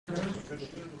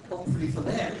hopefully for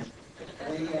them,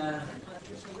 they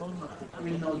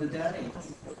will know the dialect.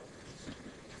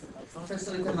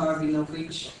 Professor Itamar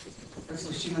Rabinovich,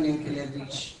 Professor Shimon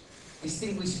Yankelevich,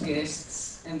 distinguished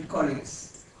guests and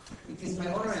colleagues, it is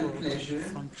my honor and pleasure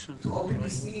to open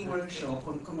this mini workshop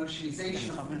on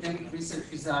commercialization of academic research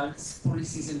results,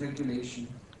 policies and regulation.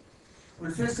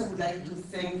 Well, first I would like to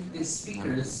thank the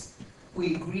speakers who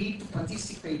agreed to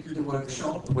participate in the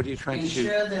workshop and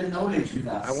share their knowledge with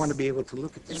us. I want to be able to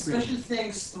look at the screen. Special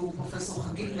thanks to Professor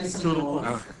Hagit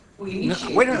Messenov, who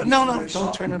initiated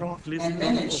Don't turn it off. and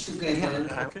managed to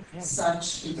gather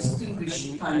such a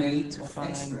distinguished panel of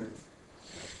experts.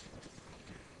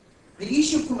 The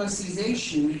issue of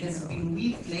commercialization has been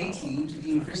weaved lately into the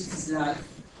university's life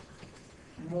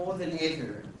more than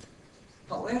ever.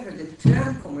 However, the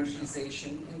term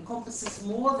commercialization encompasses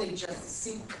more than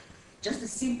just the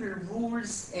simple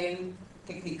rules and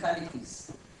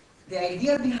technicalities. The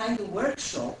idea behind the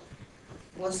workshop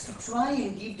was to try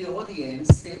and give the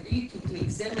audience the ability to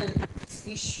examine this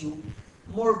issue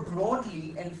more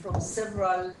broadly and from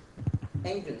several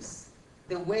angles,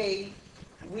 the way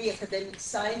we academic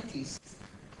scientists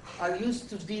are used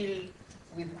to deal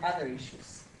with other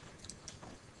issues.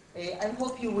 I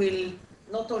hope you will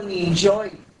not only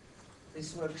enjoy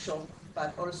this workshop,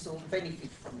 but also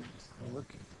benefit from it.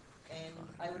 And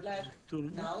I would like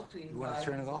now to invite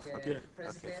the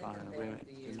President and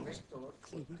the Rector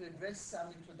to address some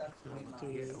introductory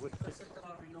remarks. Professor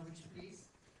Rabinovich, please.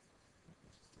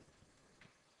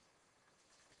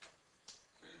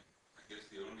 I guess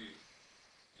the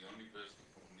only person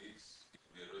who needs to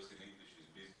be addressed in English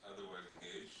is be otherwise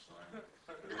engaged, so I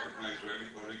want my Israeli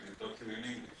colleague to talk to you in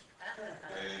English.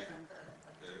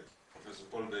 Professor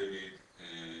Paul David,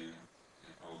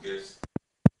 our guest,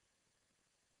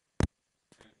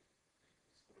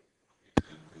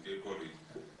 dear colleague,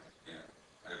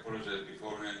 I apologize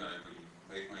beforehand. I will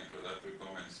make my introductory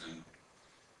comments and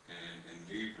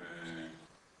leave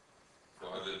for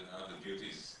other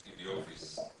duties in the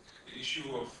office. The issue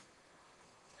of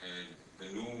the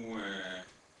new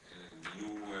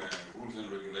rules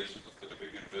and regulations of Tel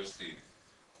Aviv University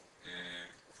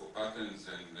for patents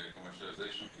and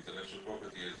commercialization of intellectual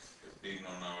property has been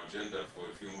on our agenda for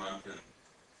a few months and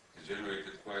has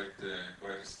generated quite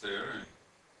a stir, and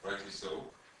rightly so.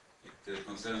 It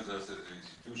concerns us as an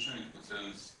institution, it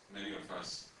concerns many of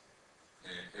us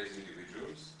as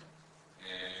individuals,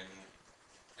 and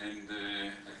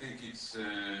I think it's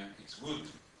good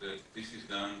that this is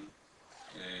done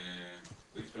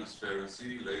with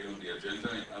transparency, laid on the agenda.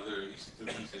 In other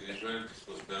institutions in Israel, this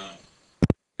was done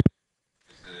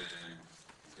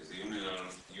as a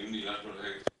unilateral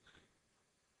act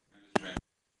of management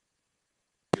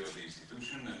of the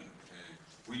institution, and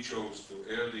we chose to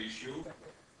air the issue.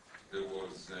 There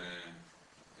was a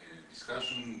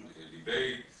discussion, a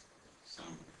debate,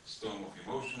 some storm of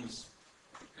emotions,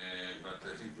 but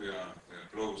I think we are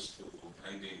close to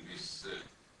ending this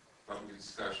public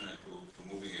discussion and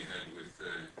to moving ahead with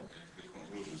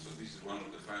conclusions. So this is one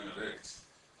of the final acts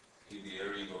in the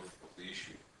airing of the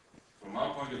issue. From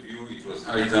our point of view, it was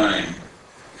high time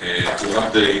to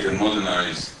update and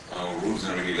modernize our rules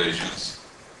and regulations.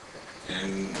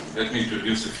 And let me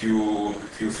introduce a few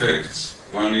facts.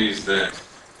 One is that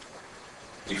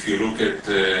if you look at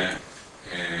the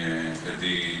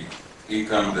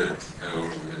income that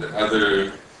the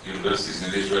other universities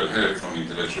in Israel have from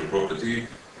intellectual property,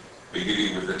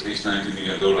 beginning with at least $90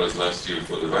 million last year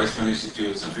for the Weizmann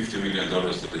Institute, some $50 million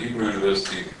for the Hebrew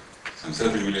University, some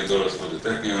 $30 million for the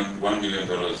Technion, $1 million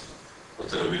for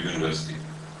Tel Aviv University.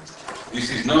 This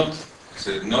is not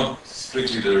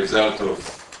strictly the result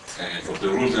of the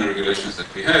rules and regulations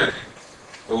that we had,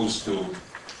 opposed to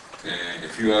a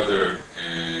few other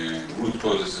root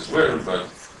causes as well, but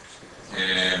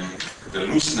the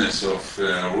looseness of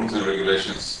rules and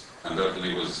regulations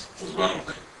undoubtedly was one of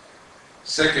them.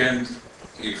 Second,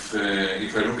 if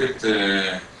I look at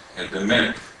the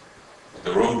map,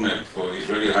 the roadmap for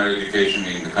Israeli higher education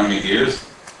in the coming years,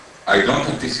 I don't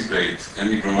anticipate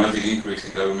any dramatic increase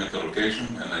in government allocation,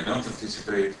 and I don't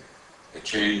anticipate a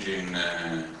change in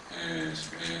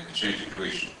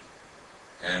tuition.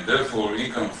 And therefore,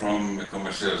 income from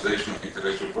commercialization of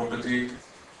intellectual property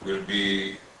will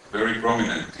be very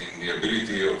prominent in the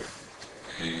ability of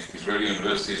Israeli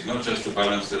universities not just to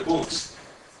balance their books,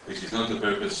 which is not the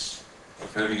purpose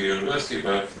of having a university,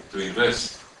 but to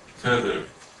invest further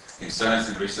in science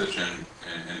and research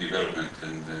and development.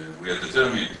 And we are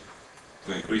determined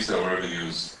to increase our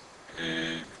revenues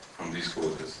from these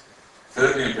quarters.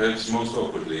 Thirdly, and perhaps most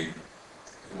awkwardly,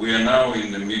 we are now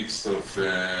in the midst of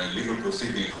legal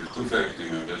proceedings with two faculty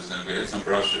members, and we had some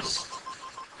brushes.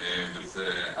 The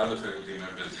with other faculty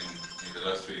members in the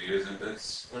last few years, and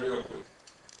that's very awkward.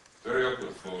 Very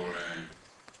awkward for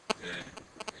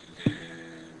a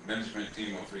management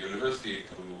team of a university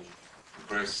to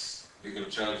press legal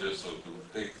charges or to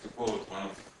take to court one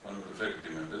of the faculty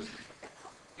members.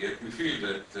 Yet we feel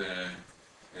that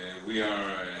we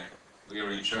are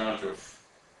in charge of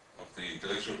the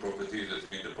intellectual property that's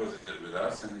been deposited with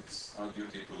us, and it's our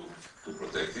duty to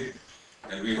protect it.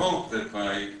 And we hope that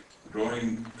by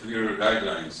drawing clearer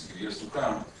guidelines in years to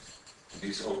come,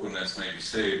 this openness may be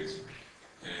saved,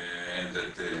 and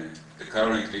that the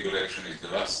current legal action is the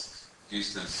last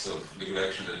instance of legal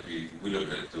action that we will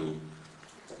have had to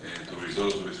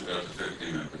resolve with regard to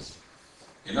faculty members.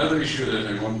 Another issue that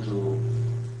I want to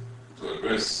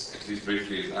address, at least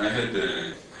briefly, is I had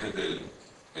a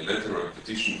letter or a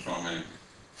petition from a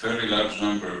fairly large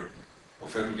number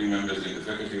of faculty members in the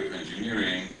Faculty of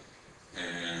Engineering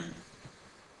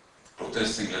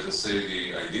protesting, let us say,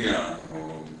 the idea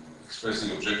or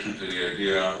expressing objection to the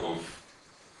idea of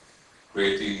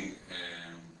creating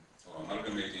or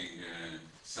amalgamating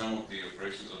some of the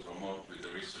operations of remote with the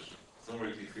research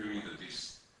authority, fearing that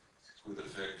this could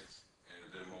affect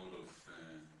their mode of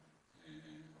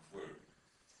work.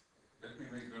 Let me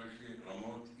make very clear,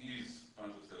 remote is part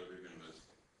of Tel Aviv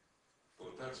University. For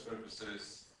tax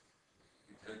purposes,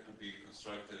 it had to be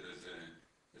constructed as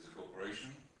a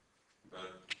corporation,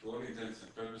 but to all intents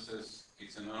and purposes,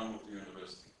 it's an arm of the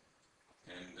university.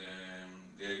 And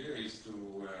the idea is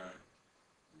to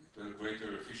have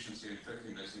greater efficiency and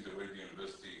effectiveness in the way the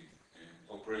university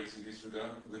operates in this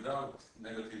regard without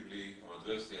negatively or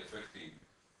adversely affecting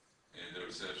the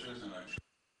researchers, and I'm sure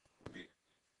will be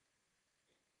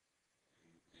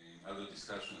in other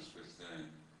discussions with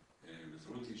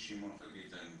Ruti, Shimon,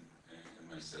 Hagit, and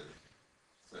myself.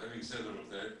 So having said all of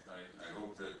that, I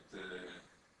hope that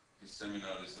this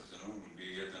seminar this afternoon will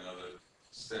be yet another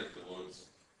step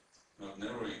towards not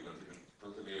narrowing, but even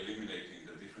totally eliminating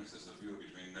the differences of view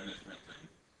between management and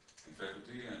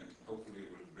faculty, and hopefully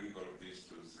will bring all of this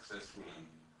to a successful and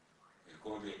a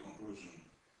cordial conclusion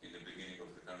in the beginning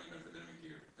of the coming academic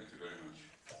year. Thank you very much.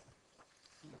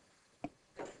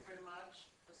 Thank you very much,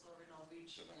 Professor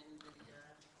Rabinovich, and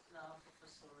now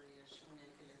Professor Shimon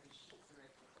Yankelevich,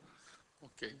 Director.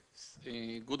 Okay.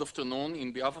 Good afternoon.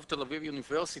 In behalf of Tel Aviv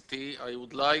University, I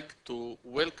would like to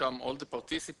welcome all the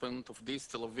participants of this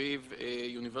Tel Aviv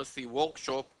University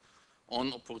workshop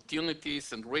on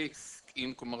opportunities and risks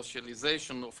in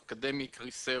commercialization of academic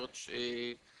research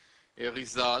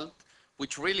result,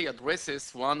 which really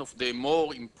addresses one of the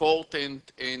more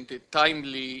important and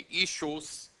timely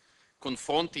issues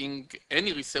confronting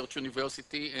any research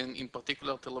university, and in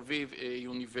particular Tel Aviv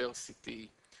University.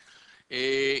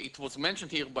 It was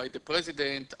mentioned here by the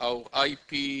President, our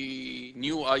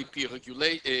new IP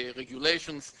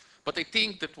regulations, but I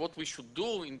think that what we should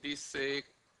do in this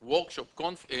workshop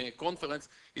conference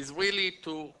is really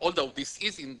to, although this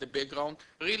is in the background,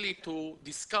 really to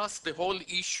discuss the whole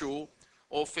issue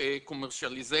of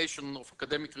commercialization of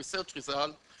academic research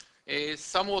result,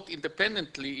 somewhat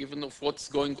independently even of what's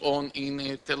going on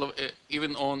in Tel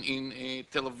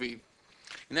Aviv.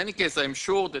 In any case, I'm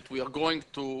sure that we are going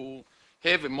to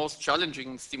have a most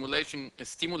challenging, stimulating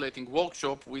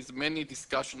workshop with many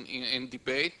discussion and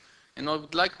debate. And I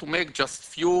would like to make just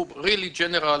few really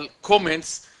general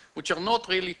comments which are not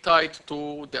really tied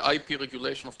to the IP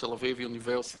regulation of Tel Aviv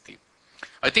University.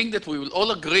 I think that we will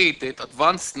all agree that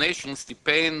advanced nations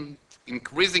depend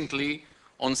increasingly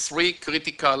on three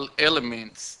critical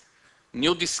elements: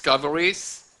 new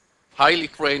discoveries, highly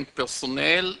trained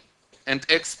personnel, and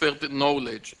expert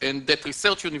knowledge, and that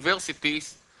research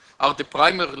universities are the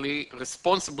primarily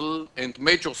responsible and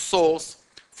major source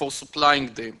for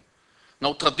supplying them.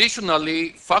 Now,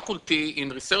 traditionally, faculty in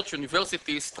research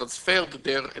universities transferred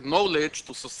their knowledge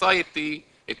to society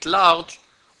at large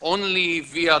only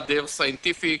via their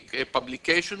scientific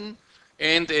publication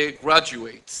and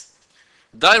graduates.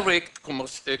 Direct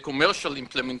commercial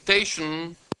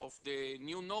implementation of the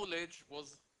new knowledge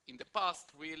was in the past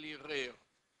really rare.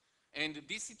 And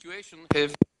this situation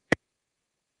has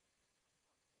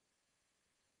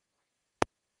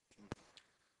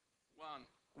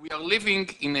we are living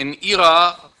in an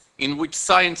era in which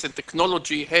science and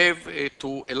technology have,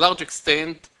 to a large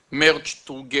extent, merged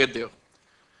together.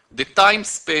 The time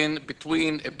span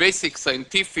between a basic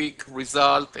scientific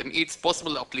result and its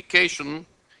possible application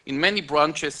in many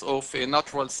branches of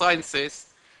natural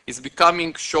sciences is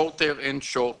becoming shorter and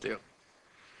shorter.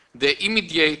 The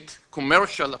immediate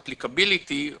commercial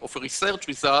applicability of research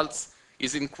results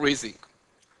is increasing.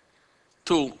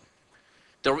 Two,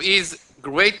 there is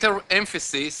greater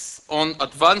emphasis on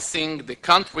advancing the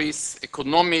country's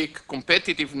economic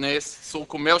competitiveness through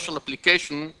commercial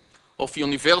application of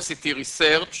university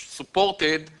research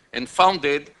supported and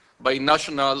funded by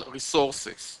national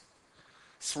resources.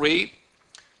 3,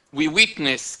 we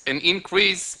witness an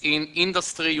increase in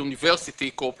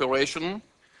industry-university cooperation,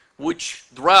 which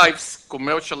drives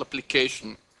commercial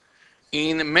application.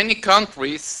 In many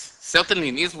countries, certainly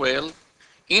in Israel,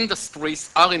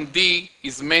 industry's R&D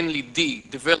is mainly D,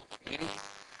 development.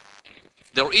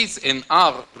 If there is an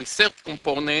R, research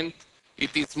component,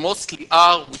 it is mostly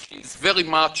R, which is very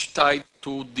much tied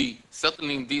to D,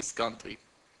 certainly in this country.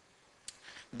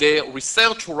 The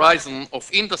research horizon of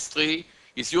industry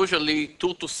is usually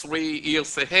 2 to 3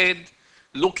 years ahead,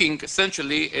 looking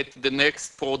essentially at the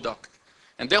next product.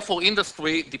 And therefore,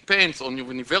 industry depends on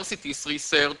universities'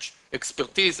 research,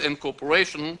 expertise, and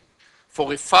cooperation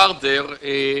for a further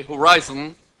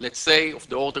horizon, let's say, of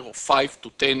the order of 5 to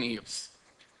 10 years.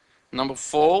 Number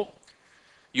 4,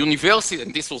 university,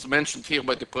 and this was mentioned here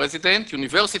by the president,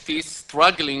 universities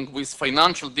struggling with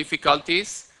financial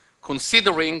difficulties,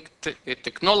 considering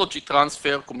technology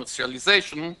transfer,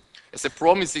 commercialization, as a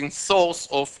promising source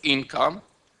of income.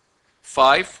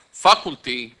 5,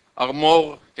 faculty are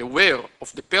more aware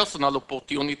of the personal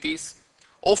opportunities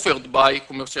offered by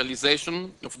commercialization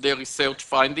of their research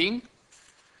finding.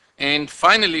 And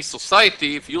finally,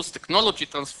 society views technology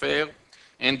transfer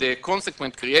and the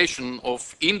consequent creation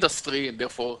of industry, and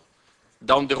therefore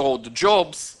down the road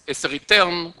jobs, as a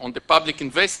return on the public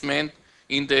investment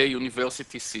in the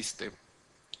university system.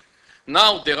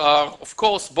 Now, there are, of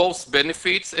course, both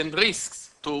benefits and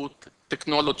risks to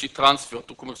technology transfer,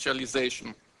 to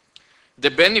commercialization.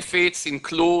 The benefits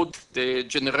include the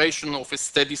generation of a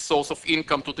steady source of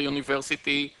income to the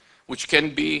university, which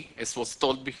can be, as was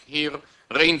told here,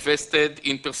 reinvested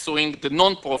in pursuing the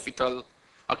non-profitable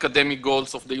academic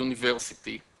goals of the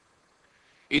university.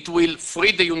 It will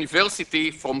free the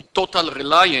university from total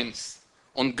reliance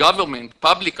on government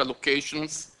public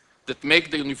allocations that make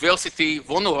the university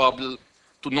vulnerable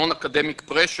to non-academic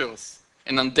pressures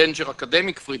and endanger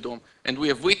academic freedom, and we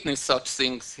have witnessed such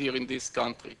things here in this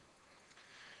country.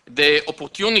 The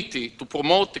opportunity to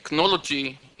promote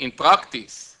technology in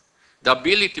practice, the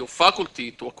ability of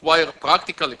faculty to acquire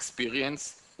practical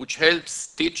experience, which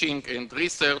helps teaching and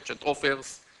research and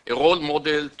offers a role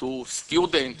model to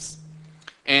students,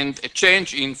 and a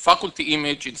change in faculty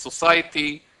image in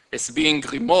society as being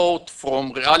remote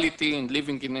from reality and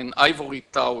living in an ivory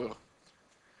tower.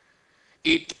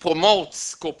 It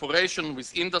promotes cooperation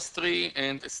with industry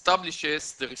and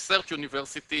establishes the research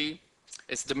university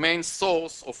as the main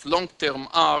source of long-term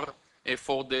R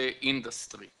for the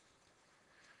industry.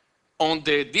 On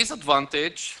the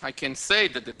disadvantage, I can say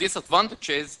that the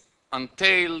disadvantages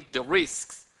entail the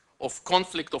risks of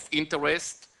conflict of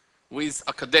interest with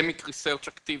academic research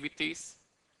activities,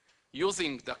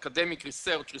 using the academic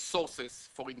research resources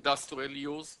for industrial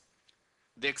use,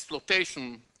 the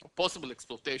exploitation or possible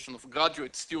exploitation of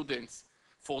graduate students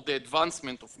for the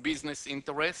advancement of business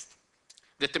interest,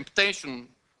 the temptation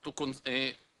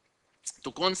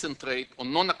to concentrate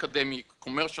on non-academic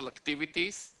commercial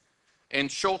activities, and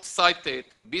short-sighted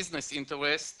business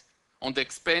interest on the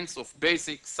expense of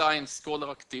basic science scholar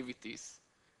activities,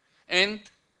 and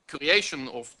creation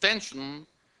of tension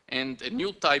and a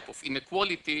new type of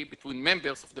inequality between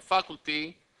members of the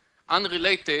faculty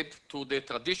unrelated to the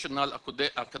traditional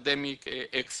academic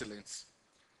excellence.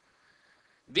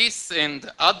 This and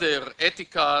other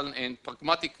ethical and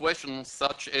pragmatic questions,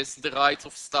 such as the rights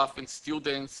of staff and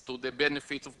students to the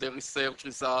benefits of their research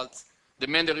results, the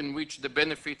manner in which the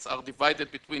benefits are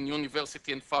divided between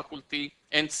university and faculty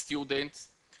and students,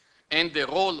 and the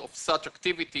role of such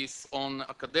activities on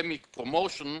academic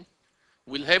promotion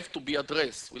will have to be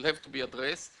addressed,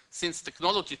 since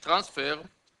technology transfer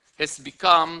has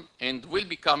become and will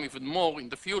become even more in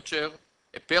the future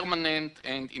a permanent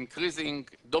and increasing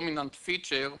dominant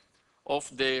feature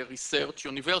of the research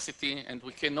university, and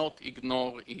we cannot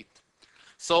ignore it.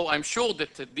 So I'm sure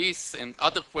that this and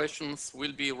other questions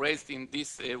will be raised in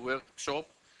this workshop,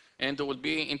 and there will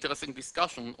be interesting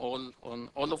discussion on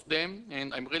all of them,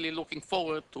 and I'm really looking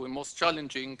forward to a most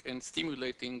challenging and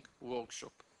stimulating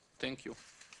workshop. Thank you.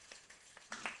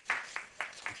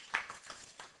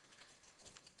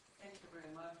 Thank you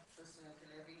very much, Professor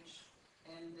Tel Aviv.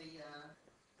 And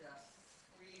there are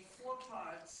really 4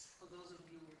 parts for those of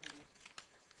you who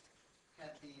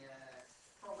had the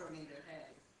program in their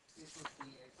head. This was the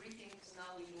greetings.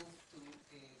 Now we move to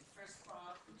the first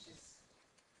part, which is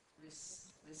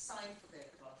designed for that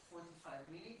about 45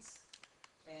 minutes.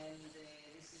 And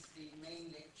this is the main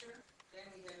lecture. Then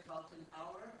we have about an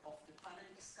hour of the panel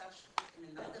discussion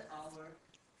and another hour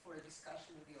for a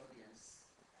discussion with the audience.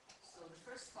 So the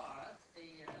first part,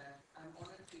 I'm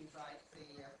honored to invite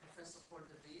Professor Paul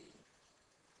David.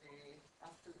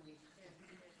 After we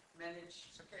manage.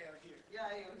 It's okay, I'm here.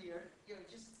 Yeah, you're here. You're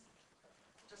just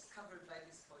covered by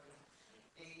this podium.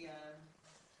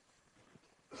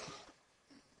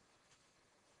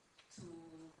 To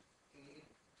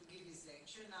give his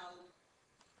lecture now.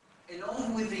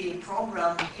 Along with the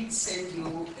program, we did send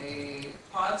you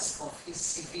parts of his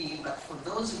CV, but for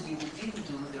those of you who didn't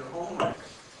do their homework,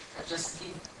 I'll just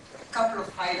give a couple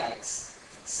of highlights,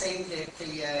 saying that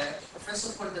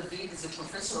Professor Paul David is a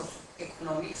professor of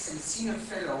economics and senior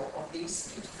fellow of the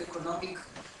Institute of Economic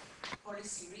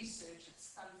Policy Research at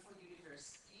Stanford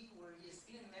University, where he has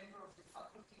been a member of the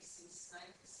faculty since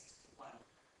 1961.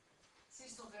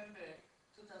 Since November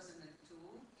 2002,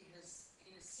 he has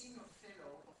been a senior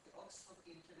fellow of the Oxford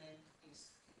Internet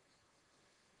Institute.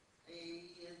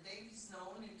 David is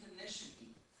known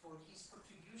internationally for his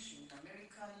contribution in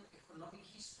American economic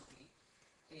history,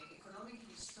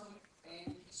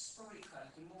 and historical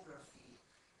demography,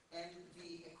 and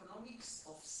the economics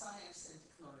of science and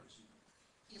technology.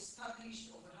 He has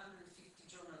published over 150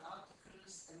 journal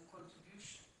articles and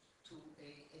contribution to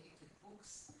edited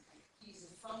books. He is a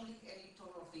founding editor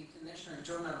of the International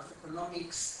Journal of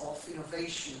Economics of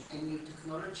Innovation and New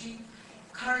Technology,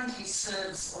 currently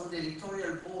serves on the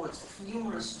editorial boards of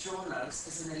numerous journals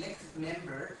as an elected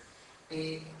member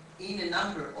in a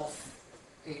number of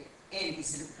and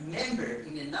is a member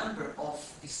in a number of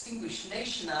distinguished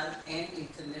national and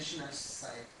international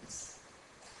societies.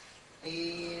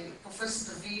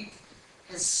 Professor David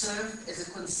has served as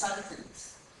a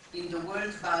consultant in the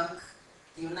World Bank,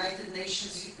 the United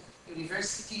Nations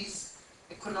Universities,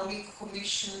 Economic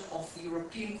Commission of the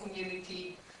European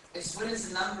Community, as well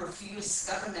as a number of US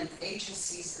government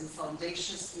agencies and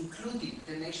foundations, including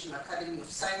the National Academy of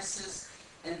Sciences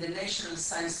and the National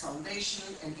Science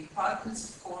Foundation and Departments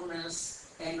of Commerce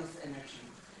and of Energy.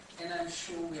 And I'm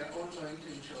sure we are all going to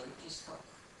enjoy his talk.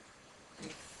 I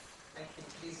can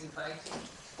please invite him.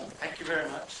 Thank you very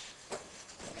much.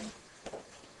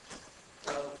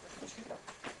 Well,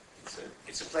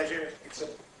 it's a pleasure. It's a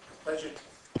pleasure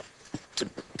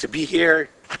to be here.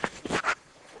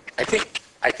 I think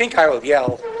I will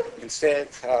yell instead.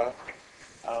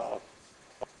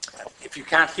 If you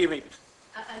can't hear me.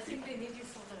 I think they need you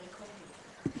for the recording.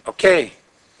 Okay,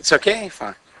 it's okay.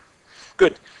 Fine,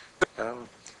 good.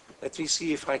 Let me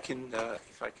see if I can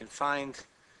find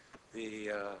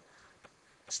the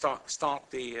start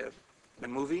the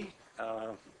movie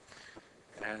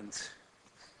and.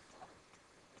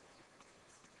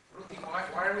 Why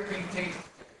are we being taped?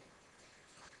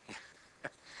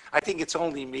 I think it's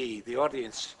only me. The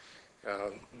audience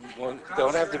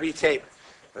don't have to be taped.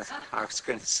 I was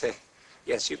going to say,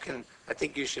 yes, you can. I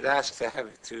think you should ask to have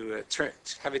it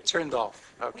have it turned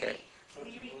off. Okay.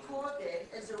 We recorded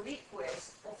as a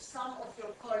request of some of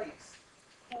your colleagues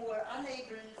who were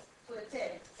unable to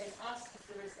attend and asked if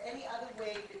there is any other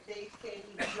way that they can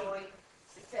enjoy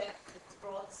the fact that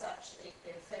brought such a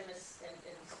famous and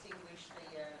distinguished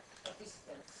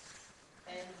participants.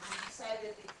 And we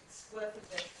decided it's worth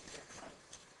it.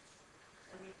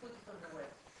 And we put it on the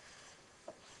web.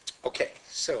 Okay,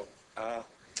 so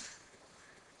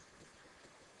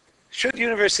should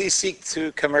universities seek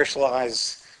to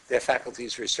commercialize their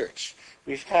faculty's research?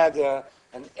 We've had an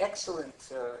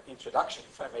excellent introduction,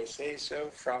 if I may say so,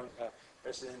 from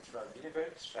President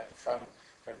Rabinowitz, from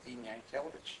Dean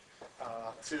Yankelevich,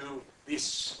 to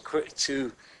this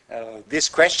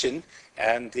question,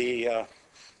 and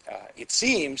it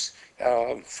seems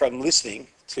from listening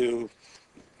to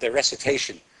the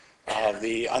recitation of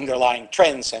the underlying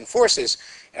trends and forces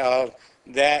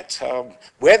that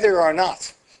whether or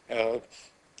not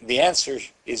the answer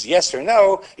is yes or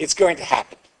no, it's going to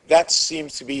happen. That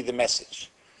seems to be the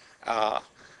message. I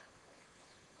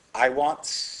want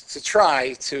to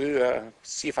try to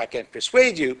see if I can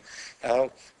persuade you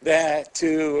that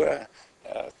to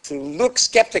look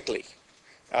skeptically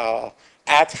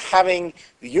at having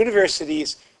the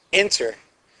universities enter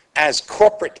as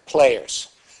corporate players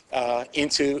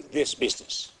into this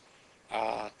business.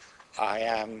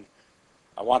 I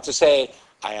want to say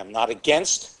I am not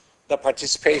against the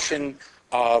participation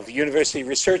of university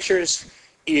researchers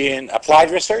in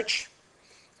applied research.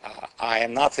 I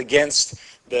am not against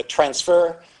the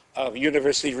transfer of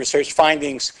university research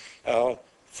findings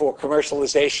for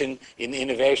commercialization in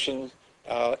innovation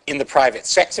in the private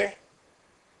sector.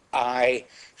 I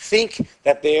think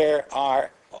that there are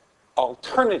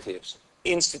alternatives,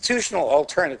 institutional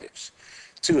alternatives,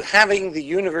 to having the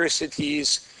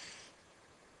universities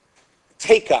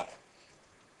take up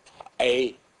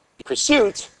a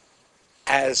pursuit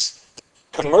as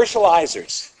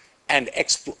commercializers and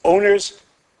owners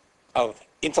of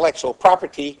intellectual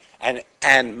property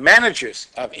and managers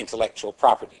of intellectual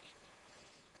property.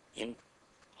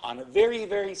 On a very,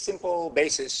 very simple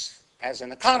basis, as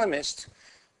an economist,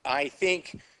 I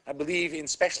believe in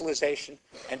specialization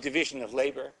and division of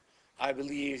labor. I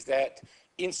believe that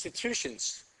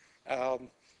institutions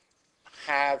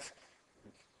have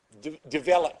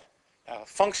developed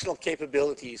functional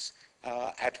capabilities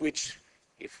at which,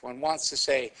 if one wants to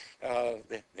say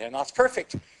they're not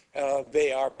perfect,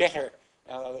 they are better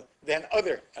than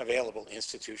other available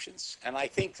institutions. And I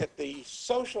think that the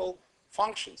social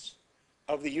functions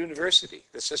of the university,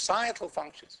 the societal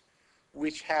functions,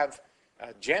 which have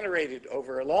generated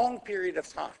over a long period of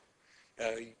time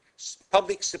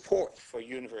public support for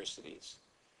universities,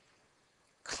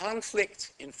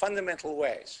 conflict in fundamental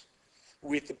ways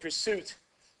with the pursuit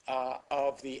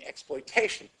of the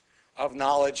exploitation of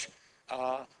knowledge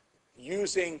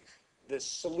using the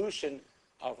solution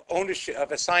of ownership,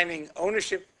 of assigning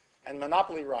ownership and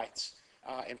monopoly rights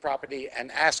in property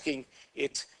and asking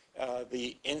it,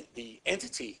 the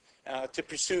entity to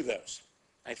pursue those.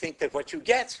 I think that what you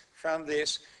get from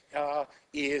this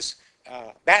is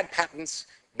bad patents,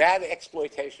 bad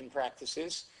exploitation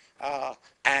practices,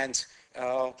 and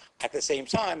at the same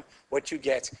time, what you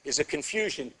get is a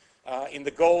confusion in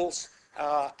the goals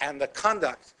and the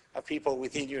conduct of people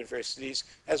within universities,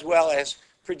 as well as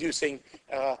producing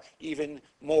even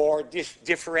more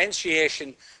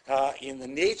differentiation in the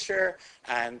nature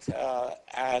and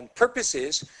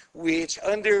purposes which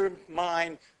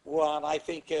undermine what I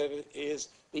think is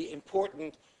the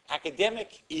important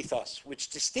academic ethos, which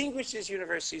distinguishes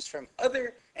universities from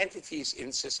other entities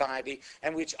in society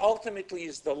and which ultimately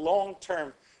is the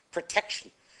long-term protection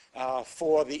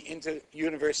for the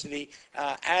university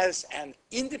as an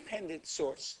independent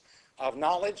source of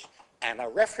knowledge and a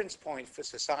reference point for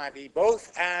society,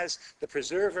 both as the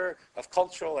preserver of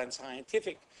cultural and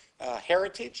scientific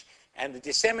heritage and the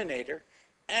disseminator,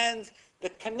 and the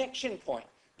connection point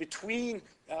between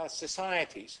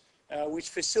societies, which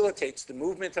facilitates the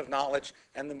movement of knowledge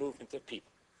and the movement of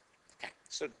people. Okay,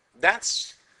 so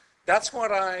that's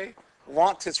what I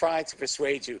want to try to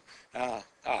persuade you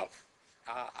of.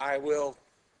 I will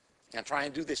try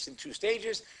and do this in 2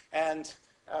 stages, and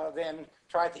then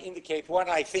try to indicate what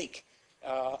I think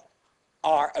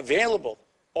are available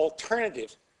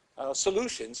alternative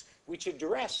solutions which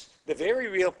address the very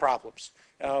real problems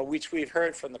which we've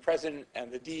heard from the president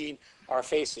and the dean are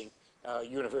facing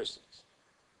universities.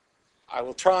 I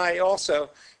will try also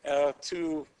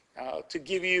to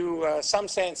give you some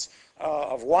sense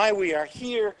of why we are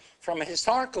here from a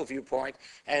historical viewpoint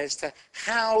as to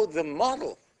how the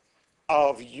model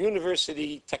of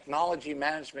university technology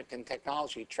management and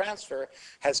technology transfer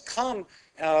has come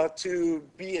to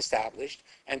be established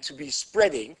and to be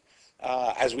spreading,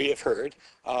 as we have heard,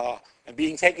 and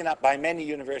being taken up by many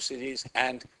universities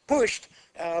and pushed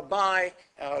by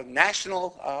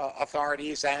national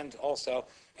authorities and also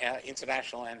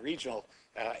international and regional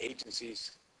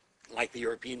agencies like the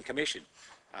European Commission.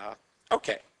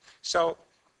 Okay, so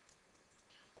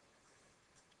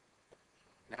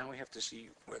now we have to see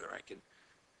whether I can.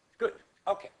 Good.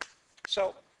 Okay.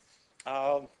 So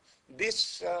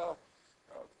this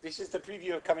is the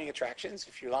preview of coming attractions,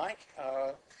 if you like.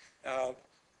 I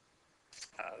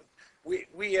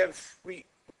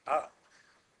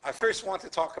first want to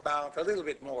talk about a little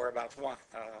bit more about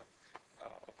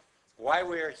why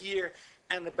we're here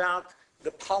and about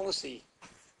the policy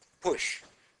push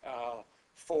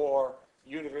for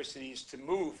universities to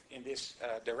move in this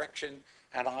direction.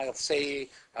 And I'll say,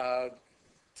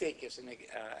 take as an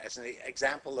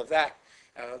example of that,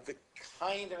 the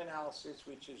kind of analysis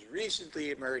which has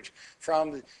recently emerged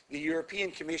from the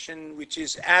European Commission, which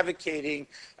is advocating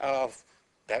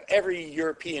that every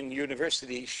European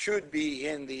university should be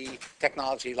in the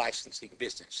technology licensing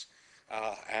business.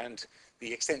 And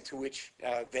the extent to which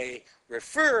they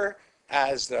refer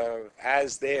as the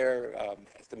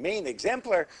main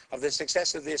exemplar of the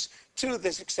success of this to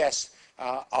the success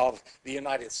of the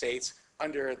United States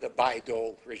under the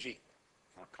Bayh-Dole regime.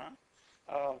 Okay?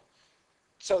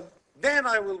 So then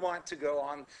I will want to go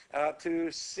on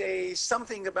to say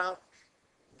something about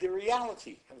the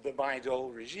reality of the Bayh-Dole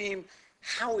regime,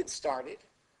 how it started,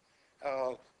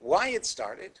 why it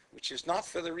started, which is not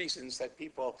for the reasons that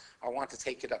people want to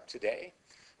take it up today,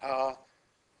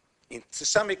 to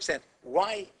some extent,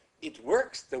 why it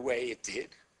works the way it did.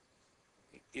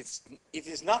 It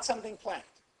is not something planned.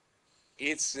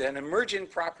 It's an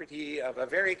emergent property of a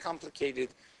very complicated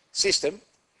system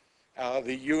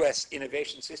the U.S.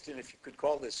 innovation system, if you could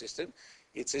call this system.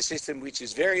 It's a system which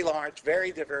is very large,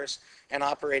 very diverse, and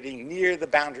operating near the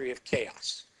boundary of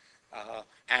chaos.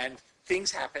 And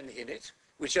things happen in it,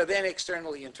 which are then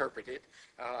externally interpreted.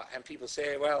 And people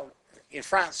say, well, in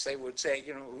France, they would say,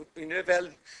 you know, une nouvelle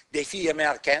défi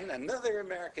américain, another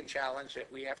American challenge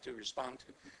that we have to respond to.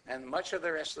 And much of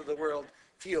the rest of the world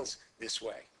feels this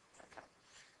way.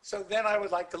 So then I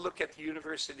would like to look at the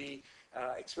university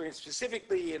experience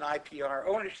specifically in IPR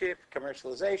ownership,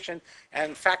 commercialization,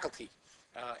 and faculty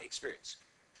experience.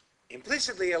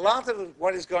 Implicitly, a lot of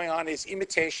what is going on is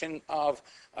imitation of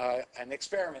an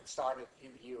experiment started in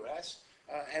the US.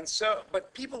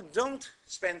 But people don't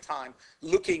spend time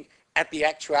looking at the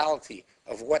actuality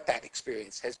of what that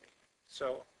experience has been.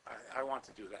 So I want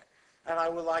to do that. And I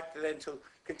would like to then to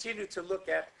continue to look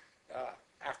at,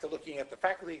 after looking at the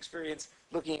faculty experience,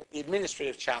 looking at the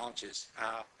administrative challenges.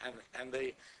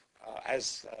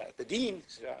 As the dean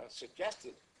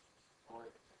suggested, or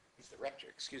he's the rector,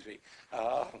 excuse me,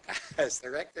 as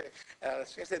the rector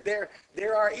suggested,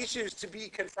 there are issues to be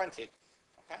confronted.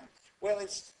 Okay? Well,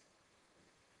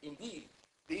 indeed,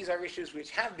 these are issues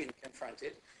which have been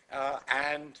confronted,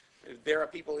 and there are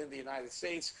people in the United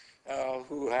States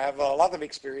who have a lot of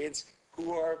experience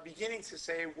who are beginning to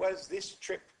say, was this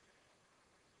trip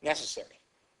necessary?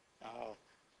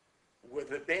 Were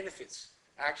the benefits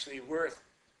actually worth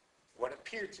what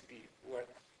appeared to be?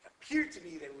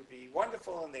 They would be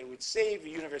wonderful and they would save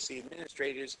university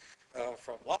administrators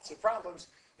from lots of problems.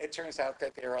 It turns out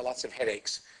that there are lots of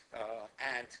headaches,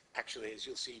 and actually, as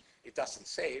you'll see, it doesn't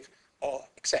save all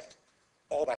except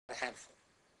all but a handful.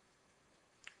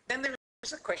 Then there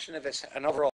is a question of an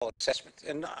overall assessment,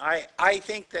 and I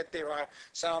think that there are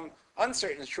some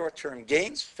uncertain short-term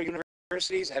gains for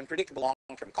universities and predictable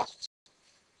long-term costs.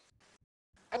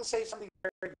 I will say something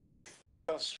very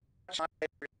research on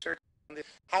this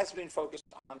has been focused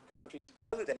on countries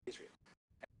other than Israel.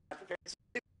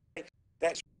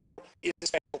 That is a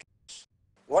special case.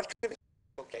 What could be a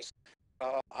special case?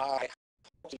 I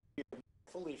hope to hear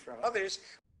fully from others,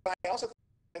 but I also think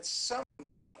that some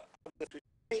of the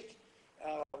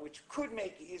which could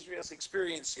make Israel's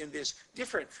experience in this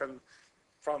different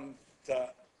from the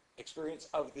experience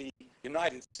of the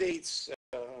United States,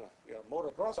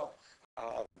 motor grosso,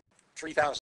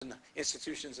 3,000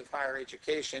 institutions of higher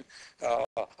education, a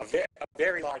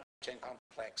very large and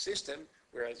complex system,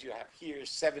 whereas you have here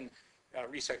 7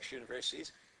 research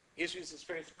universities. Israel's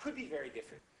experience could be very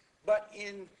different. But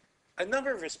in a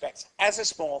number of respects, as a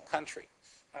small country,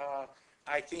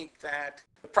 I think that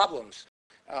the problems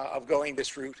of going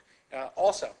this route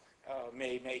also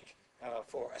may make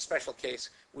for a special case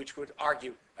which would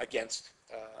argue against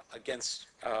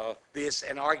this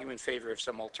and argue in favor of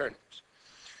some alternatives.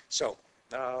 So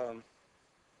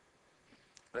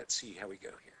let's see how we go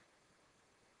here.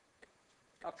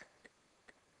 Okay.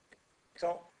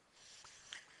 So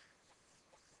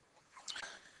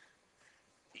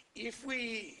if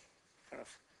we kind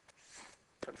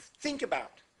of think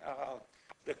about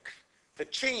the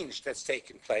change that's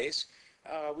taken place,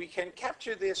 we can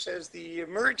capture this as the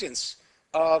emergence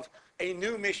of a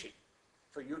new mission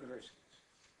for universities.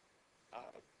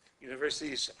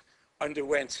 Universities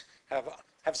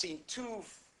have seen 2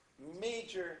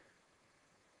 major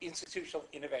institutional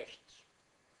innovations.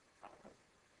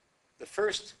 The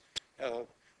first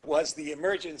was the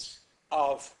emergence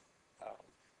of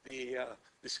the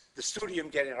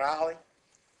studium generale,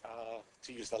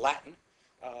 to use the Latin,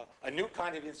 a new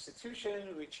kind of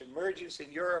institution which emerges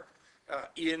in Europe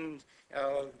in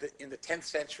the 10th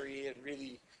century and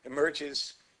really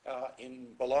emerges in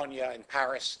Bologna and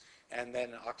Paris and then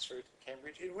Oxford,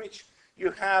 Cambridge, in which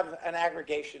you have an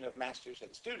aggregation of masters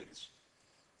and students.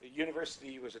 The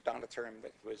university was a Donna term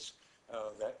that was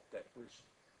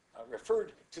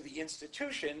referred to the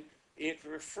institution. It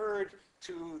referred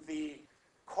to the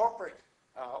corporate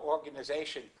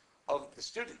organization of the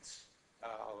students,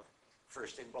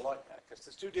 first in Bologna, because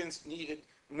the students needed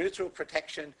mutual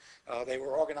protection. They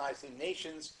were organized in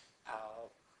nations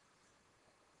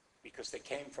because they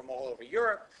came from all over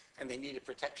Europe, and they needed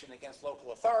protection against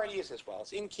local authorities as well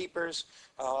as innkeepers.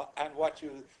 And what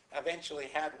you eventually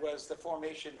had was the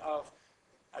formation of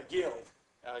a guild,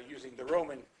 using the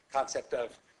Roman concept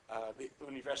of the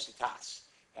universitas,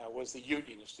 was the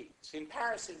union of students. In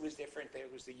Paris, it was different. There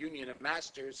was the union of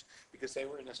masters because they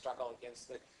were in a struggle against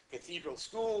the cathedral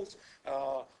schools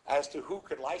as to who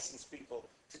could license people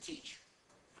to teach.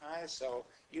 So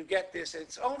you get this.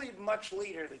 It's only much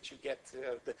later that you get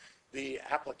the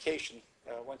application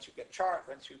once you get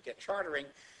chartering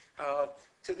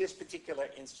to this particular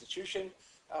institution,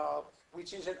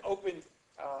 which is an open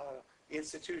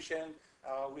institution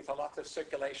with a lot of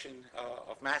circulation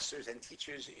of masters and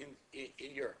teachers in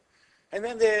Europe. And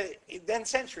then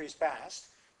centuries passed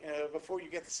before you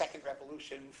get the second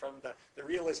revolution from the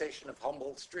realization of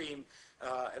Humboldt's dream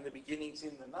and the beginnings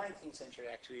in the 19th century,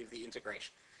 actually, of the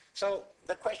integration. So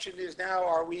the question is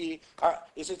now,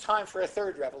 is it time for a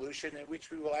third revolution in which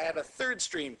we will add a third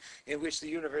stream in which the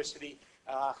university,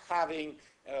 having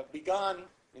begun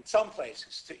in some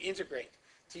places to integrate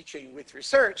teaching with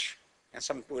research, and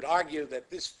some would argue that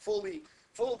this full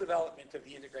development of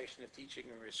the integration of teaching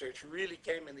and research really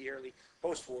came in the early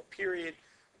post-war period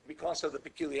because of the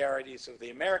peculiarities of the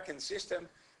American system,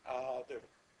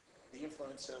 the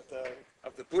influence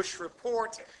of the Bush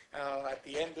report at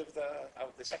the end of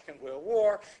the Second World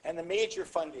War, and the major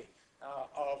funding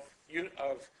of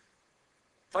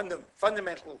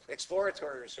fundamental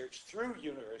exploratory research through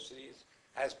universities,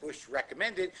 as Bush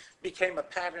recommended, became a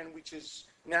pattern which is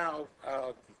now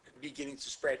beginning to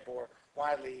spread more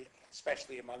widely,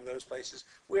 especially among those places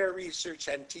where research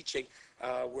and teaching,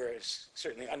 whereas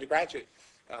certainly undergraduate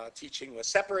teaching was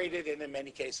separated, and in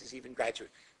many cases even graduate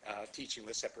teaching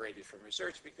was separated from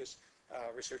research because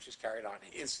research is carried on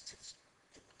in institutes.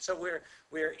 So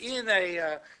we're in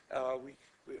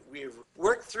we've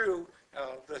worked through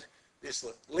this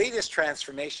latest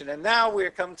transformation, and now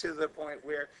we're come to the point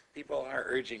where people are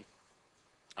urging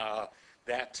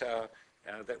that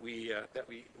we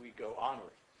go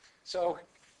onward. So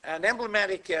an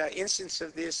emblematic instance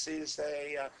of this is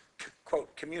a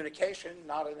quote communication,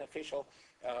 not an official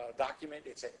document.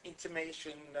 It's an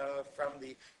intimation from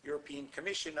the European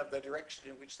Commission of the direction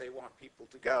in which they want people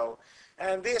to go.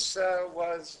 And this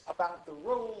was about the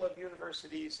role of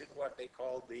universities in what they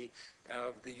called the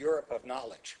Europe of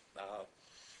knowledge.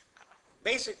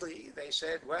 Basically, they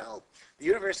said, well, the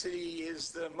university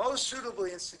is the most suitable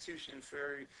institution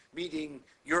for meeting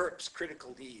Europe's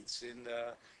critical needs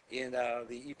in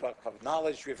the epoch of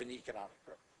knowledge-driven economic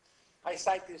growth. I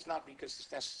cite this not because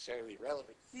it's necessarily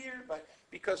relevant here, but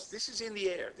because this is in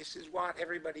the air. This is what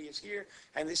everybody is here,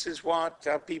 and this is what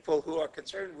people who are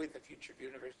concerned with the future of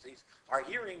universities are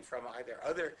hearing from either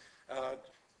other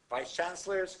vice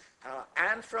chancellors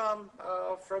and from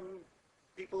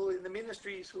people in the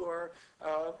ministries who are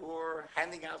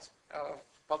handing out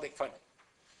public funding.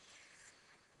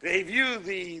 They view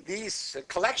these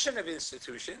collection of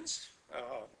institutions,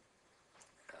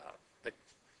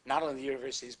 not only the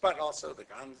universities, but also the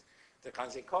grandes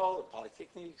écoles, the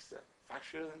polytechnics, the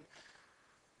Fachschulen,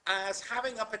 as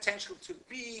having a potential to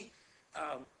be,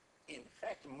 in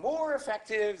fact, more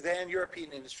effective than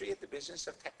European industry at the business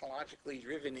of technologically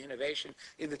driven innovation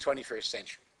in the 21st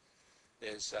century.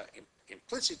 There's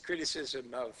implicit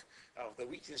criticism of the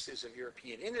weaknesses of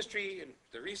European industry, and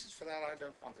the reasons for that I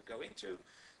don't want to go into,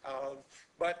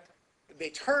 but they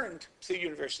turned to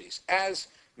universities, as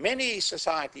many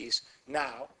societies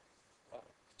now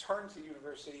turn to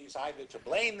universities either to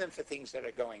blame them for things that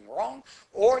are going wrong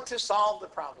or to solve the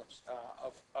problems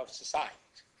of society.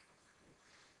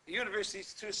 The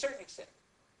universities, to a certain extent,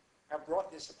 have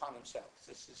brought this upon themselves.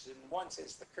 This is, in one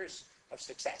sense, the curse of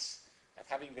success, of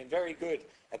having been very good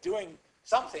at doing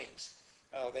some things.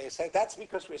 They said that's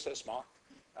because we're so smart,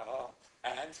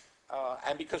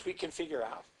 and because we can figure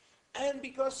out, and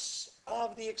because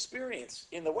of the experience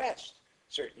in the West,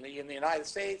 certainly in the United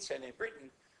States and in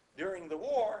Britain during the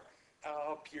war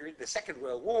period, the Second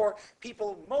World War,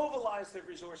 people mobilized the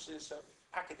resources of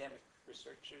academic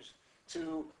researchers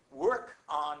to work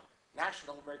on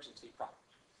national emergency problems.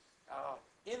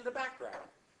 In the background,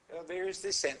 there is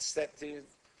this sense that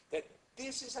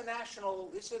this is a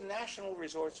national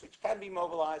resource which can be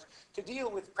mobilized to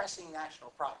deal with pressing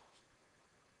national problems.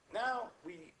 Now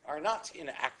we are not in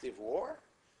an active war,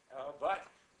 but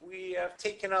we have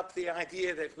taken up the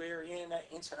idea that we're in an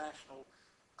international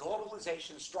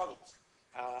globalization struggles,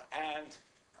 and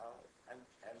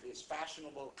this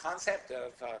fashionable concept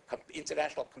of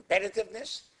international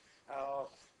competitiveness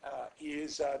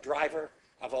is a driver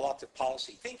of a lot of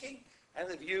policy thinking, and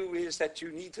the view is that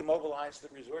you need to mobilize the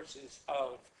resources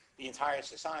of the entire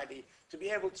society to be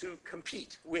able to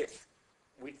compete with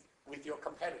your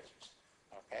competitors.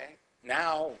 Okay,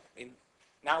 now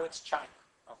it's China.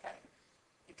 Okay,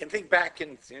 you can think back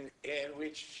in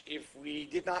which if we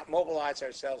did not mobilize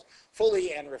ourselves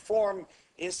fully and reform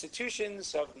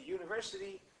institutions of the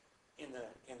university in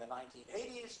the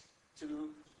 1980s to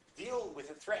deal with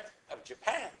the threat of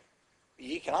Japan,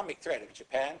 the economic threat of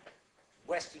Japan,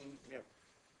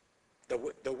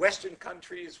 the Western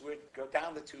countries would go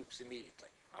down the tubes immediately.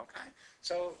 Okay,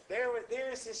 so there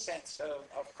is this sense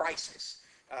of crisis,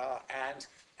 and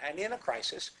in a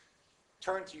crisis,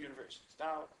 turn to universities.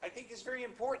 Now, I think it's very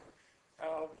important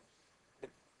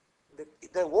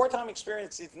the wartime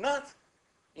experience did not,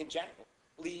 in general,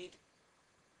 lead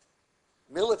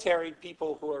military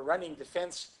people who are running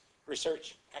defense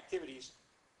research activities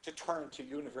to turn to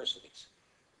universities.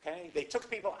 Okay? They took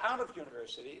people out of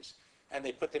universities and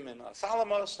they put them in Los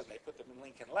Alamos and they put them in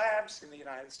Lincoln Labs in the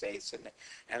United States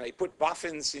and they put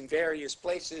boffins in various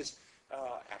places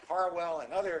at Harwell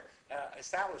and other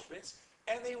establishments,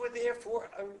 and they were there for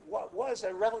what was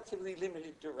a relatively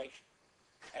limited duration.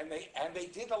 And they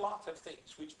did a lot of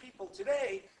things, which people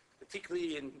today,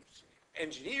 particularly in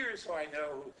engineers who I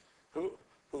know who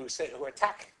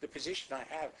attack the position I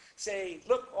have, say,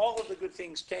 look, all of the good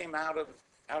things came out of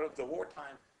the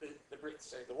wartime, the Brits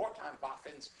say, the wartime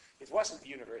boffins, it wasn't the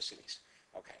universities.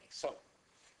 Okay, so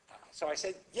I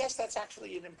said, yes, that's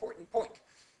actually an important point.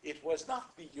 It was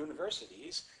not the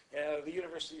universities. The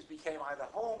universities became either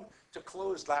home to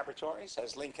closed laboratories,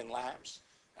 as Lincoln Labs,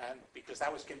 and because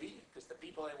that was convenient, because the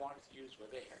people they wanted to use were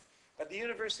there. But the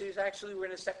universities actually were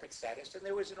in a separate status, and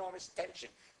there was enormous tension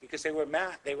because they were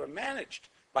managed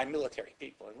by military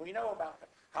people. And we know about the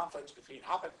conflicts between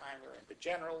Oppenheimer and the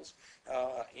generals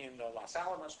in the Los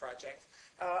Alamos project.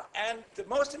 And the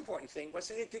most important thing was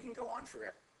that it didn't go on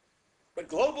forever. But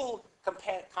global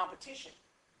competition,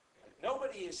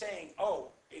 nobody is saying, oh,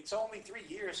 it's only 3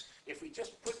 years. If we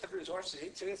just put the resources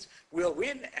into this, we'll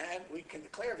win and we can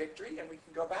declare victory and we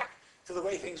can go back to the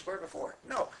way things were before.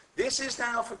 No, this is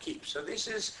now for keeps. So this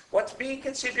is what's being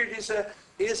considered is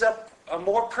a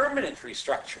more permanent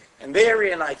restructuring. And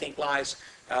therein, I think, lies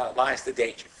the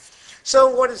danger. So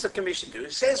what does the commission do?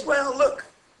 It says, well, look,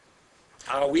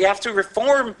 we have to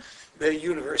reform the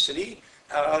university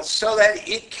so that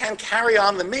it can carry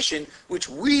on the mission which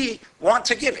we want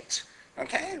to give it.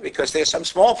 Okay? Because there's some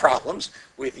small problems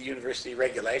with the university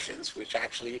regulations which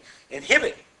actually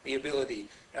inhibit the ability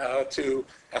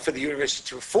for the university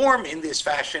to perform in this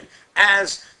fashion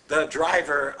as the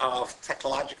driver of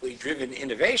technologically driven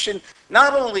innovation,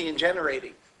 not only in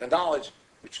generating the knowledge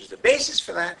which is the basis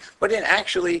for that, but in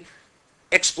actually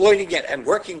exploiting it and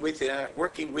working with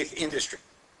industry.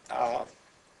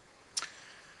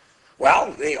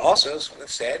 Well, they also sort of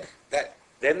said that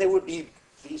then there would be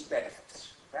these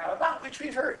benefits, about which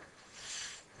we've heard.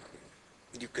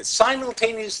 You could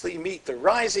simultaneously meet the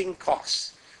rising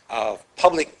costs of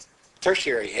public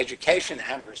tertiary education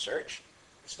and research,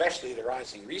 especially the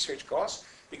rising research costs,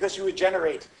 because you would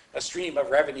generate a stream of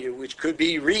revenue which could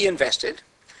be reinvested.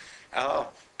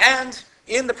 And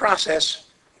in the process,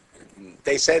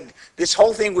 they said this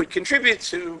whole thing would contribute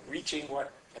to reaching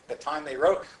what, at the time they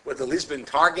wrote, were the Lisbon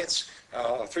targets,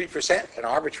 3%, an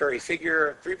arbitrary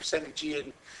figure,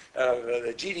 3% of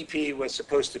the GDP was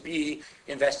supposed to be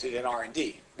invested in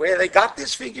R&D. Where they got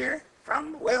this figure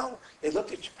from? Well, they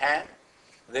looked at Japan,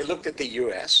 they looked at the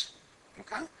US.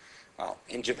 Okay? Well,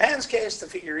 in Japan's case, the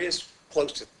figure is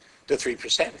close to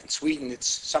 3%. In Sweden, it's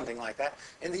something like that.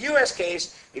 In the US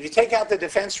case, if you take out the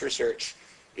defense research,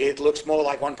 it looks more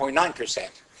like 1.9%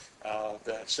 of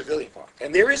the civilian part.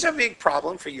 And there is a big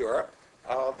problem for Europe,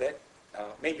 that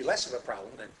maybe less of a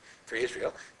problem than for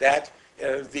Israel, that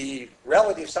the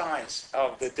relative size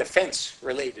of the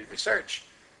defense-related research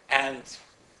and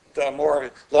the more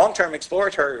long-term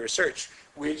exploratory research,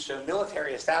 which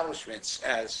military establishments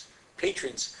as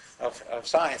patrons of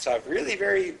science are really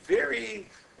very, very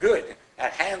good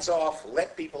at hands-off,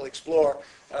 let people explore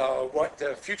what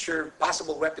the future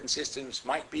possible weapon systems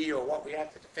might be or what we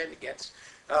have to defend against.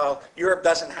 Europe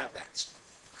doesn't have that.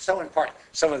 So in part,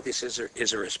 some of this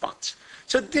is a response.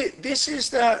 So this is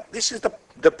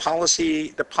the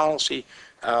policy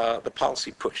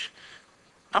push.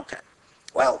 Okay.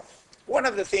 Well, one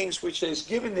of the things which has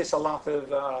given this a lot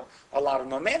of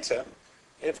momentum,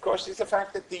 of course, is the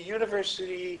fact that the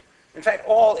university, in fact,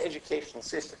 all educational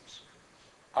systems,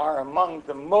 are among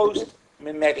the most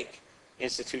mimetic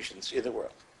institutions in the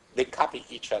world. They copy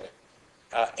each other,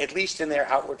 at least in their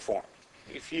outward form.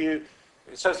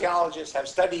 Sociologists have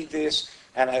studied this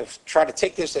and have tried to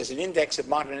take this as an index of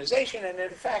modernization, and in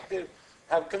fact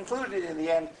have concluded in the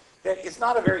end that it's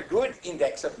not a very good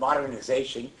index of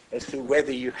modernization as to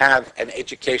whether you have an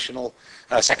educational,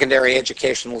 secondary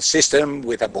educational system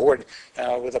with a board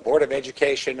of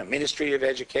education, a ministry of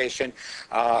education,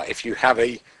 if you have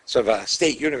a sort of a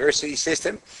state university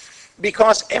system,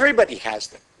 because everybody has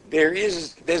them.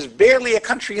 There's barely a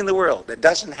country in the world that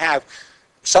doesn't have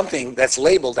something that's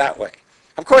labeled that way.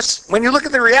 Of course, when you look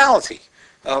at the reality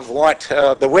of what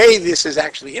the way this is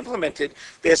actually implemented,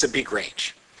 there's a big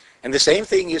range. And the same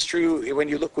thing is true when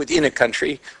you look within a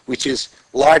country which is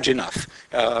large enough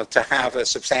to have a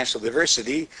substantial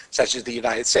diversity, such as the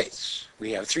United States.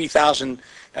 We have 3,000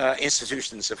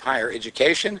 institutions of higher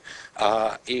education.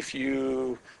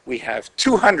 We have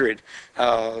 200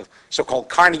 so-called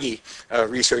Carnegie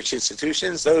research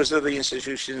institutions. Those are the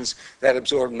institutions that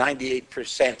absorb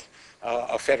 98%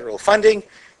 of federal funding.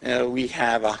 We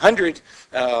have 100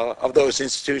 of those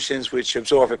institutions which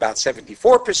absorb about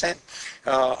 74%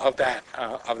 of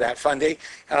that funding,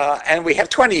 and we have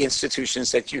 20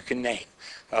 institutions that you can name.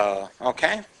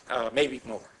 Okay, maybe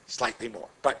more, slightly more,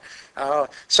 but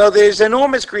so there's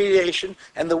enormous gradation,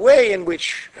 and the way in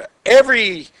which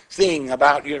everything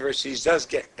about universities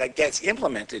gets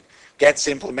implemented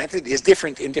is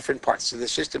different in different parts of the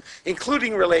system,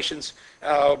 including relations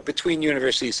between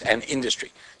universities and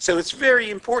industry. So it's very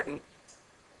important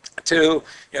to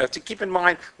keep in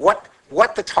mind what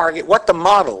the target, what the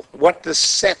model, what the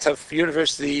set of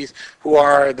universities who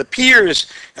are the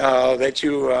peers that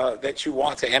you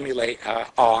want to emulate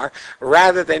are,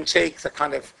 rather than take the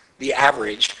kind of the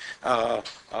average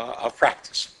of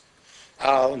practice.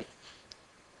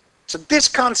 So this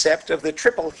concept of the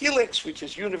triple helix, which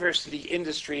is university,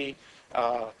 industry,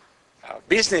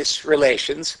 business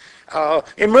relations,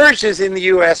 emerges in the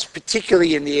U.S.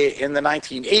 particularly in the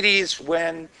 1980s,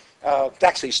 when it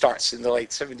actually starts in the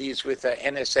late 70s with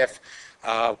NSF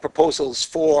proposals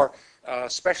for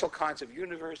special kinds of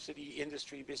university,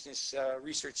 industry, business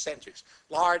research centers,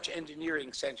 large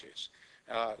engineering centers.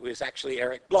 It was actually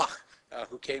Eric Bloch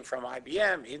who came from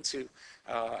IBM into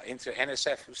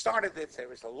NSF, who started it. There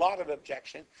was a lot of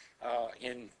objection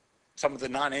in some of the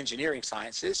non-engineering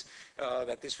sciences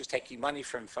that this was taking money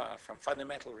from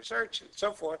fundamental research and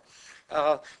so forth.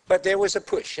 But there was a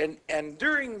push, and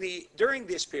during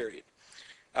this period,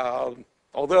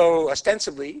 although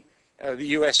ostensibly the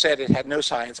U.S. said it had no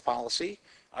science policy,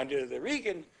 under the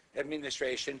Reagan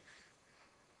administration,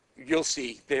 you'll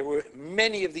see there were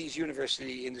many of these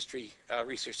university industry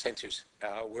research centers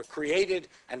were created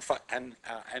and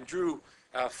drew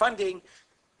funding.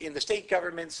 In the state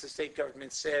governments, the state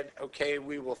government said, okay,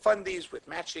 we will fund these with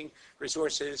matching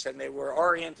resources, and they were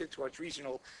oriented towards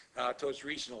regional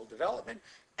development.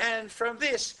 And from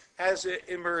this has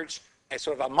emerged a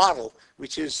sort of a model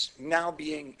which is now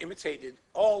being imitated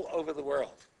all over the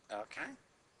world. Okay.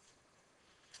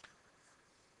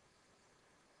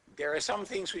 There are some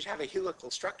things which have a helical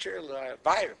structure.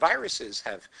 Viruses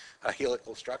have a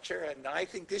helical structure, and I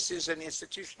think this is an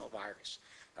institutional virus.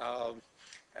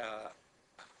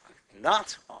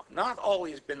 Not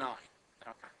always benign.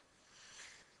 Okay.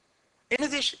 In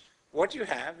addition, what you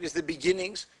have is the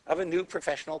beginnings of a new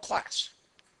professional class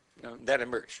that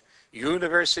emerged.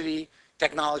 University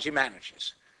technology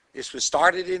managers. This was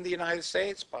started in the United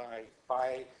States by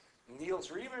Niels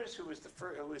Reimers, who was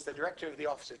the director of the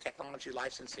Office of Technology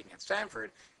Licensing at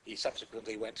Stanford. He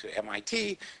subsequently went to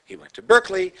MIT. He went to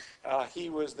Berkeley. He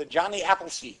was the Johnny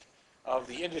Appleseed of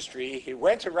the industry. He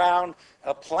went around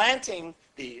planting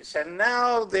these, and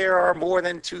now there are more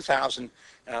than 2,000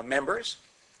 members.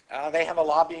 They have a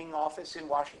lobbying office in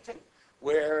Washington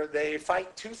where they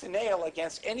fight tooth and nail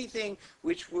against anything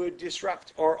which would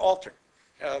disrupt or alter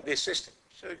this system.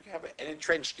 So you have an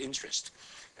entrenched interest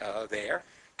there.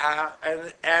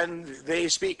 And they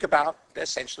speak about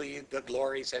essentially the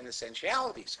glories and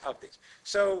essentialities of this.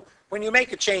 So when you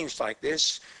make a change like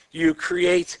this, you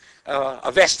create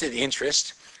a vested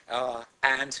interest,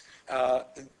 and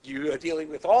you are dealing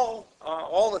with all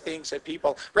the things that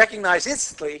people recognize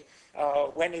instantly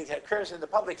when it occurs in the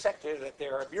public sector, that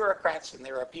there are bureaucrats and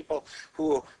there are people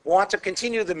who want to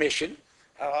continue the mission.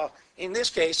 In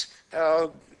this case,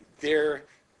 there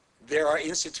are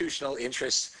institutional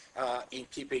interests in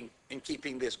keeping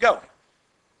this going.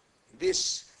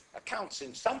 This accounts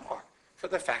in some part for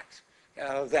the fact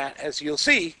that, as you'll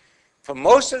see, for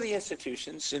most of the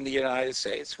institutions in the United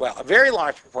States, well, a very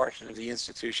large proportion of the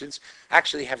institutions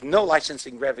actually have no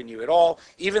licensing revenue at all,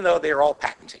 even though they're all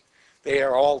patenting. They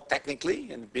are all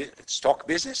technically in stock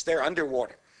business. They're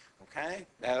underwater. Okay,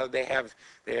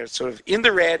 they're sort of in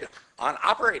the red on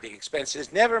operating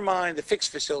expenses. Never mind the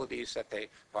fixed facilities that they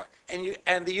are,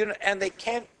 and they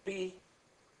can't be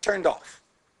turned off,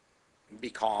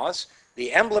 because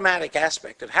the emblematic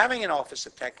aspect of having an Office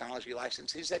of Technology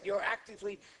License is that you're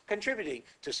actively contributing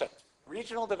to some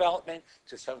regional development,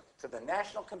 to the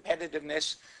national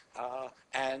competitiveness,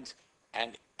 and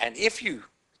if you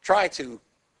try to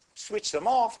switch them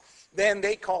off, then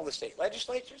they call the state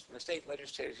legislatures, and the state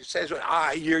legislature says,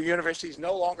 your university is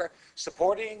no longer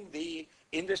supporting the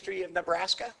industry of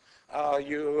Nebraska.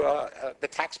 The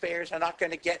taxpayers are not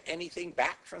going to get anything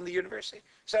back from the university.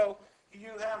 So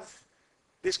you have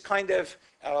this kind of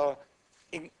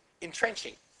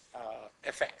entrenching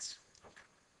effects.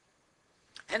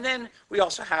 And then we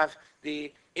also have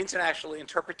the international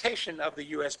interpretation of the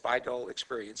U.S. bi-dole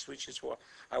experience, which is what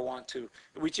I want to,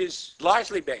 which is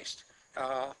largely based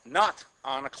not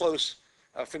on a close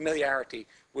familiarity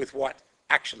with what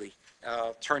actually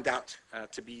turned out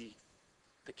to be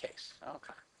the case.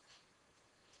 Okay.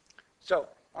 So,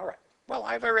 all right. Well,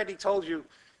 I've already told you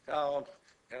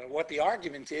what the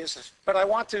argument is, but I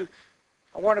want to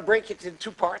break it into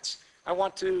two parts. I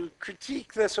want to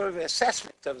critique the sort of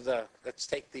assessment of the, let's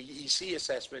take the EC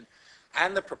assessment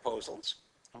and the proposals,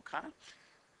 okay,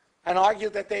 and argue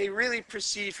that they really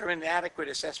proceed from an inadequate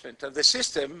assessment of the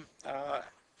system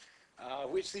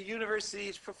which the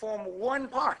universities perform one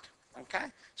part, okay?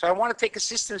 So I want to take a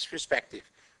systems perspective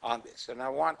on this, and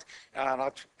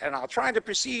I'll try to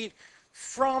proceed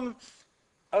from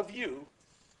a view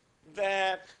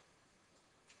that,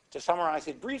 to summarize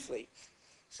it briefly,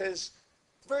 says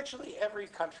virtually every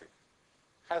country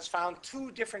has found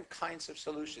two different kinds of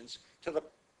solutions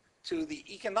to the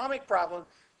economic problem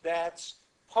that's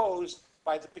posed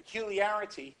by the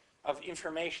peculiarity of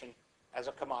information as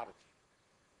a commodity.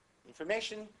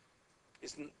 Information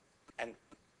is, and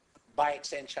by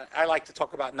extension, I like to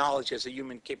talk about knowledge as a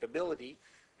human capability,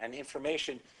 and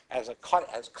information as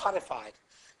codified,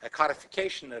 a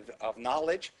codification of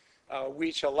knowledge,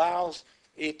 which allows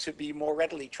it to be more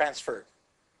readily transferred,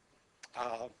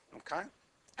 okay,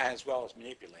 as well as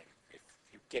manipulated, if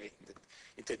you get it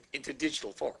into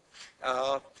digital form.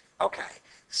 Okay,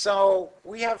 so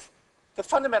we have the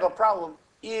fundamental problem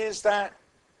is that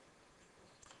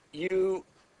you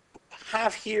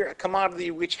have here a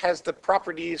commodity which has the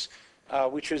properties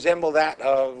which resemble that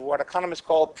of what economists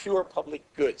call pure public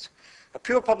goods. A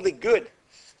pure public good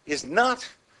is not,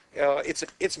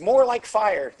 it's more like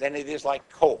fire than it is like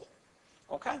coal,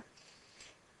 okay?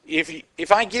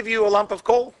 If I give you a lump of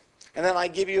coal, and then I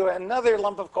give you another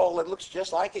lump of coal that looks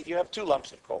just like it, you have two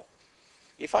lumps of coal.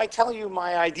 If I tell you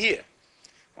my idea,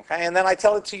 okay, and then I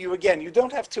tell it to you again, you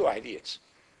don't have two ideas.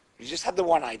 You just have the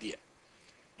one idea.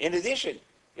 In addition,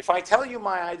 if I tell you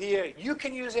my idea, you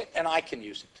can use it and I can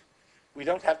use it. We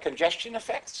don't have congestion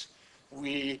effects.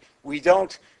 We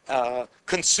don't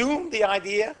consume the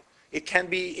idea. It can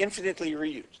be infinitely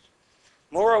reused.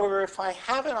 Moreover, if I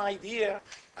have an idea,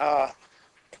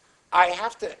 I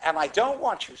have to, and I don't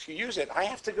want you to use it, I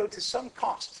have to go to some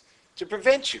cost to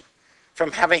prevent you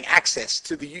from having access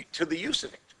to the use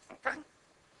of it. Okay?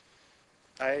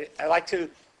 I like to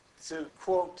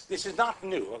quote, this is not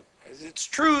new. It's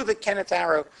true that Kenneth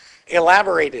Arrow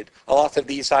elaborated a lot of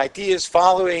these ideas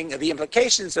following the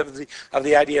implications of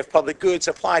the idea of public goods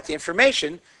applied to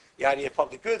information. The idea of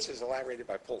public goods is elaborated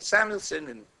by Paul Samuelson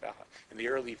in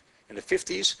the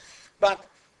 50s. But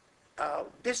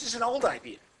this is an old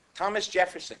idea. Thomas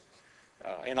Jefferson,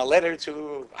 in a letter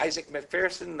to Isaac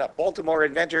McPherson, a Baltimore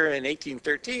inventor in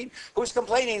 1813, who was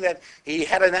complaining that he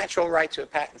had a natural right to a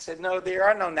patent, said, no, there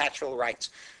are no natural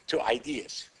rights to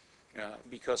ideas,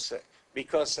 because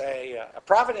a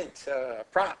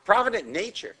provident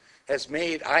nature has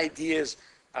made ideas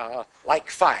like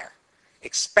fire,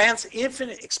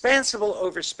 expansible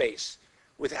over space,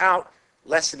 without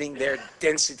lessening their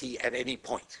density at any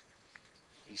point.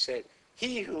 He said,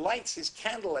 he who lights his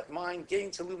candle at mine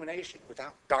gains illumination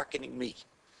without darkening me.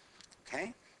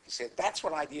 Okay? He said, that's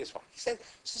what ideas want. He said,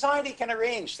 society can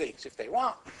arrange things if they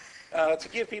want to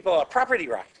give people a property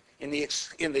right in the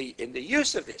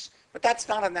use of this. But that's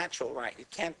not a natural right. It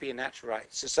can't be a natural right.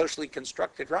 It's a socially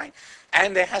constructed right.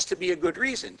 And there has to be a good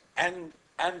reason. And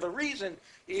the reason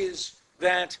is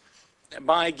that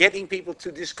by getting people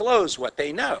to disclose what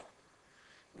they know,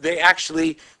 they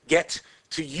actually get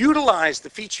to utilize the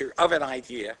feature of an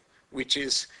idea, which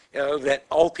is that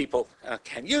all people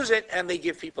can use it, and they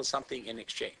give people something in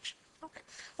exchange. Okay.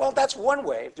 Well, that's one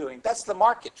way of doing it. That's the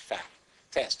market fact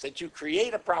test, that you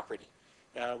create a property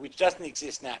which doesn't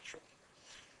exist naturally.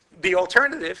 The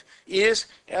alternative is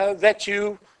that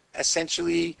you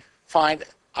essentially find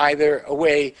either a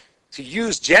way to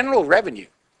use general revenue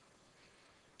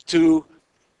to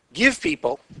give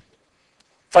people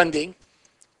funding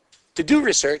to do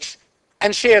research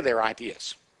and share their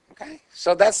ideas. Okay,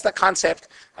 so that's the concept,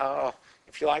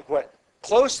 if you like, what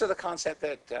close to the concept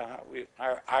that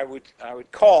I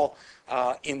would call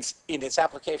in its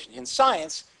application in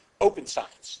science, open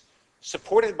science,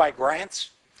 supported by grants.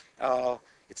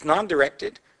 It's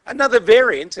non-directed. Another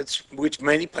variant, which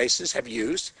many places have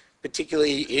used,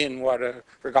 particularly in what are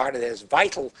regarded as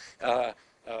vital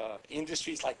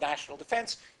industries like national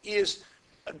defense, is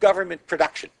government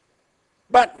production.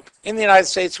 But in the United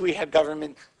States, we have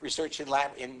government research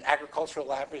in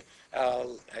agricultural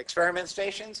experiment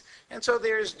stations, and so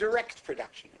there's direct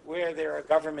production where there are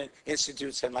government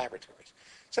institutes and laboratories.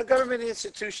 So government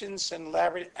institutions and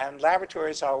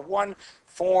laboratories are one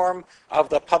form of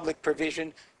the public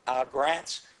provision.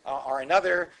 Grants are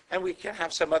another, and we can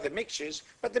have some other mixtures,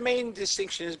 but the main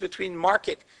distinction is between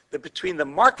the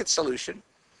market solution,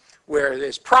 where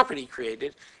there's property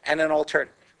created, and an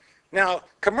alternative. Now,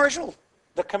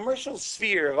 the commercial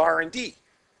sphere of R&D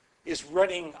is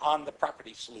running on the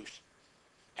property solution.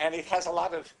 And it has a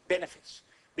lot of benefits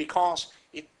because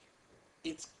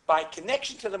it's by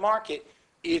connection to the market,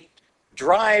 it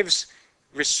drives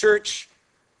research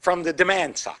from the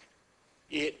demand side.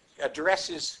 It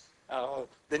addresses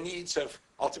the needs of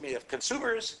ultimately of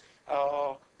consumers,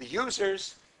 the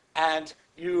users, and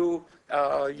you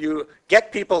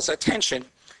get people's attention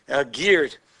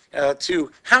geared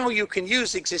to how you can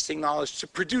use existing knowledge to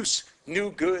produce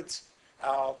new goods,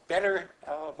 better,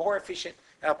 more efficient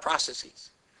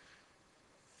processes.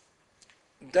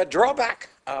 The drawback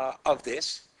of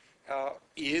this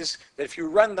is that if you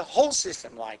run the whole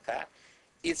system like that,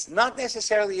 it's not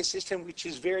necessarily a system which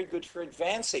is very good for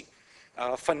advancing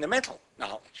fundamental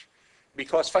knowledge,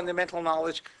 because fundamental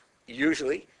knowledge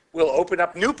usually will open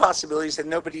up new possibilities that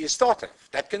nobody has thought of,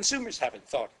 that consumers haven't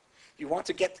thought of. You want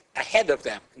to get ahead of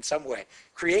them in some way,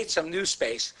 create some new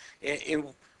space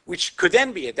which could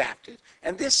then be adapted.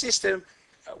 And this system,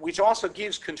 which also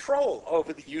gives control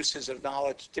over the uses of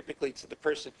knowledge, typically to the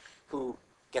person who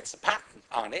gets the patent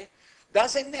on it,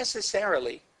 doesn't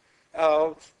necessarily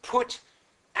put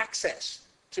access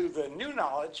to the new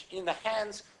knowledge in the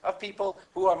hands of people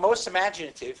who are most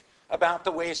imaginative about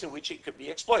the ways in which it could be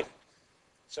exploited.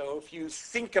 So if you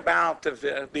think about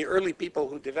the early people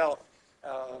who developed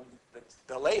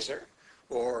the laser,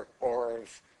 or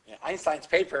Einstein's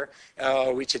paper,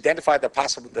 which identified the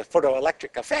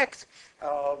photoelectric effect,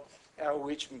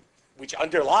 which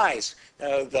underlies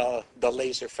the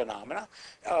laser phenomena.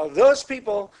 Those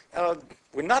people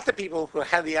were not the people who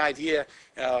had the idea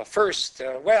first.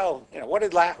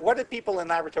 What did people in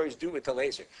laboratories do with the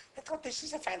laser? They thought, this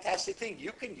is a fantastic thing.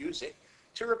 You can use it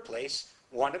to replace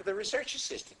one of the research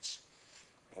assistants.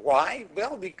 Why?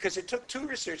 Well, because it took two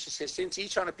research assistants,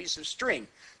 each on a piece of string,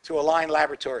 to align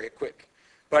laboratory equipment.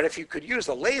 But if you could use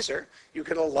a laser, you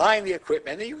could align the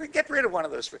equipment, and you could get rid of one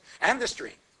of those, and the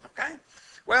string, okay?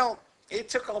 Well, it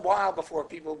took a while before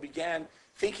people began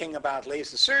thinking about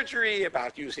laser surgery,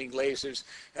 about using lasers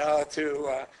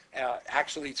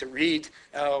actually to read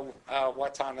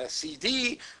what's on a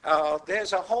CD.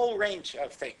 There's a whole range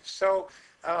of things. So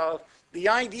the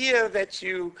idea that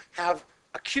you have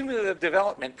a cumulative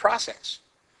development process,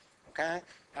 okay,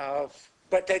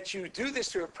 but that you do this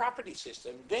through a property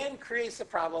system, then creates the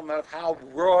problem of how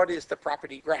broad is the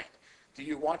property grant. Do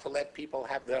you want to let people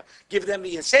give them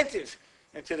the incentive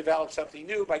to develop something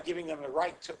new by giving them the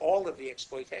right to all of the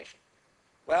exploitation?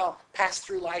 Well,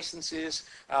 pass-through licenses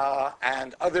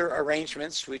and other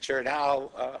arrangements, which are now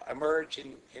emerge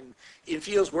in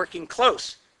fields working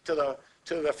close to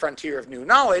the frontier of new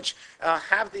knowledge,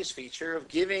 have this feature of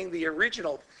giving the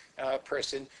original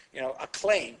person, a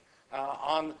claim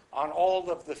on all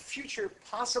of the future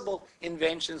possible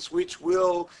inventions which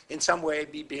will in some way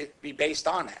be based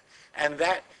on that. And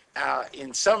that,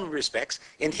 in some respects,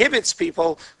 inhibits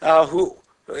people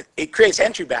it creates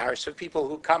entry barriers for people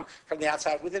who come from the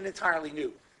outside with an entirely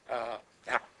new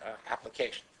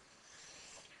application.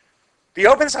 The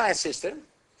open science system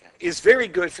is very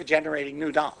good for generating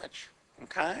new knowledge,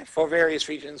 okay, for various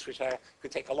reasons, which I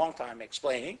could take a long time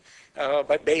explaining.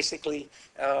 But basically,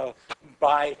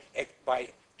 by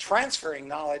transferring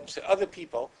knowledge to other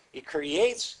people, it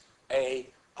creates a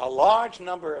large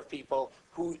number of people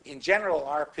who, in general,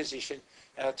 are positioned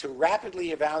to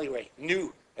rapidly evaluate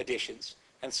new additions.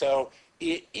 And so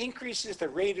it increases the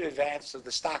rate of advance of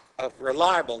the stock of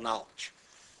reliable knowledge.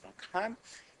 Okay?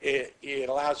 It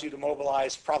allows you to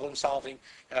mobilize problem-solving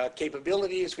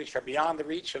capabilities which are beyond the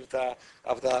reach of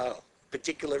the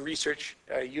particular research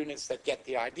units that get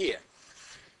the idea.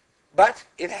 But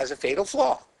it has a fatal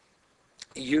flaw.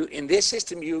 In this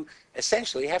system, you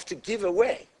essentially have to give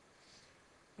away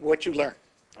what you learn.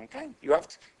 Okay?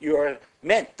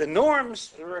 The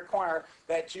norms require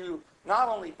that you not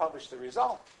only publish the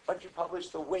result, but you publish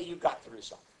the way you got the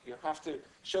result. You have to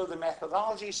show the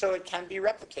methodology so it can be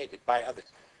replicated by others.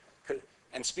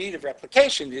 And speed of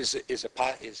replication is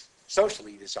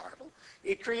socially desirable.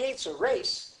 It creates a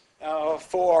race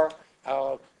for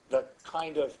the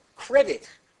kind of credit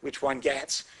which one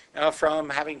gets from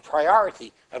having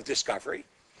priority of discovery.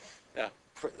 A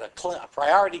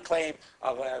priority claim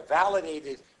of a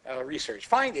validated research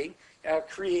finding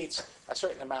creates a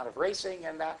certain amount of racing,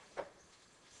 and that.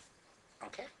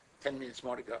 Okay, 10 minutes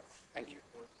more to go. Thank you.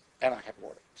 And I have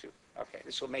water too. Okay,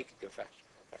 this will make it go faster.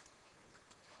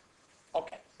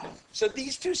 Okay, so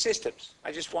these two systems,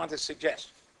 I just want to suggest,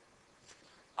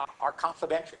 are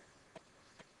complementary.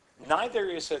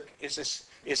 Neither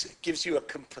gives you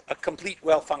a complete,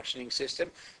 well-functioning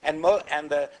system, and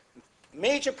the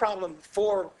major problem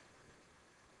for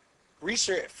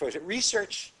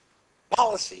research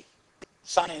policy,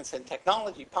 science and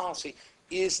technology policy,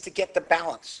 is to get the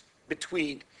balance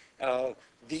between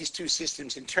these two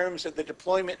systems in terms of the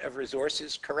deployment of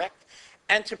resources correct,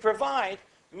 and to provide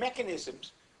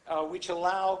mechanisms which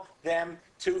allow them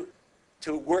to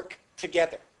work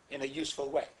together in a useful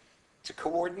way, to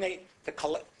coordinate,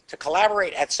 to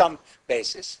collaborate at some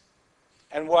basis.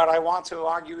 And what I want to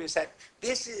argue is that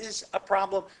this is a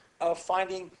problem of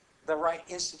finding the right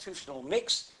institutional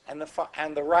mix and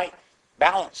the right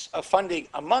balance of funding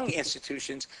among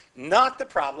institutions, not the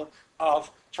problem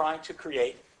of trying to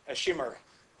create a chimera,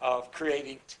 of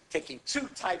taking two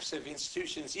types of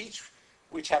institutions, each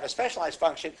which have a specialized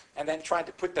function, and then trying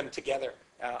to put them together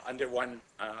under one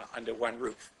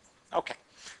roof. Okay,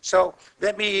 so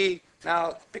let me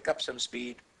now pick up some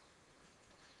speed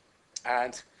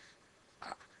and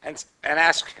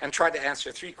try to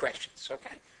answer three questions.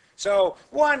 Okay, so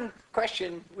one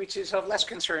question, which is of less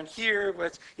concern here,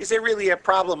 was: is there really a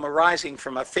problem arising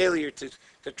from a failure to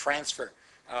transfer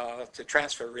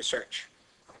research?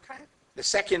 Okay. The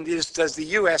second is: does the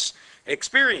U.S.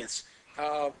 experience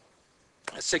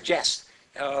suggest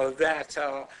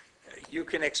that you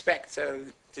can expect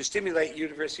to stimulate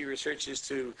university researchers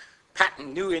to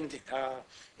patent new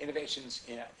innovations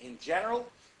in general,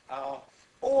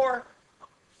 or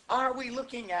are we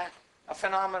looking at a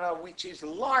phenomena which is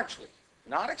largely,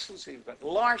 not exclusively, but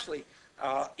largely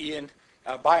in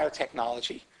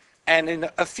biotechnology and in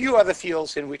a few other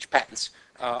fields in which patents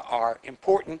are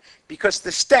important, because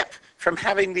the step from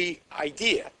having the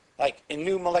idea, like a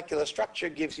new molecular structure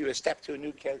gives you a step to a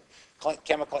new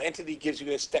chemical entity, gives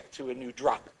you a step to a new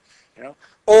drug,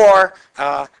 or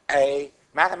a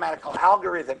mathematical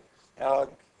algorithm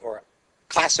or a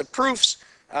class of proofs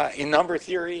in number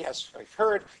theory, as I've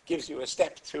heard, gives you a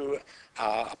step to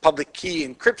a public key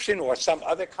encryption or some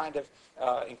other kind of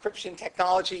encryption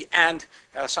technology, and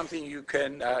something you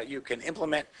can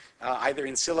implement either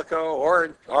in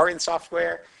silico or in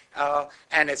software,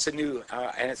 and it's a new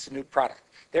product.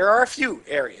 There are a few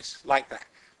areas like that,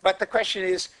 but the question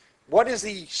is: what is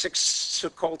the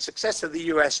so-called success of the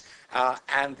U.S.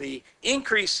 And the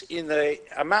increase in the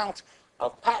amount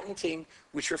of patenting,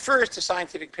 which refers to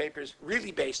scientific papers,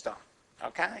 really based on?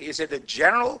 Okay, is it a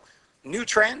general new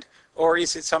trend, or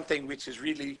is it something which is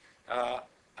really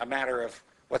a matter of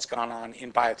what's gone on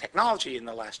in biotechnology in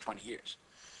the last 20 years?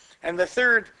 And the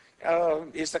third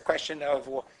is the question of,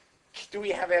 well, do we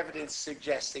have evidence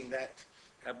suggesting that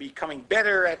becoming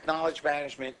better at knowledge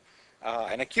management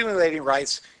and accumulating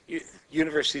rights,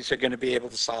 universities are going to be able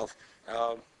to solve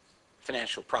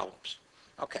financial problems?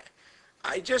 Okay,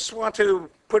 I just want to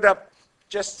put up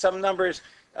just some numbers.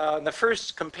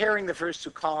 Comparing the first two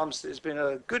columns, there's been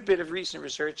a good bit of recent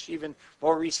research, even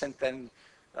more recent than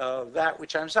that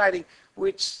which I'm citing,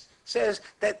 which says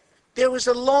that there was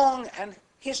a long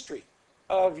history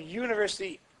of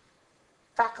university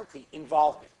faculty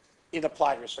involvement in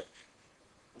applied research.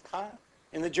 Okay?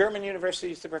 In the German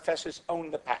universities, the professors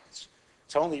own the patents.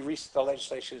 The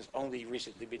legislation has only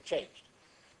recently been changed.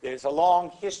 There's a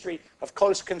long history of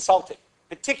close consulting,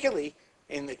 particularly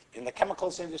in the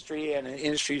chemicals industry and in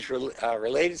industries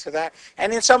related to that,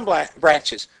 and in some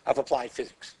branches of applied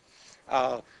physics.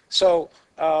 So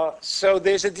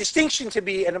there's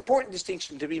an important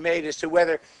distinction to be made as to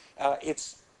whether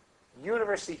it's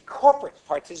university corporate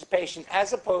participation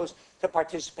as opposed to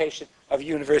participation of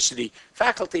university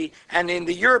faculty. And in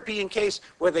the European case,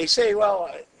 where they say,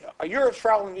 well, Europe's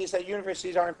problem is that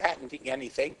universities aren't patenting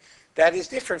anything, that is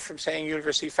different from saying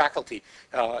university faculty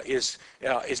is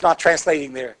not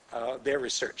translating their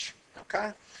research.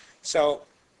 Okay, so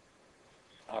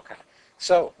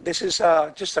this is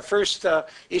just the first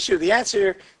issue. The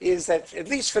answer is that, at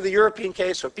least for the European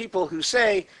case, for people who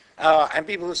say,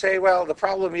 well, the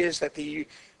problem is that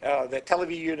that Tel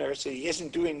Aviv University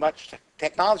isn't doing much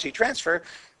technology transfer.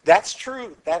 That's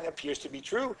true. That appears to be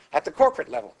true at the corporate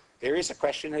level. There is a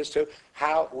question as to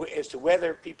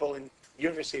whether people in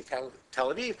University of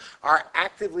Tel Aviv are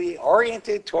actively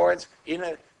oriented towards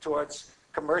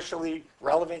commercially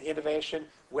relevant innovation,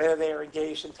 whether they are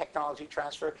engaged in technology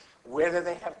transfer, whether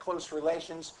they have close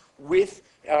relations with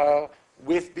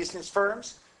business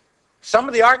firms. Some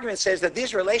of the argument says that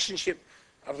this relationship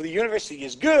of the university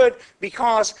is good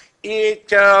because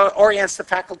it orients the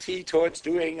faculty towards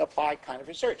doing applied kind of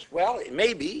research. Well, it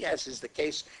may be, as is the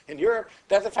case in Europe,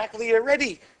 that the faculty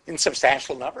already, in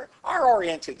substantial number, are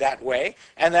oriented that way,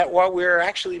 and that what we're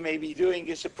actually maybe doing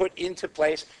is to put into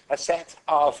place a set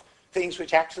of things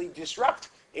which actually disrupt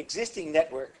existing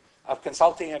network of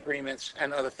consulting agreements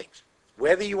and other things.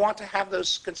 Whether you want to have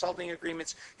those consulting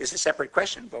agreements is a separate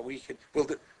question, but we'll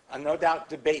no doubt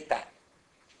debate that.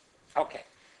 Okay.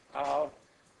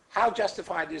 How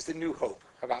justified is the new hope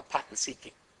about patent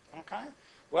seeking? Okay.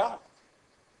 Well,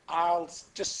 I'll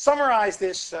just summarize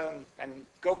this and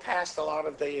go past a lot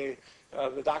of the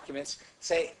documents.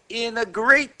 Say, to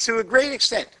a great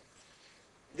extent,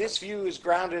 this view is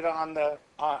grounded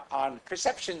on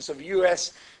perceptions of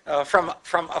U.S. From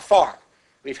afar.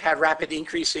 We've had rapid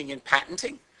increasing in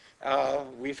patenting.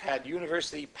 We've had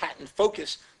university patent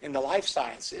focus in the life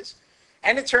sciences.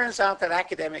 And it turns out that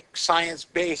academic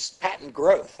science-based patent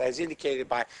growth, as indicated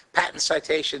by patent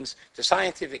citations to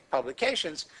scientific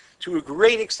publications, to a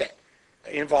great extent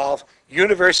involve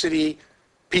university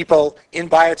people in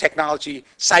biotechnology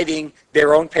citing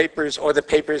their own papers or the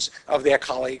papers of their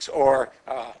colleagues, or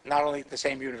not only at the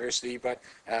same university, but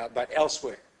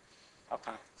elsewhere.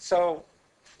 Okay. So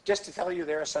just to tell you,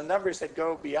 there are some numbers that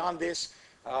go beyond this.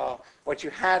 What you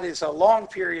had is a long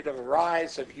period of a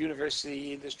rise of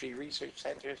university industry research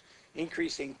centers,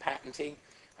 increasing patenting.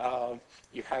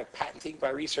 You have patenting by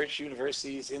research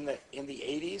universities in the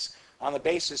 80s on the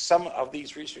basis some of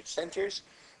these research centers,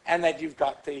 and that you've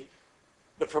got the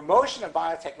promotion of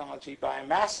biotechnology by a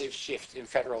massive shift in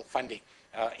federal funding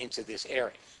into this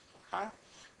area.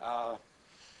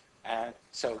 And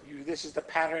so this is the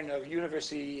pattern of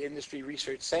university industry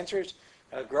research centers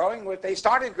growing. They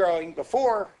started growing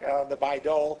before the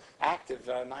Bayh-Dole Act of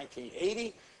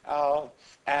 1980,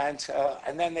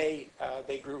 and then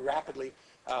they grew rapidly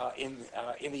in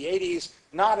the 80s,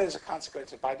 not as a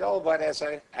consequence of Bayh-Dole, but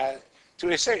to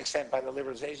a certain extent by the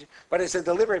liberalization, but as a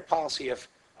deliberate policy of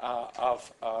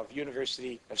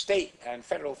state and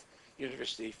federal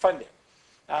university funding.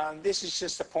 This is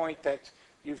just a point that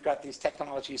you've got these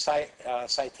technology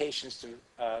citations to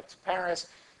Paris,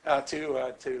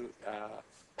 to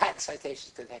patent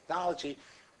citations to technology,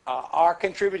 are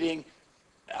contributing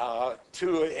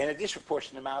to a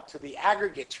disproportionate amount to the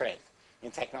aggregate trend in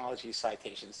technology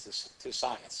citations to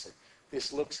science.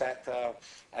 This looks at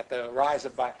the rise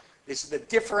of this is the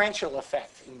differential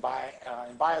effect in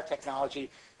biotechnology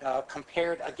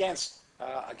compared against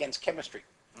chemistry.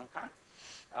 Okay.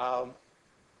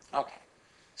 Okay.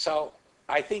 So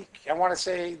I think I want to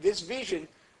say this vision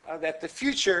that the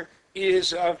future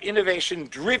is of innovation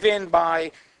driven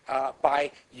by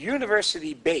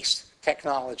university-based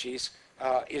technologies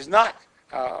is not,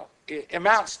 it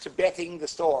amounts to betting the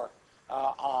store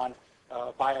on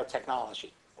biotechnology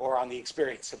or on the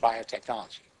experience of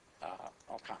biotechnology.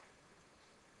 Okay.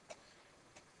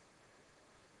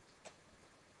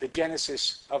 The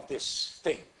genesis of this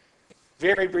thing.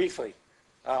 Very briefly,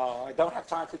 I don't have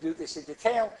time to do this in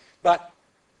detail, but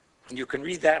you can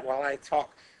read that while I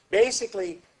talk.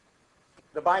 Basically,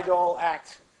 the Bayh-Dole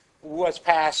Act was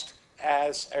passed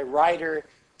as a rider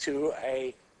to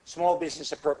a small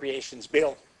business appropriations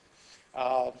bill,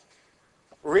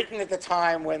 written at the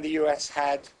time when the U.S.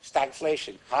 had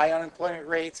stagflation, high unemployment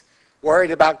rates,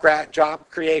 worried about job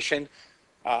creation,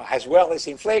 as well as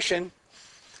inflation.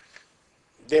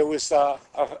 There was a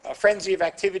frenzy of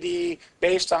activity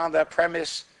based on the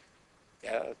premise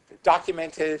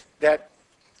documented that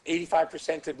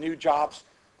 85% of new jobs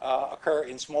occur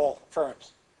in small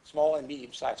firms, small and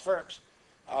medium-sized firms.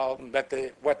 But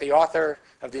what the author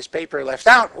of this paper left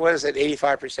out was that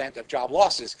 85% of job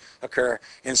losses occur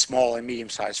in small and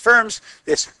medium-sized firms.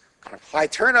 This kind of high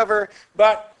turnover,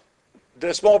 but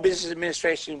the Small Business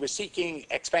Administration was seeking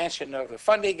expansion of the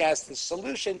funding as the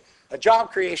solution, a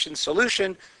job creation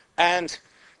solution, and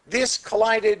this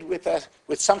collided with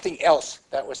something else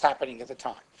that was happening at the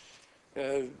time.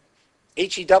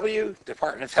 HEW,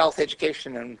 Department of Health,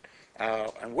 Education,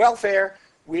 and Welfare,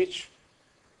 which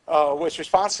was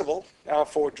responsible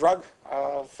for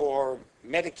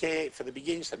Medicaid, for the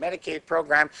beginnings of the Medicaid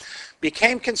program,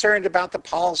 became concerned about the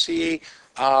policy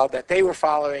that they were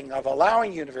following of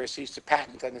allowing universities to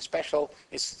patent under special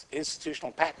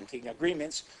institutional patenting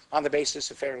agreements on the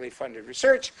basis of federally funded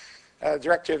research.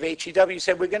 Director of HEW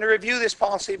said, we're going to review this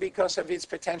policy because of its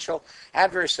potential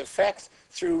adverse effect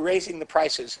through raising the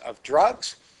prices of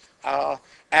drugs.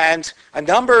 And a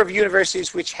number of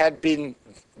universities which had been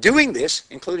doing this,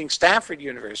 including Stanford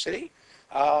University,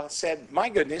 said, my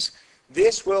goodness,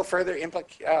 this will further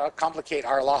complicate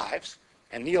our lives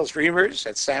And Niels Reimers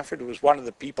at Stanford was one of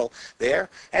the people there.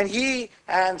 And he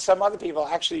and some other people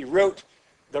actually wrote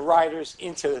the riders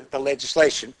into the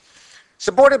legislation.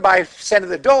 Supported by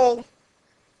Senator Dole,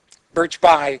 Birch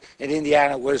Bayh in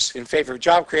Indiana was in favor of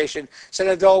job creation.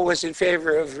 Senator Dole was in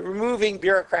favor of removing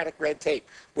bureaucratic red tape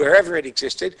wherever it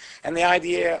existed, and the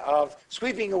idea of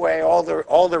sweeping away all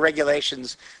the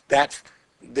regulations that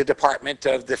the Department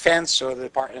of Defense or the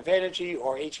Department of Energy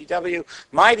or HEW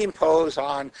might impose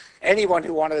on anyone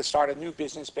who wanted to start a new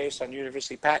business based on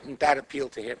university patent. That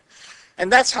appealed to him.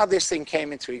 And that's how this thing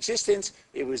came into existence.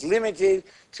 It was limited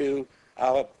to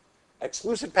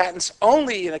exclusive patents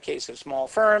only in the case of small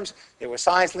firms. There were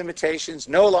size limitations.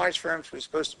 No large firms were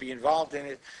supposed to be involved in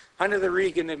it. Under the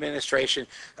Reagan administration,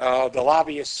 the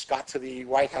lobbyists got to the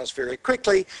White House very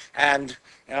quickly, and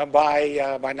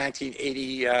by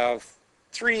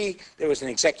 1983, there was an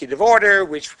executive order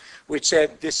which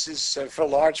said this is for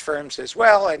large firms as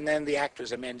well, and then the act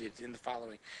was amended in the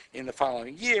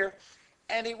following year.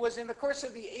 And it was in the course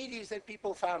of the 80s that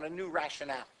people found a new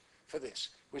rationale for this,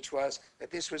 which was that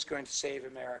this was going to save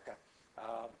America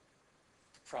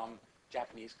from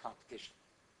Japanese competition.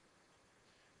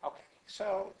 Okay,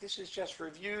 so this is just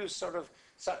reviews, sort of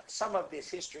some of this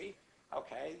history.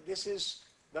 Okay, this is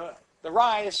the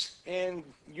rise in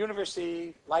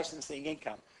university licensing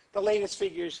income. The latest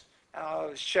figures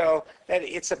show that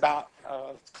it's about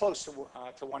close to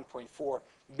 1.4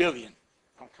 billion.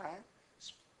 Okay,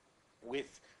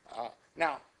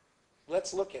 now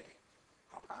let's look at it.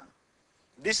 Okay.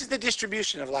 This is the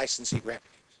distribution of licensing revenues.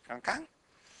 Okay,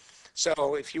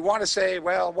 so if you want to say,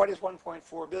 well, what is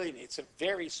 1.4 billion? It's a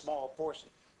very small portion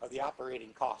of the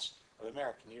operating cost of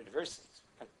American universities.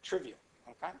 Trivial.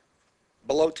 Okay,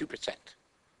 below 2%.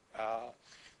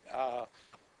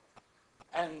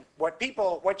 And what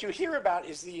you hear about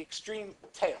is the extreme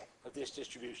tail of this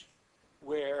distribution,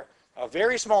 where a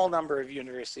very small number of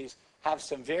universities have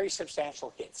some very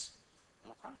substantial hits.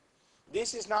 Okay?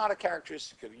 This is not a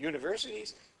characteristic of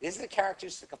universities. This is a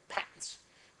characteristic of patents.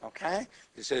 Okay?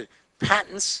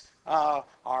 Patents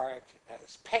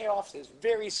payoffs is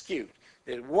very skewed.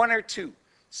 There's one or two.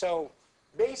 So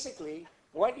basically,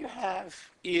 what you have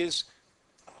is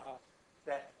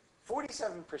that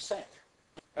 47%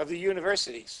 of the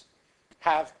universities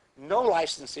have no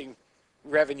licensing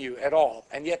revenue at all,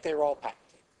 and yet they're all patented.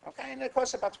 Okay, and it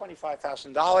costs about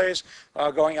 $25,000,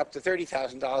 going up to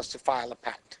 $30,000 to file a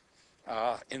patent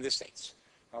in the States.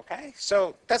 Okay,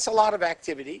 so that's a lot of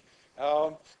activity,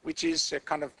 which is a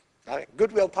kind of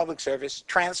goodwill public service,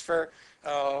 transfer,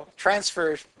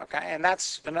 okay, and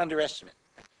that's an underestimate.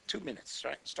 2 minutes,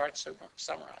 right? Start to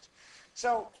summarize.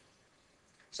 So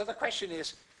the question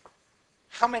is,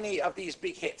 how many of these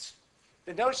big hits?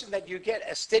 The notion that you get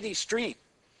a steady stream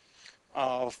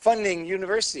funding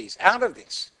universities out of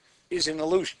this is an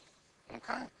illusion.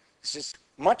 Okay, this is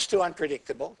much too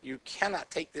unpredictable. You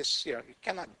cannot take this. You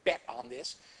cannot bet on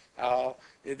this.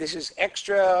 This is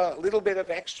extra, a little bit of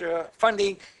extra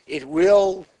funding.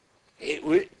 The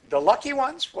lucky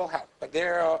ones will help, but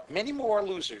there are many more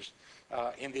losers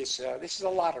in this. This is a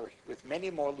lottery with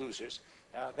many more losers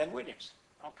than winners.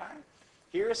 Okay,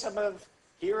 here are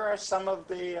some of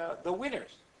the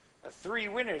winners, the 3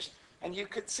 winners, and you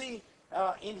could see.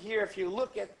 In here, if you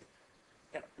look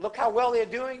how well they're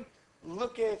doing,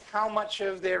 look at how much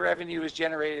of their revenue is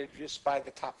generated just by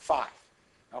the top 5.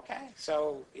 Okay,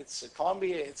 so it's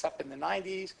Columbia, it's up in the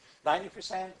 90s,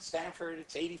 90%. Stanford,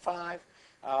 it's 85.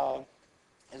 And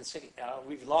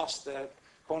we've lost the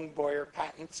Cohn-Boyer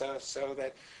patent, so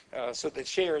the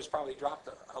share has probably dropped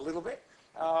a little bit.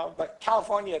 But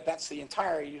California, that's the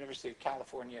entire University of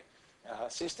California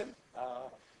system,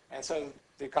 and so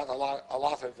they've got a lot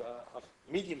of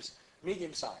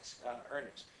medium-sized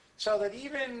earners. So that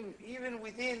even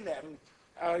within them,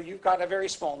 you've got a very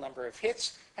small number of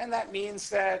hits, and that means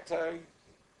that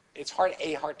it's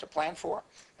hard to plan for,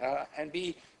 and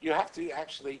B, you have to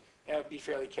actually be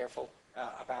fairly careful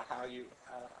about how you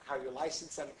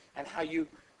license them and how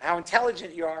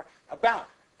intelligent you are about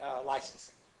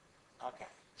licensing. Okay,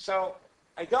 so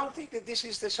I don't think that this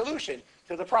is the solution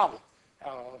to the problem.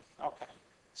 Okay,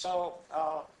 so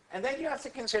and then you have to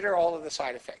consider all of the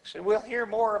side effects, and we'll hear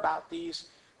more about these.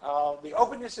 The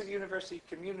openness of university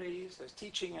communities, the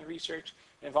teaching and research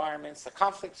environments, the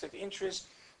conflicts of interest,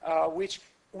 which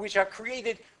are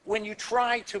created when you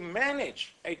try to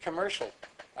manage a commercial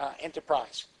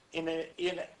enterprise in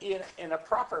a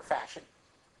proper fashion.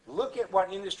 Look at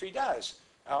what industry does.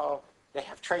 They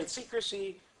have trade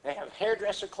secrecy. They have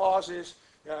hairdresser clauses.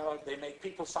 They make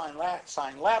people sign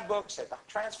lab books. They don't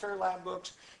transfer lab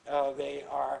books. They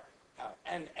are,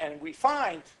 and we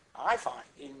find I find,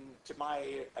 to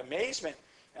my amazement,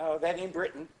 that in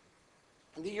Britain,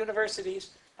 the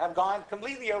universities have gone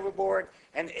completely overboard,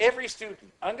 and every student,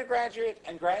 undergraduate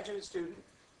and graduate student,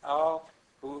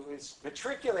 who is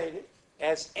matriculated,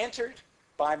 has entered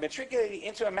by matriculating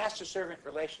into a master-servant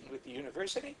relation with the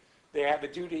university. They have a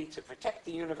duty to protect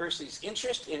the university's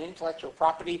interest in intellectual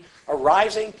property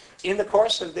arising in the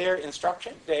course of their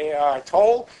instruction. They are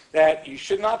told that you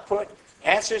should not put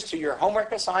answers to your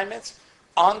homework assignments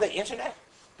on the internet,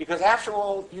 because after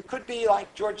all, you could be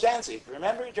like George Danzig.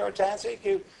 Remember George Danzig,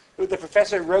 who the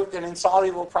professor wrote an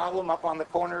insoluble problem up on the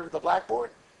corner of the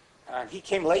blackboard? He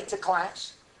came late to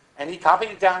class, and he copied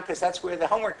it down because that's where the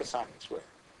homework assignments were.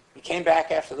 He came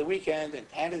back after the weekend and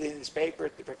handed in his paper.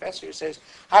 The professor says,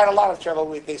 I had a lot of trouble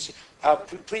with this.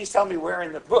 Please tell me where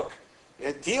in the book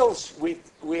it deals with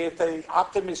the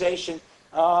optimization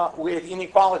with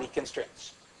inequality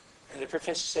constraints. And the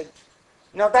professor said,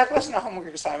 no, that wasn't a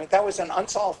homework assignment. That was an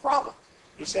unsolved problem.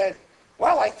 He said,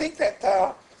 well, I think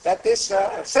that this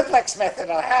simplex method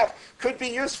I have could be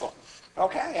useful.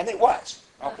 Okay, and it was.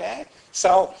 Okay,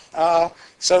 so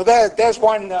there's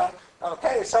one.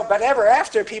 Okay, so but ever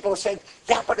after, people said,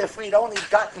 yeah, but if we'd only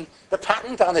gotten the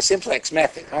patent on the simplex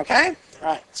method. Okay,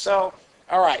 right. So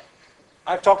all right,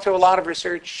 I've talked to a lot of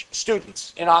research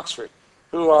students in Oxford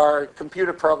who are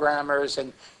computer programmers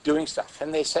and doing stuff,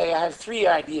 and they say, I have 3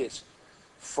 ideas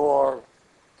for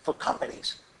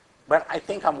companies, but I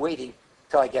think I'm waiting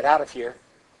till I get out of here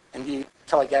and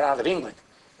till I get out of England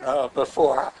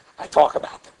before I talk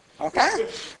about them. Okay?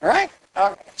 All right?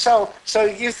 So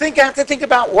you have to think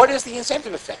about what is the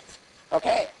incentive effect.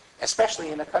 Okay? Especially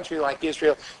in a country like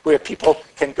Israel, where people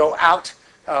can go out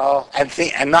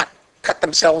and not cut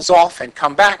themselves off and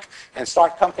come back and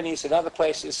start companies in other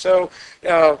places. So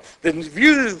the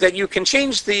view that you can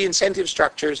change the incentive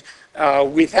structures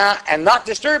without and not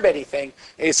disturb anything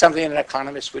is something an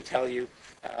economist would tell you.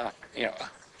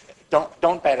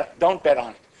 Don't bet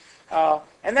on it.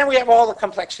 And then we have all the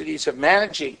complexities of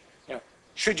managing.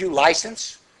 Should you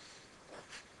license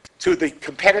to the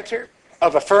competitor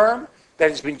of a firm that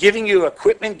has been giving you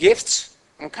equipment gifts?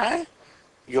 Okay,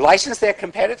 you license their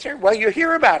competitor. Well, you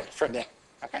hear about it from them.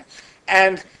 Okay,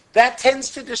 and that tends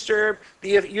to disturb the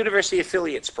university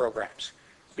affiliates programs,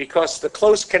 because the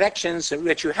close connections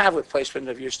that you have with placement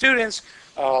of your students,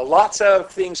 lots of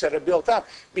things that are built up,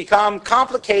 become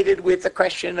complicated with the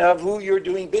question of who you're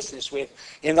doing business with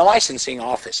in the licensing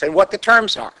office and what the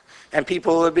terms are. And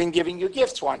people who have been giving you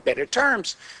gifts want better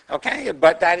terms, okay?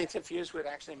 But that interferes with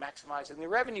actually maximizing the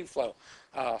revenue flow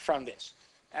from this.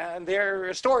 And there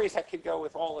are stories that could go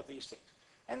with all of these things.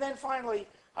 And then finally,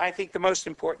 I think the most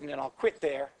important, and I'll quit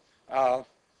there,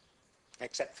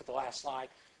 except for the last slide,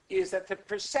 is that the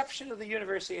perception of the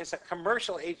university as a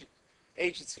commercial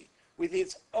agency with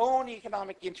its own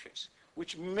economic interests,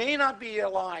 which may not be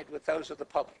aligned with those of the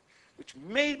public, which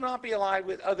may not be aligned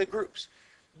with other groups,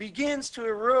 begins to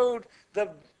erode the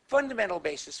fundamental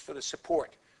basis for the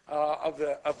support of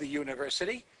the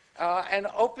university and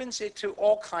opens it to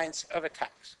all kinds of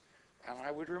attacks. And I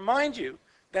would remind you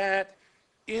that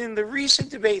in the recent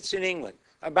debates in England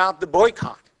about the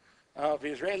boycott of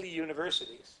Israeli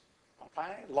universities,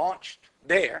 launched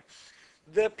there,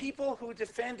 the people who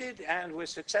defended and were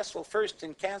successful first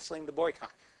in canceling the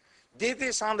boycott did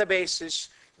this on the basis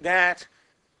that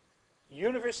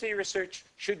university research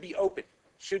should be open,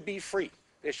 should be free.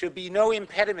 There should be no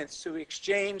impediments to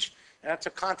exchange, to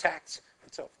contacts,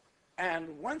 and so forth. And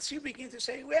once you begin to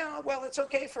say, well, it's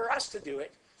okay for us to do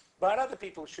it, but other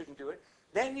people shouldn't do it,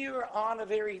 then you're on a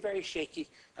very, very shaky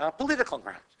political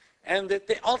ground. And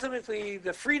that ultimately,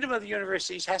 the freedom of the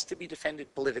universities has to be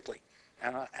defended politically.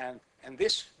 And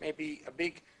this may be a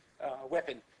big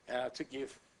weapon to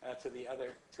give to the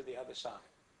other side.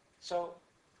 So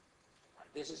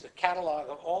this is a catalog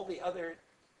of all the other,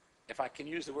 if I can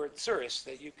use the word thesaurus,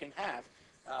 that you can have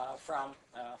from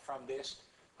this.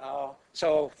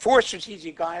 So 4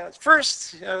 strategic guidelines.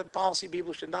 First, policy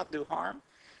people should not do harm.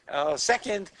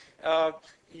 Second,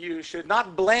 you should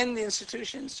not blend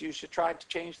institutions. You should try to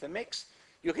change the mix.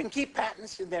 You can keep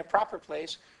patents in their proper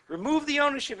place. Remove the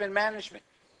ownership and management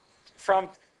from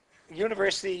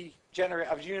university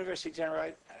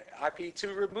generated IP to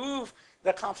remove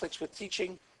the conflicts with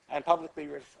teaching and publicly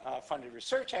funded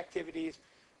research activities.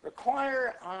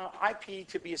 Require IP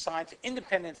to be assigned to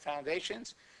independent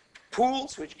foundations,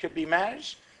 pools which could be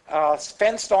managed,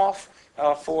 fenced off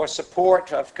for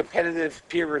support of competitive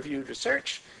peer-reviewed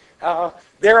research.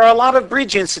 There are a lot of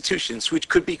bridge institutions which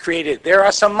could be created. There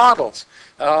are some models,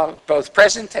 both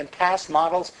present and past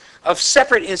models, of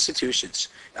separate institutions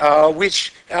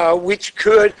which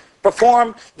could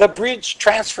perform the bridge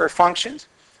transfer functions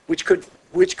which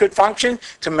could function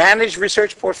to manage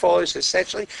research portfolios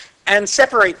essentially and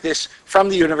separate this from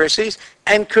the universities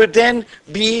and could then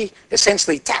be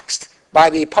essentially taxed by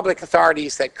the public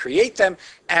authorities that create them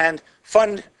and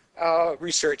fund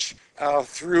research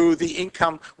through the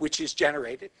income which is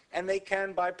generated. And they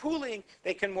can, by pooling,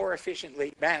 they can more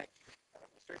efficiently manage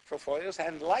research portfolios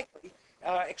and likely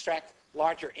extract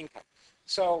larger income.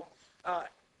 So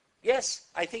yes,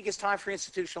 I think it's time for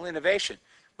institutional innovation,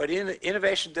 but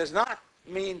innovation does not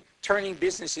mean turning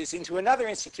businesses into another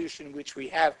institution which we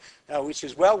have, which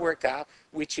is well worked out,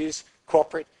 which is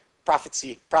corporate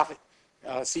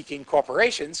profit-seeking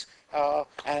corporations,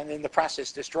 and in the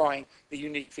process destroying the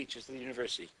unique features of the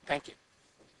university. Thank you.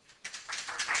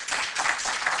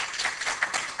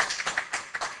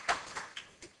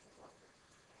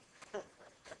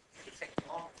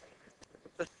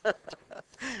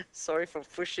 Sorry for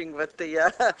pushing, but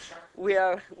we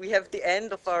have the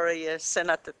end of our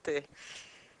Senate.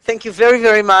 Thank you very,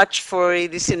 very much for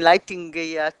this enlightening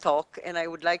talk, and I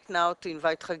would like now to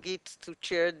invite Hagit to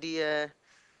chair the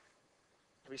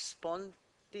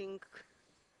responding,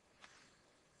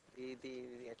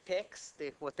 the text,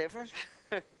 the whatever.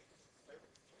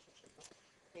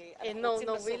 No,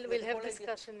 we'll have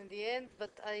discussion in the end, but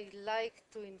I like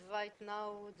to invite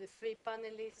now the three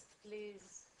panelists,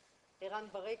 please.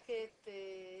 Eran Bareket,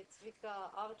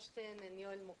 Tzvika Archten, and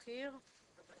Yoel Mokir,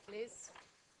 please.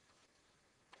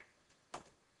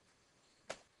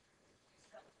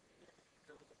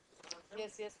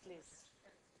 Yes, please.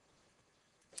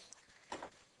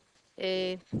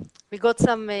 We got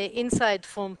some insight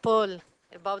from Paul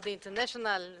about the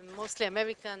international, mostly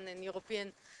American and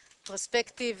European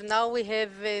perspective. Now we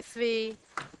have three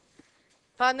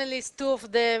panelists. Two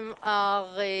of them are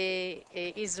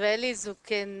Israelis who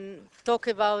can talk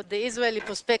about the Israeli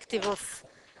perspective of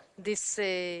this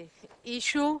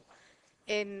issue.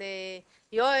 And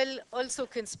Yoel also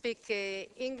can speak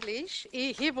English,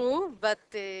 Hebrew, but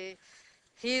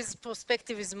his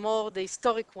perspective is more the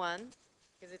historic one.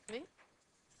 Is it me?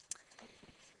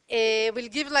 We'll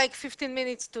give like 15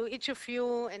 minutes to each of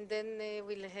you, and then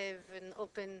we'll have an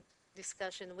open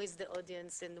discussion with the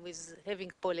audience and with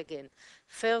having Paul again.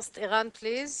 First, Eran,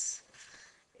 please.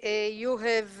 You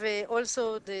have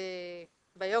also the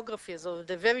biographies, or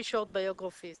the very short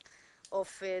biographies of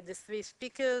the three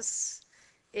speakers.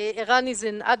 Eran is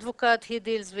an advocate. He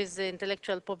deals with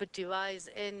intellectual property rights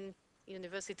and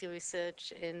university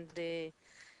research, and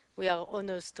we are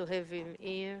honored to have him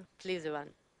here. Please,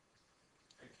 Eran.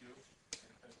 Thank you. And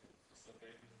thank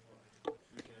you for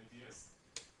giving ideas.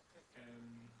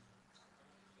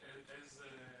 As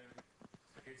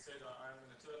Hagit said, I'm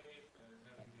an attorney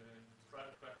having a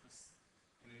private practice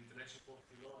in intellectual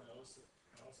property law, and I also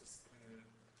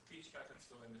teach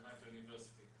patents law in the Haifa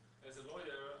University. As a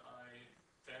lawyer, I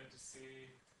tend to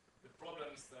see the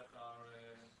problems that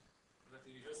the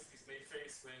universities may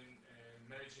face when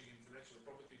managing intellectual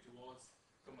property towards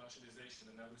commercialization,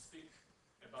 and I will speak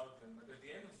about them. But at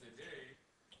the end of the day,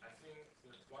 I think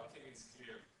that one thing is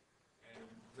clear.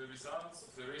 The results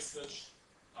of the research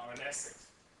are an asset,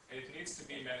 and it needs to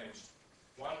be managed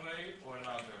one way or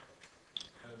another.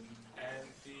 And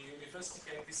the university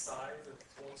can decide that it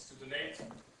wants to donate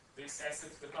this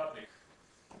asset to the public.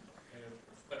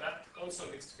 But that also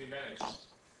needs to be managed.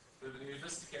 The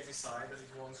university can decide that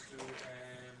it wants to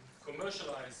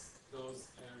commercialize those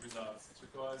results. It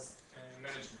requires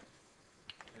management.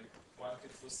 One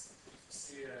could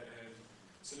foresee a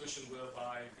solution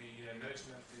whereby the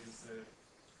management is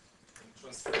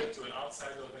transferred to an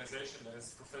outside organization,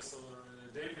 as Professor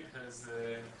David has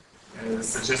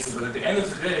suggested. But at the end of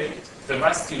the day, there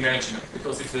must be management,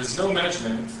 because if there's no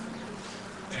management,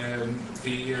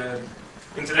 the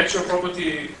intellectual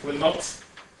property will not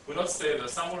stay there.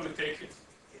 Someone will take it.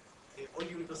 All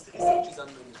university research is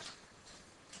unmanaged.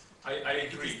 I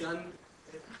agree. It is done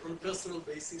on a personal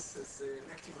basis as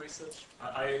active research.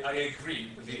 I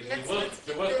agree. Let's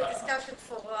keep the discussion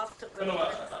for after. No,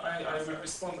 I will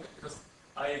respond because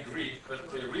I agree that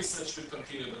the research will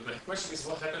continue. But the question is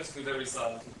what happens with the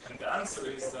result? And the answer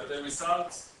is that the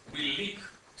results will leak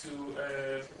to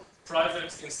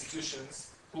private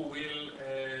institutions who will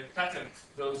patent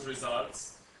those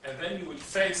results. And then you will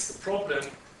face the problem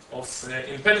of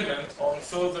impediment on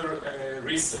further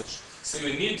research. So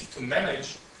you need to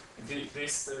manage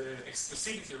this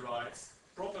exclusivity rights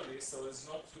properly so as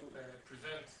not to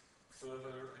prevent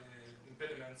further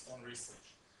impediments on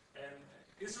research. And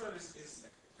Israel is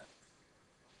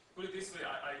put it this way,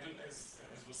 I do, as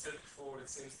was said before, it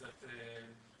seems that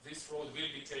this road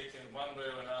will be taken one way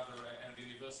or another, and the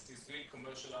universities will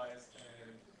commercialize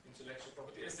intellectual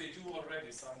property, as they do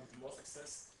already, some with more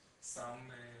success some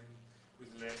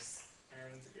with less.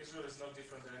 And Israel is no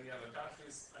different than any other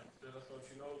countries. I don't know if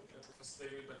you know, Professor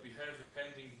David, but we have a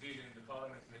pending bill in the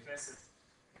parliament, in the Knesset,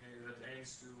 that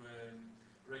aims to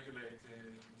regulate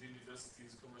the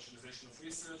university's commercialization of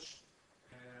research.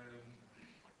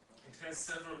 It has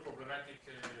several problematic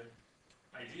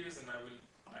ideas, and I will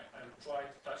try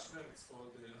to touch them. It's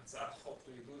called הצעת חוק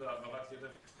לעידוד העברת ידע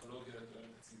וטכנולוגיה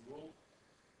לציבור.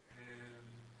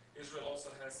 Israel also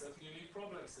has certain unique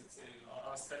problems.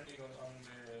 Our spending on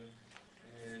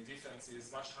defense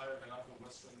is much higher than other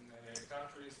Western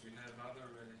countries. We have other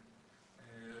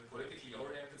politically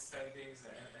oriented spendings,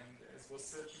 and as was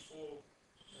said before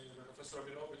by Professor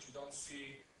Rabinovich, we don't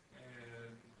see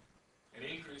an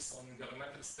increase on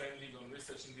governmental spending on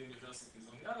research in the universities.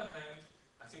 On the other hand,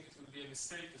 I think it would be a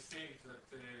mistake to think that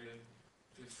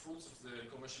the fruits of the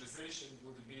commercialization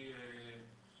would be a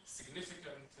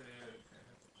significant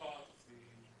part of the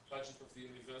budget of the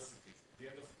university. At the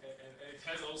end of, and it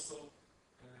has also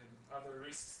other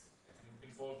risks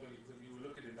involved when you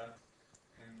look at it that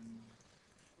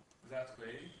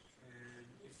way.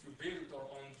 If you build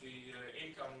on the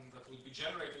income that will be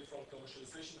generated from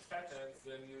commercialization of patents,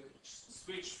 then you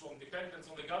switch from dependence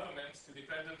on the government to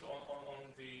dependent on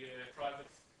the private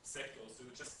sector. So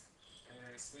you just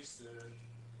switch the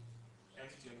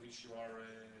entity on which you are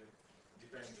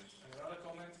dependent. And another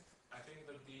comment, I think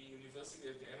that the university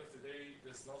at the end of the day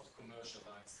does not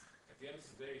commercialize. At the end of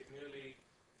the day, it merely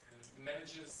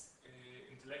manages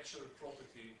intellectual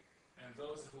property, and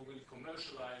those who will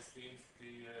commercialize the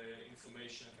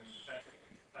information and the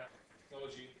patent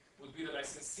technology would be the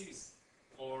licensees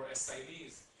or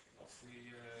assignees of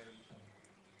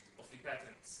the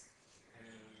patents.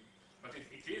 But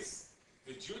it is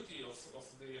the duty of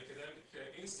the academic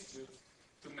institute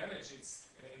to manage its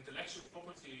intellectual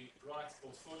property rights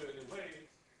portfolio in a way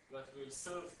that will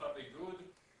serve public good,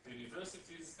 the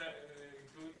universities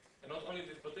good, and not only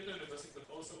the particular university, but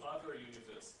also other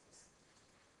universities.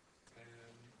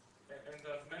 And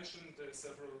I've mentioned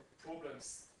several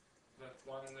problems that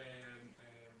one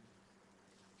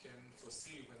can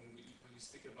foresee when you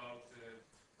speak about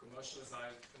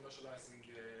commercializing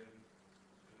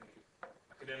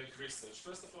academic research.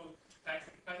 First of all,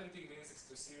 patenting means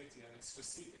exclusivity, and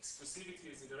exclusivity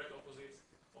is the direct opposite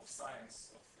of science,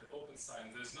 of open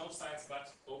science. There's no science but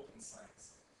open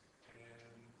science.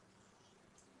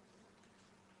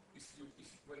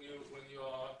 When you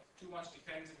are too much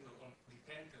dependent on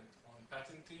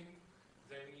patenting,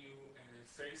 then you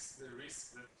face the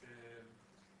risk that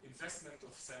investment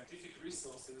of scientific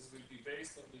resources will be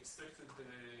based on the expected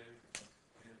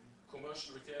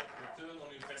commercial return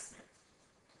on investment.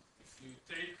 If you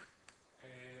take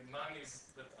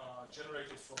monies that are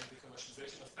generated from the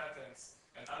commercialization of patents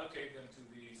and allocate them to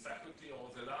the faculty or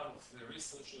the lab of the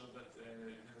researcher that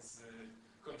has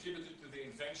contributed to the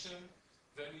invention,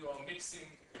 then you are mixing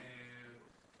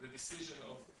the decision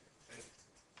of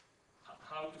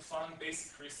how to fund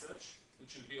basic research,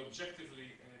 which will be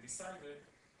objectively decided,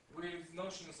 with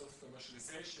notions of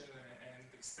commercialization and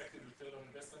expected return on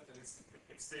investment, and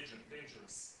it's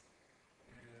dangerous.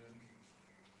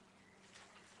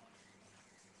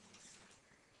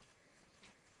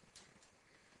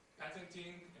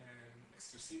 Patenting and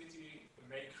exclusivity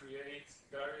may create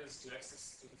barriers to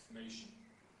access to information.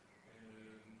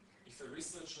 If a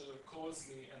researcher calls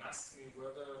me and asks me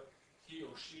whether he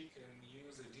or she can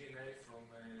use a DNA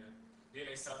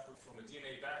sample from a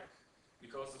DNA bank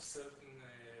because of certain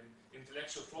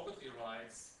intellectual property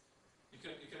rights, you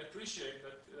can appreciate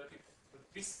that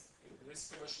this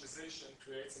commercialization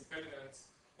creates impediments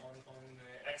on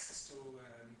access to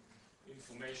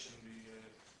information. The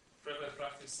prevalent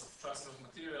practice of transfer of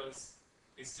materials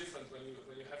is different when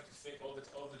you have to think all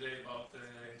the day about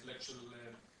intellectual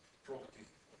property.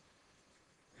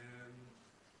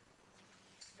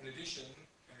 In addition,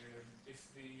 if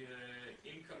the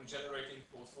income-generating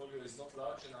portfolio is not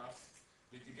large enough,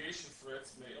 litigation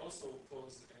threats may also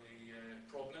pose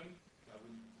a problem. I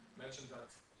will mention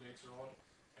that later on.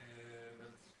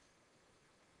 That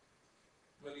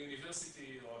when a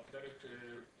university or academic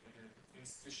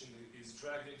institution is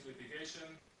dragged into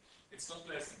litigation, it's not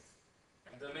pleasant.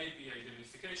 And there may be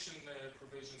indemnification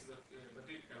provisions,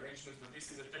 arrangements, but this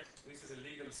is a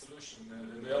legal solution.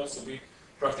 There may also be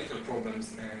practical problems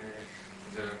there.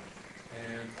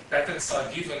 Patents are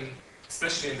given,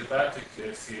 especially in the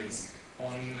biotech fields,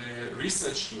 on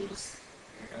research tools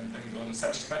and on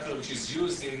subject matter which is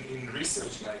used in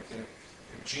research, like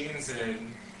genes,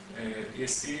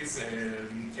 ESPs,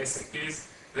 SNPs.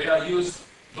 They are used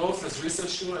both as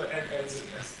research tool and as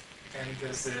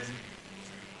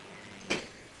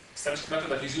subject matter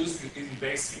that is used in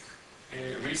basic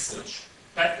research.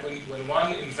 When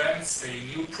one invents a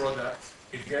new product,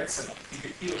 he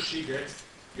or she gets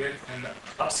an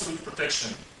absolute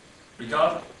protection.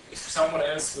 Regardless if someone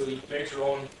else will later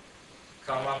on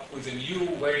come up with a new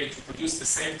way to produce the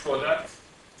same product,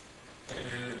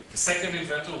 the second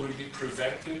inventor will be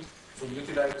prevented from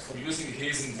using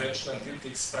his invention until the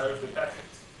expiry of the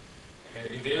patent.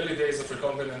 In the early days of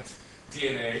recombinant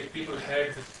DNA, people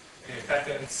had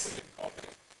patents.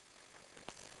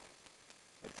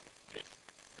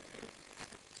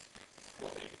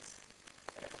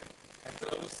 And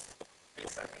those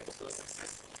patents were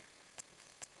successful.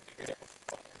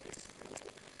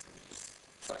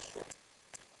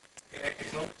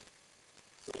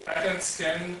 So patents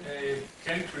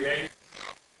can create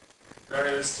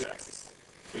barriers to access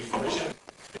to information.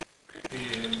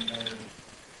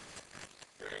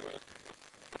 Very well.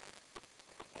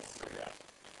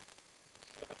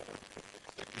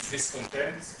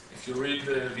 Discontent. If you read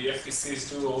the FTC's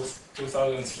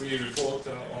 2003 report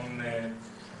on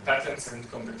patents and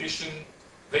competition,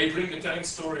 they bring a telling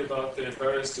story about the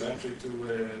barriers to entry to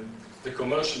the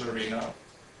commercial arena,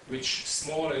 which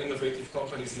small and innovative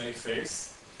companies may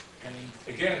face. And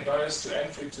again, barriers to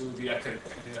entry to the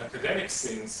academic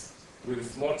scenes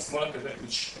with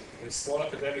which small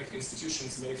academic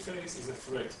institutions may face is a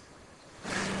threat.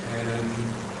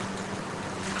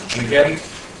 And again,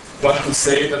 one could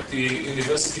say that the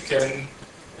university can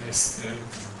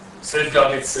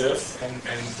safeguard itself and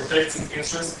protect its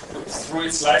interests through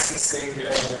its licensing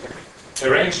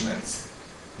arrangements.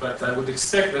 But I would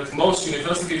expect that most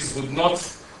universities would not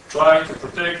try to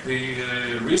protect the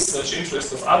research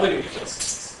interests of other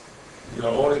universities. We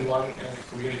are all in one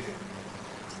community.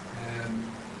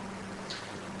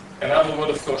 Another word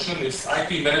of caution, if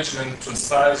IP management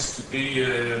transpires to be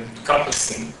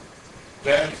cumbersome,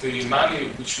 then the money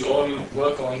which we all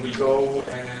work on will go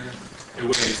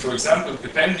away. For example, the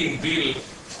pending bill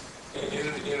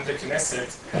in the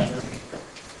Knesset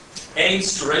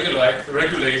aims to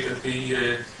regulate at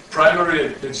the primary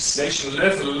legislation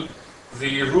level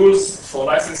the rules for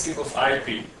licensing of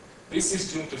IP. This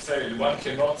is doomed to fail. One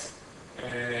cannot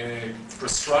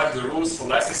prescribe the rules for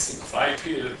licensing of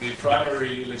IP at the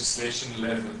primary legislation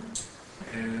level.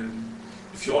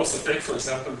 If you also take, for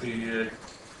example, the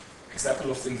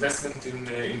example of investment in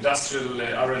industrial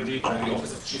R&D by the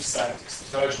Office of Chief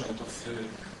Scientist, management of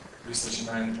research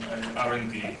and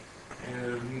R&D.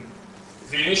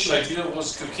 The initial idea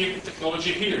was to keep the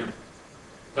technology here,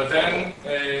 but then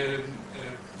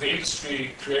the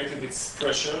industry created its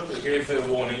pressure, they gave a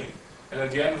warning, and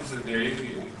at the end of the day,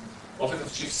 the Office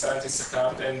of Chief Scientist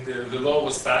succumbed and the law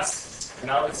was passed, and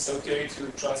now it's okay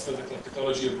to transfer the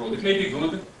technology abroad. It may be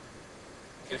good,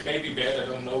 it may be bad, I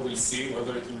don't know, we'll see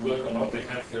whether it will work or not, they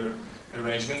have their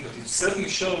arrangement, but it certainly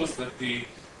shows that the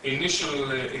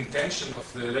initial intention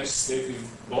of the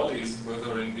legislative bodies,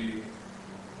 whether in the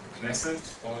Knesset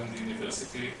or in the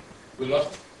university,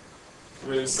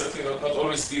 will certainly not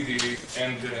always be the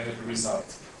end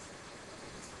result.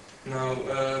 Now,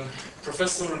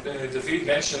 Professor David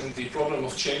mentioned the problem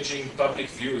of changing public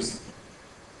views.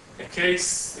 A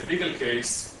legal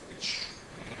case, which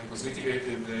was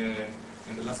litigated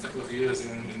in the last couple of years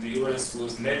in the US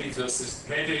was Meddy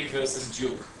versus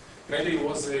Duke. Meddy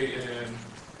was a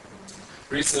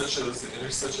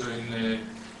researcher in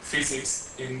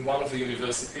physics in one of the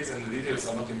universities, and the details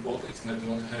are not important, and I do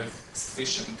not have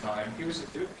sufficient time. He was a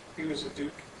Duke.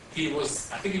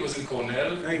 I think he was in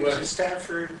Cornell. No, he was at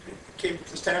Stanford, came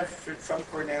to Stanford from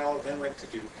Cornell, then went to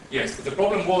Duke. Yes, but the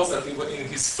problem was that in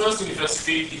his first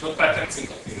university, he got patents in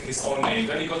his own name.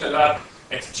 Then he got a lab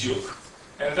at Duke.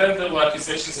 And then there were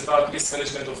accusations about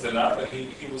mismanagement of the lab, and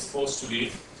he was forced to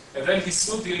leave. And then he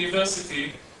sued the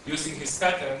university using his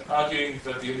patent, arguing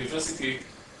that the university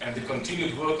and the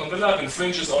continued work on the lab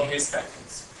infringes on his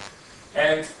patents.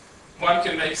 And one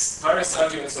can make various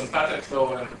arguments on patent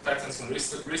law and patents on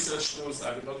research tools.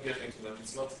 I will not get into that,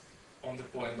 it's not on the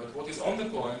point. But what is on the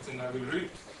point, and I will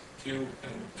read you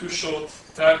two short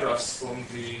paragraphs from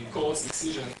the court's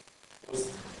decision.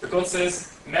 The court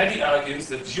says, Meddy argues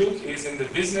that Duke is in the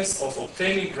business of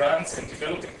obtaining grants and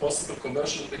developing possible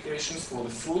commercial applications for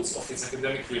the fruits of its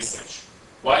academic research.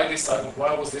 Why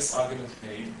was this argument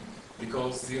made?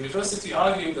 Because the university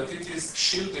argued that it is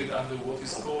shielded under what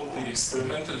is called the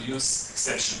experimental use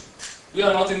exception. We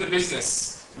are not in the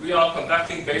business. We are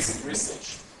conducting basic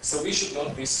research. So we should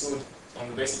not be sued on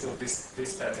the basis of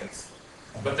these patents.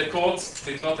 But the court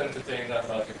did not entertain that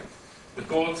argument. The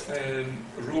court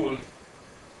ruled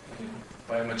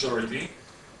by a majority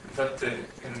that,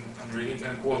 and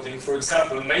I'm quoting, for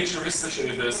example, major research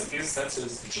universities such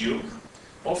as Duke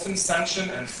often sanction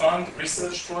and fund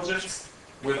research projects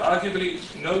with arguably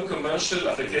no commercial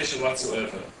application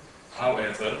whatsoever.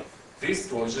 However, these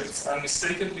projects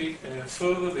unmistakably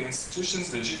further the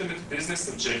institution's legitimate business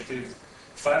objective,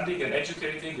 funding and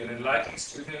educating and enlightening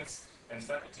students and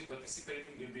faculty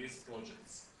participating in these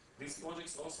projects. These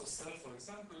projects also serve, for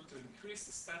example, to increase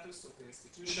the status of the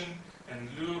institution and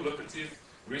lure lucrative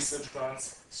research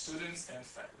grants, students and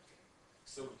faculty.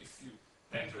 So if you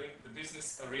enter the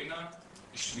business arena,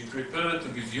 you should be prepared to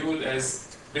be viewed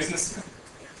as businessmen.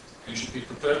 You should be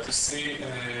prepared to see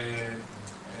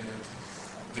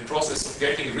the process of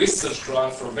getting research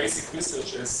grant for basic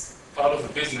research as part of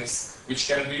a business, which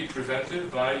can be prevented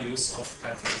by use of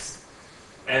patents.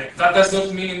 And that does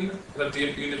not mean that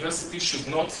the university should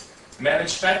not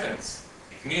manage patents.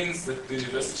 It means that the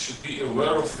university should be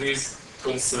aware of these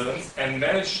concerns and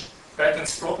manage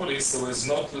patents properly so as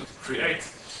not to create,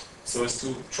 so as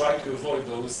to try to avoid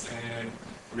those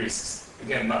risks.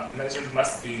 Again, management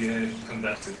must be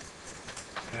conducted.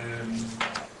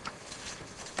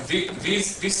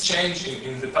 This change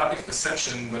in the public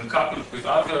perception, when coupled with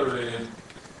other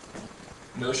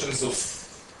notions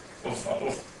of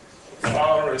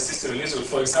our system in Israel,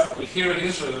 for example, here in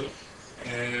Israel,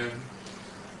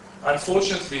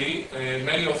 unfortunately,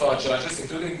 many of our judges,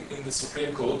 including in the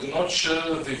Supreme Court, do not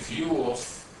share the view of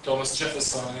Thomas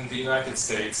Jefferson in the United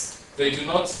States. They do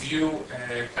not view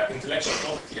intellectual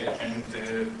property and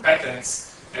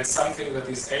patents as something that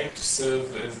is aimed to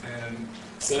serve as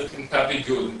certain public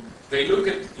good. They look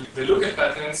at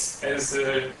patents as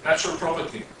natural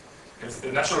property, as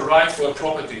a natural right for a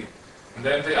property. And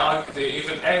then they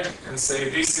even add and say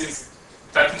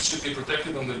patents should be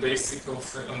protected on the basis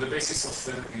of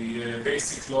the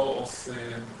basic law of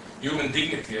human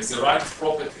dignity as a right of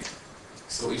property.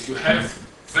 So if you have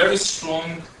very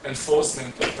strong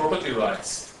enforcement of property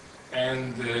rights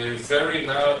and very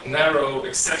narrow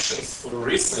exceptions for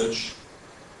research,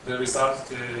 the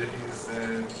result is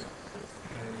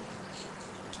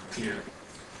clear.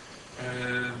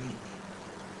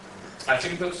 I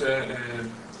think that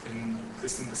in the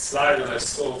slide that I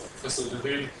saw, Professor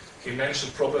DeVille, he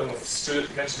mentioned problems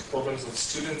of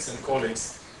students and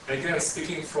colleagues. And again,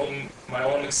 speaking from my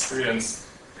own experience,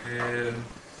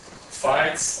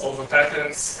 fights over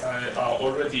patents are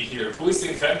already here. Who is the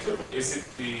inventor? Is it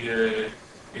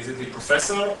the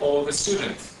professor or the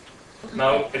student?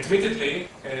 Now, admittedly,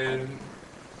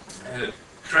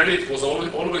 credit was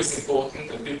always important,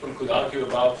 and people could argue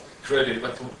about credit.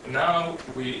 But now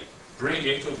we bring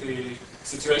into the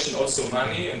situation also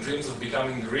money and dreams of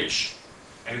becoming rich,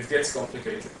 and it gets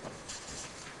complicated.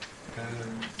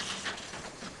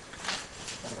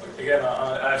 Again,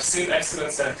 I've seen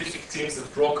excellent scientific teams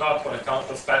that broke up on account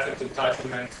of patent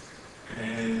entitlement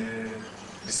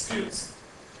disputes.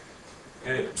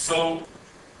 So,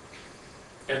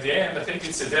 at the end, I think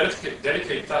it's a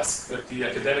delicate task that the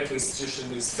academic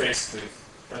institution is faced with.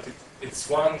 But it's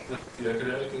one that the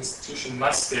academic institution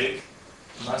must take,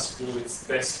 must do its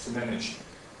best to manage.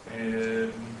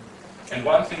 And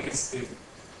one thing is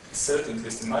certain, at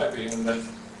least in my opinion, that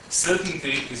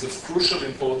certainty is of crucial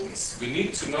importance. We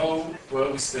need to know where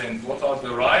we stand, what are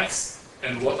the rights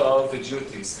and what are the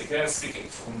duties. Again, speaking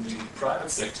from the private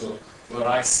sector, where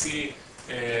I see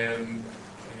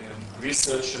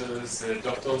researchers,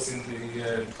 doctors in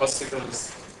the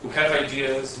hospitals who have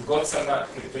ideas, who got some money,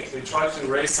 they try to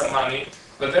raise some money,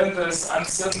 but then there's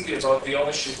uncertainty about the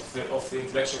ownership of the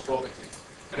intellectual property.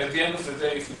 And at the end of the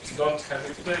day, if you don't have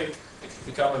it today, it will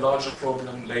become a larger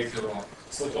problem later on.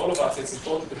 So to all of us, it's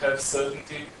important to have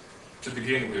certainty to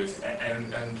begin with,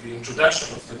 and the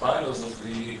introduction of the bylaws of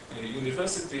the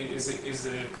university is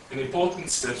an important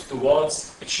step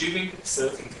towards achieving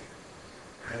certainty.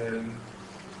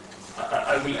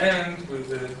 I will end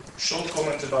with a short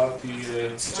comment about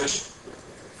the situation.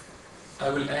 I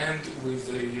will end with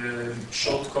a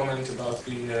short comment about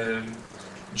the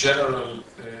general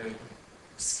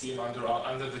scheme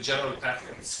under the general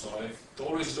patents law. It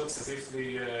always looks as if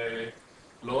the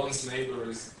lawn's neighbor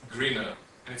is greener,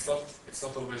 and it's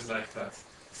not always like that.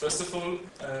 First of all,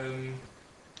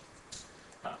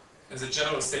 as a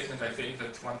general statement, I think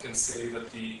that one can say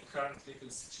that the current legal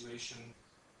situation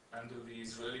under the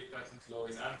Israeli patent law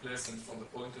is unpleasant from the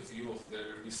point of view of the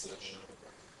researcher.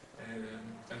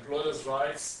 Employers'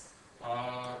 rights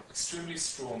are extremely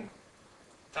strong.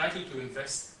 Title to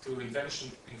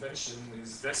invention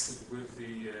is vested with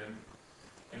the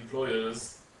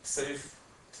employers, save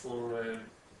for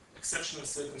exceptional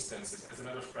circumstances as a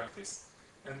matter of practice.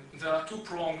 And there are two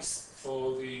prongs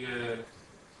for the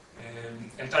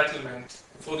entitlement,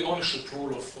 for the ownership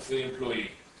rule of the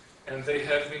employee. And they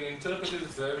have been interpreted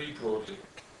very broadly.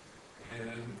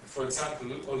 For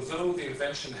example, although the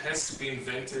invention has to be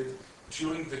invented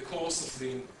during the course of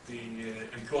the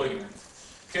employment,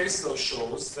 case law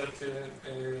shows that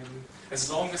as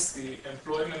long as the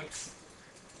employment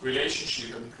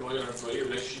relationship, employer-employee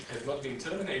relationship, has not been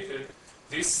terminated,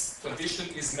 this condition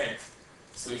is met.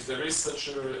 So if the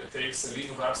researcher takes a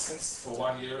leave of absence for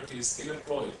 1 year, he is still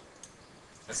employed.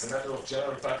 As a matter of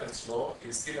general patents law, he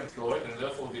is still employed, and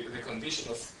therefore the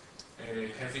condition of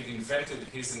having invented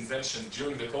his invention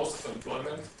during the course of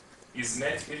employment is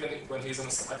met even when he's on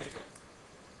a sabbatical.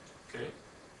 Okay?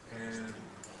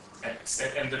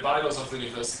 And the bylaws of the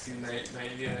university may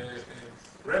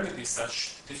remedy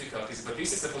such difficulties, but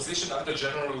this is a position under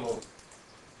general law.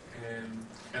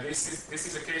 And this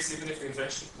is the case even if the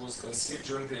invention was conceived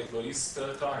during the employee's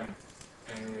spare time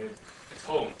at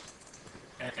home.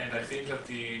 And I think that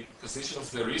the position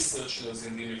of the researchers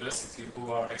in the university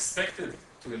who are expected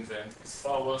to invent is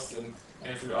far worse than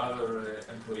every other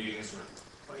employee in Israel.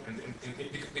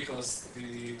 Because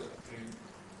the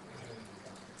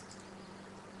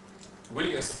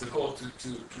willingness of the court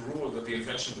to rule that the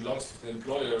invention belongs to the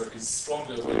employer is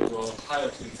stronger when you are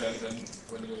hired to invent than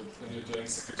when you're doing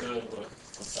secretarial work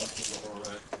or something, or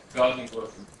gardening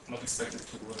work, not expected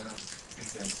to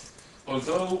invent.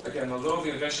 Although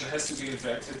the invention has to be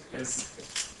invented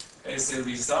as a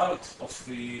result of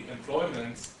the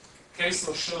employment, case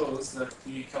law shows that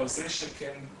the causation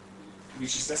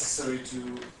which is necessary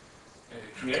to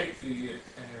create the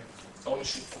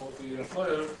ownership for the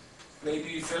employer, may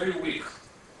be very weak,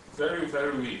 very,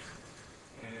 very weak.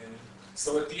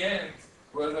 So at the end,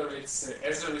 whether it's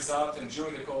as a result and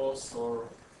during the course, or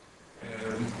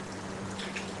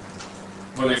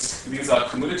whether these are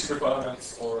cumulative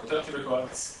requirements or alternative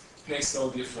requirements, makes no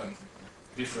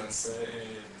difference.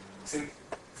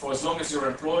 For as long as you're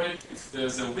employed, if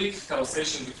there's a weak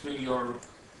causation between your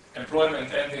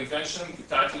employment and the invention, the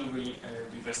title will be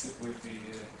vested with the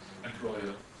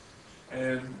employer.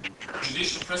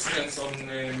 Judicial precedents on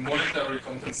monetary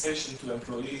compensation to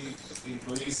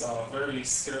employees are very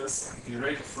scarce. The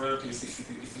rate of royalties, if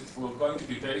it were going to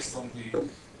be based on the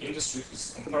industry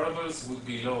comparables, would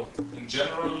be low. In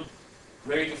general,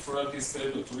 rate of royalties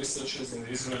payable to researchers in the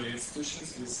Israeli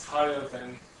institutions is higher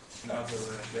than in other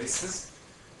places.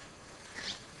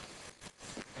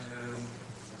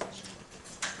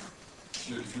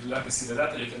 If you'd like to see the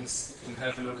data, you can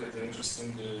have a look at the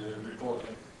interesting report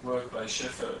work by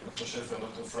Dr.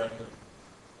 Dr. Frankel,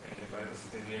 by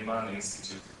the Neiman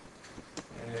Institute.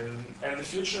 And the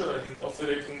future of the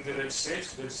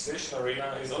legislation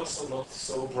arena is also not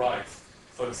so bright.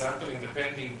 For example, in the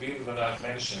pending bill that I've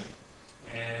mentioned,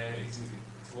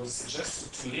 it was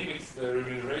suggested to limit the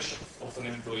remuneration of an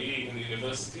employee in the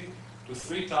university to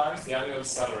 3 times the annual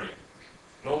salary.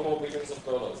 No more millions of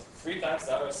dollars. 3 times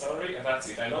the annual salary, and that's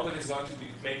it. I know that it's going to be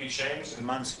maybe changed.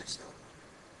 Monthly.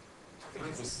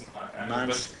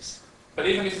 But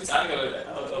even if it's annual,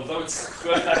 although it's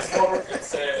more,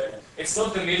 it's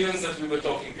not the millions that we were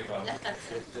talking about.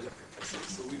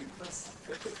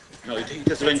 No, it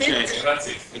has been changed. That's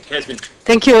it. It has been.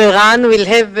 Thank you, Eran. We'll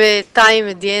have time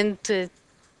at the end.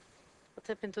 What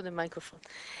happened to the microphone?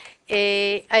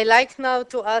 I like now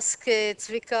to ask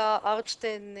Zvika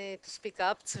Archten to speak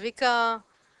up. Zvika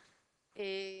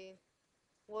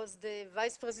was the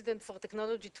Vice President for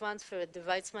Technology Transfer at the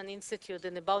Weizmann Institute,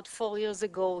 and about 4 years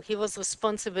ago, he was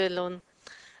responsible on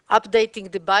updating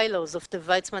the bylaws of the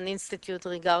Weizmann Institute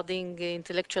regarding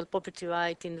intellectual property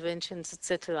right, inventions,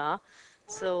 etc.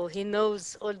 So he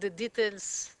knows all the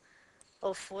details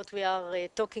of what we are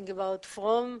talking about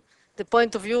from the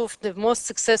point of view of the most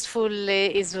successful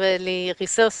Israeli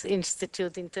research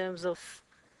institute in terms of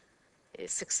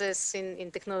success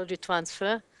in technology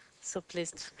transfer. So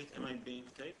please. Am I being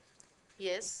taped?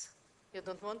 Yes. You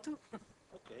don't want to?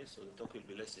 Okay, so the talk will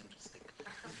be less interesting.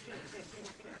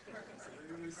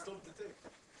 We will stop the tape.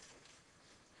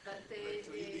 But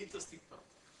The interesting part.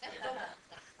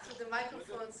 to the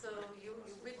microphone, so you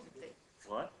will take.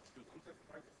 What?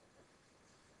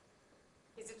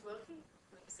 Is it working?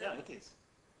 Yeah, it is.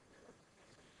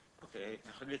 Okay,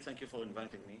 Hagit, thank you for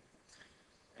inviting me.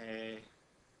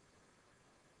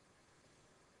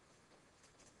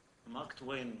 Mark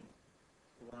Twain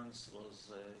once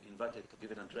was invited to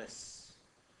give an address,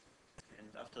 and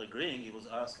after agreeing, he was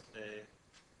asked,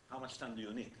 how much time do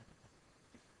you need?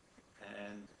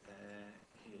 And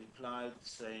he replied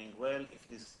saying, well, if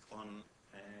it is on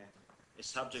a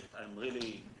subject I'm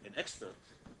really an expert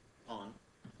on,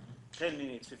 10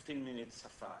 minutes, 15 minutes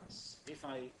suffice. If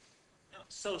I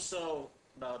so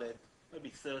about it, maybe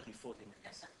 30, 40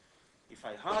 minutes. If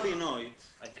I hardly know it,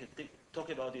 I can talk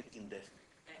about it indefinitely.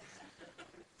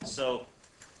 So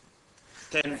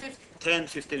 10,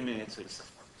 15 minutes will suffice.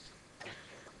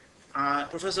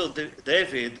 Professor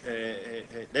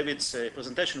David's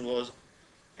presentation was,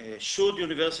 should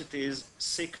universities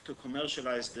seek to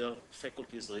commercialize their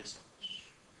faculty's research?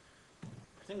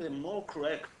 I think the more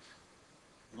correct,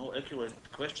 more accurate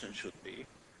question should be,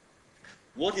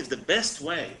 what is the best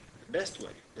way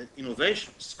that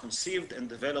innovations conceived and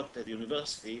developed at the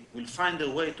university will find their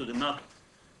way to the market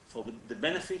for the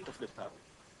benefit of the public?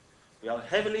 We are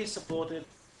heavily supported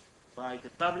by the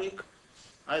public,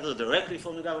 either directly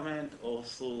from the government or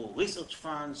through research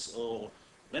funds or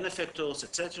benefactors,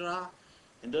 etc.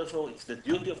 And therefore, it's the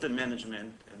duty of the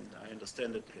management, and I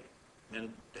understand that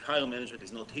the higher management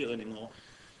is not here anymore,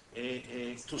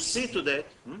 to see to that,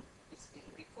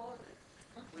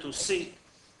 to see,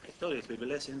 I told you it will be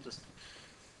less interesting,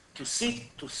 to see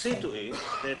to it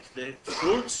that the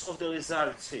fruits of the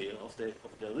results here, of the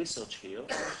research here,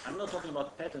 I'm not talking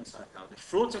about patents right now, the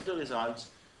fruits of the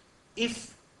results,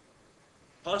 if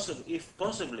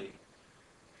possibly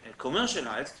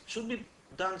commercialized, should be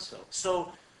done so.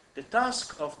 So the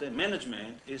task of the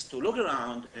management is to look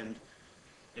around and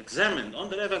examine on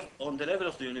the level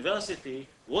of the university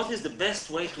what is the best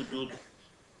way to do that,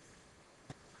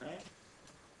 okay?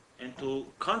 And to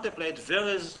contemplate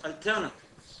various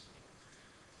alternatives.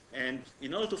 And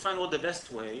in order to find what the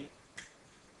best way,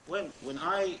 when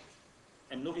I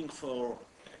am looking for,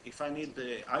 if I need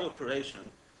the eye operation,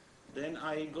 then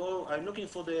I'm looking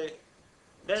for the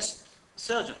best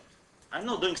surgeon. I'm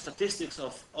not doing statistics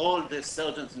of all the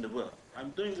surgeons in the world. I'm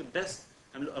doing the best,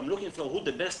 I'm looking for who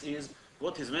the best is,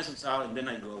 what his methods are, and then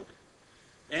I go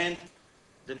there. And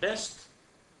the best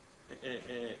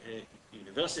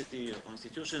university or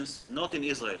institutions, not in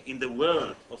Israel, in the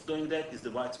world of doing that is the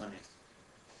Weizmann Institute.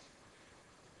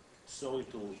 Sorry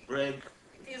to brag.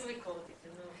 It is recorded,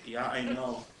 you know. Yeah, I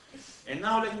know. And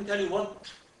now let me tell you what,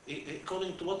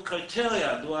 according to what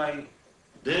criteria do I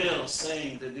dare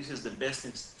saying that this is the best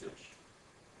institution.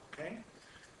 Okay?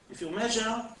 If you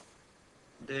measure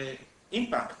the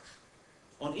impact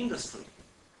on industry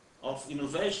of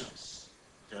innovations,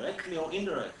 directly or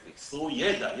indirectly, through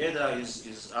YEDA. YEDA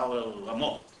is our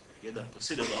Ramot. YEDA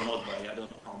considered Ramot by I don't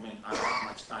know how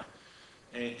much time.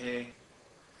 The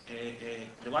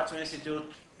Weizmann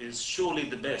Institute is surely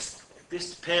the best, at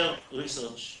least per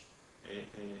research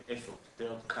effort,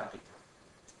 per capita.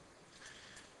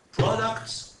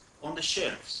 Products on the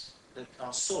shelves that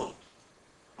are sold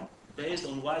based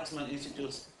on Weizmann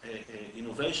Institute's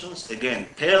innovations, again,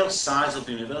 per size of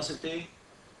the university,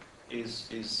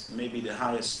 is maybe the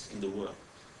highest in the world.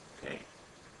 Okay.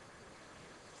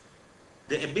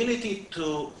 The ability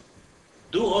to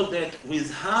do all that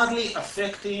with hardly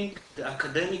affecting the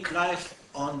academic life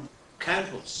on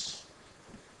campus.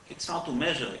 It's hard to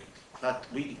measure it, but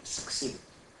we succeed.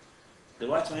 The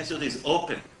Weizmann Institute is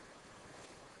open.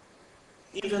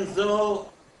 Even though,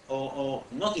 or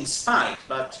not in spite,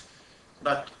 but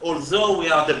although we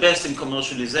are the best in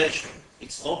commercialization,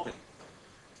 it's open.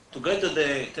 To get to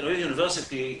the Tel Aviv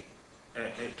University,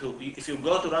 if you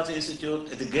go to Weizmann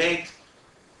Institute, at the gate,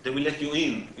 they will let you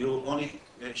in. You only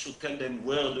should tell them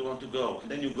where you want to go,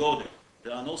 and then you go there.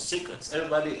 There are no secrets.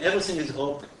 Everything is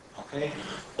open. Okay,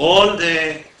 all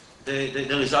the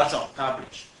results are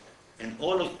published, and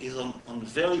all of it is on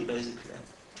very basic level.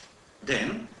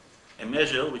 Then, a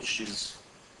measure which is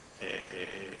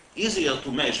easier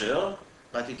to measure,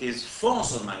 but it is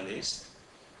fourth on my list,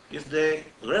 is the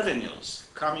revenues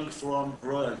coming from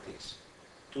royalties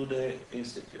to the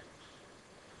institute.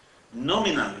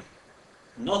 Nominally,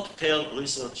 not per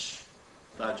research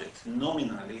budget,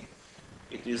 nominally,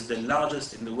 it is the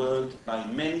largest in the world by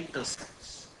many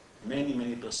percents. Many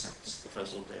percents,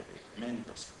 Professor David, many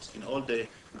percents. In all the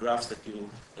graphs that you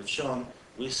have shown,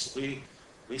 we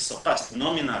surpassed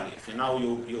nominally. If now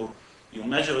you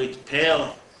measure it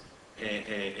per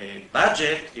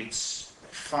budget, it's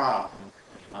far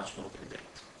much more than that.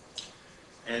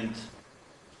 And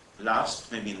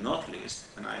last, maybe not least,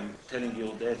 and I'm telling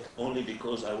you that only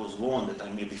because I was warned that I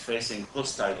may be facing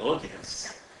hostile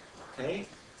audience, okay?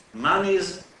 Money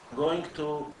is going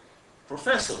to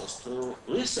professors, to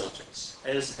researchers,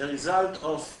 as a result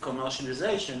of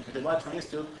commercialization. The Weizmann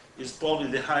Institute is probably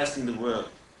the highest in the world.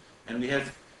 And we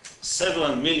have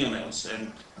several millionaires,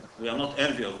 and we are not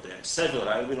envy of them. Several,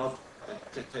 I will not,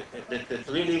 that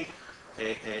really,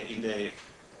 in the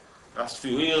last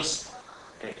few years,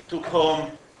 took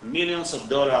home millions of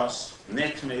dollars,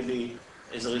 net maybe,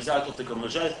 as a result of the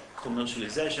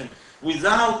commercialization,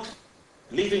 without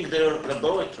leaving their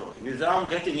laboratory, without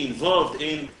getting involved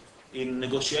in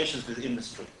negotiations with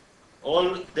industry.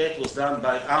 All that was done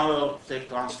by our tech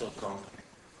transfer company.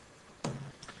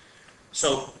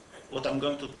 So, what I'm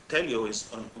going to tell you is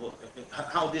on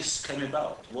how this came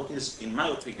about. What is, in my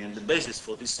opinion, the basis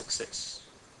for this success.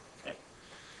 Okay?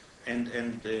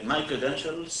 And my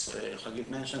credentials, Hagit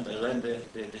mentioned, I ran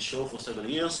the show for several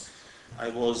years. I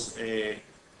was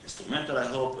instrumental, I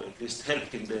hope, at least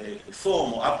helped in the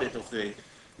reform or update of the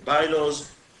bylaws.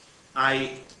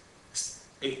 When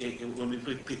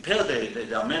we prepared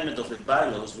the amendment of the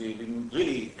bylaws, we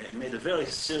really made a very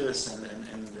serious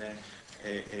and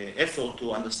effort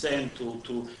to understand,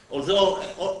 although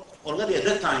already at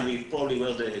that time we probably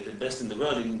were the best in the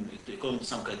world according to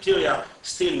some criteria,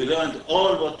 still we learned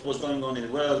all what was going on in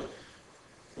the world.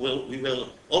 Well, we were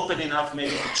open enough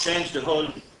maybe to change the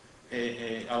whole,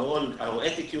 our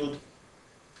attitude,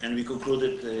 and we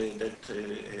concluded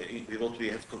what we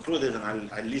have concluded,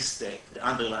 and I'll list the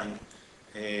underlying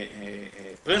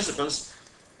principles.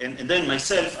 And then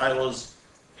myself, I was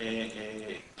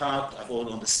part of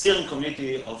on the steering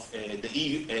committee of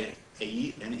the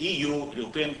an EU,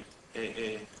 European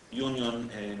Union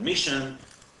mission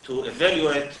to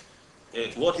evaluate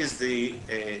what is the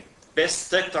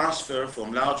best tech transfer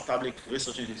from large public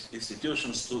research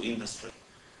institutions to industry.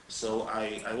 So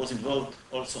I was involved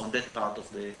also on that part of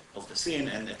the scene,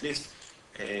 and at least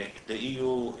the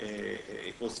EU,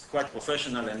 it was quite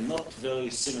professional and not very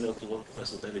similar to what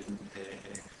Professor David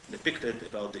depicted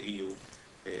about the EU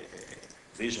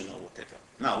vision or whatever.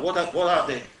 Now, what are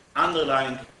the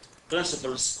underlying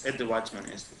principles at the Weizmann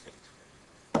Institute?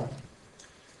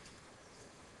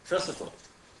 First of all,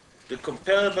 the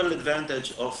comparable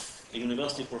advantage of a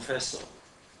university professor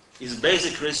is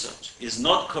basic research, is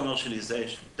not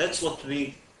commercialization. That's what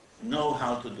we know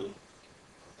how to do.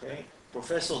 Okay?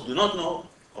 Professors do not know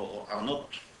or are not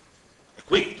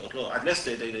equipped, unless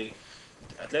they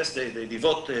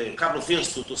devote a couple of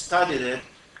years to study that,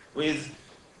 with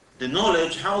the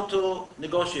knowledge how to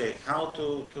negotiate, how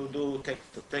to do tech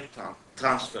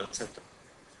transfer, etc.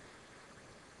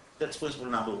 That's principle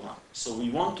number one. So we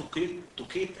want to keep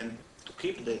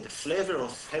the flavor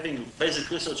of having basic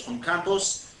research on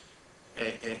campus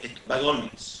by all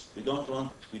means. We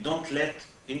don't let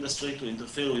industry to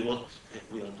interfere with what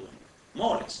we are doing.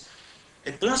 More or less.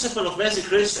 A principle of basic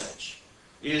research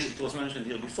is, it was mentioned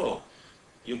here before,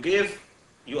 you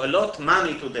allot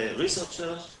money to the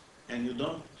researchers and you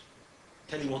don't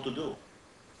tell him what to do,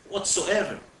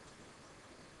 whatsoever.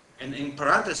 And in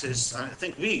parentheses, I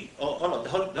think we, all of the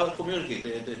whole community,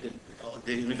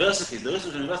 the university, the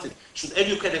research university, should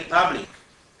educate the public,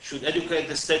 should educate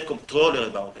the state controller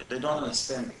about it. They don't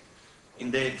understand it.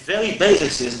 In the very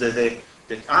basis is that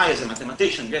I, as a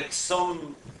mathematician, get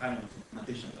some, I'm a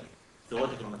mathematician, like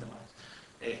theoretical mathematics,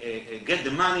 get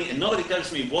the money, and nobody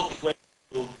tells me what equation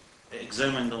to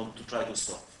examine or to try to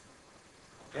solve.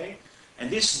 Okay? And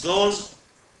this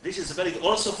is valid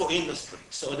also for industry.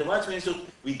 So at the Weizmann Institute,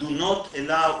 we do not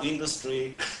allow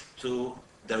industry to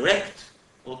direct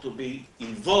or to be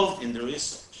involved in the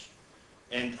research.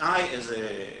 And I, as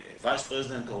a vice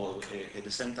president, or at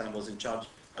the same time I was in charge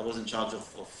of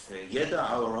YEDA,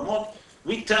 our remote,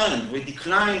 we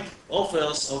declined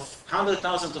offers of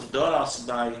hundreds of dollars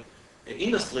by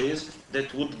industries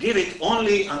that would give it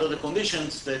only under the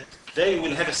conditions that they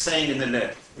will have a saying in the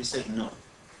lab. We said no.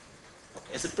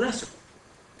 Okay, as a principle.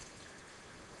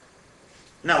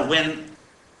 Now, when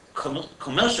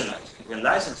commercializing, when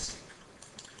licensing,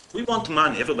 we want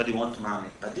money, everybody wants money,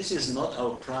 but this is not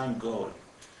our prime goal.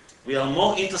 We are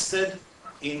more interested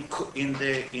in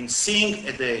seeing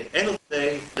at the end of the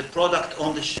day the product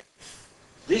on the shelf.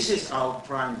 This is our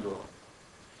prime goal.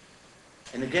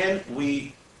 And again,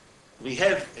 we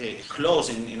have a clause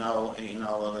in our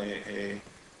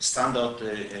standard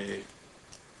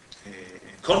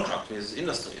contract with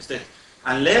industries that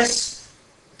unless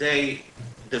they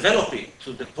develop it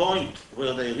to the point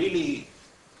where they really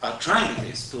are trying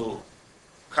this to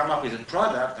come up with a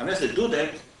product, unless they do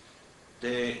that,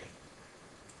 the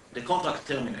contract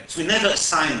terminates. We never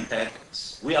assign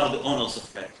patents. We are the owners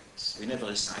of patents. We never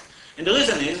assign. And the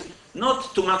reason is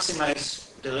not to maximize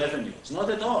the revenues, not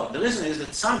at all. The reason is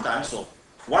that sometimes, or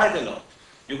quite a lot,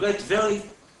 you get very,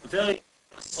 very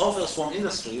offers from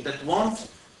industries that want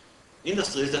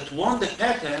the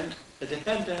patent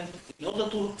in order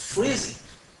to freeze it.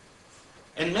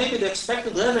 And maybe the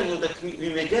expected revenue that we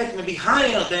may get may be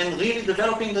higher than really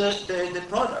developing the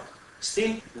product.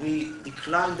 Still, we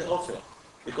decline the offer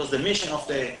because the mission of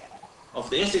the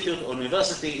institute or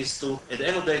university is to, at the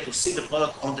end of the day, to see the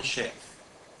product on the shelf.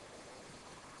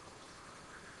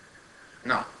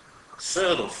 Now,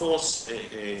 third or fourth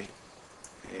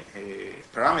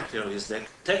parameter is that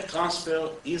tech transfer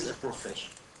is a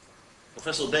profession.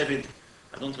 Professor David,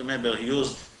 I don't remember, he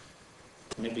used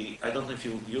maybe, I don't know if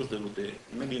you use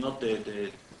maybe not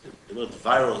the word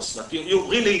virus, but you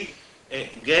really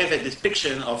gave a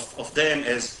depiction of them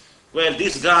as, well,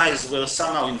 these guys were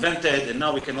somehow invented and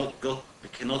now we cannot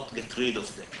get rid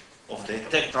of them, of the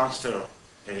tech transfer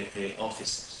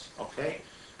offices, okay?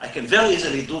 I can very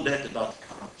easily do that about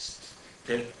economists,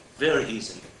 okay? Very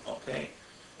easily, okay?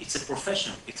 It's a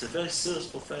profession, it's a very serious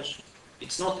profession.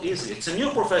 It's not easy, it's a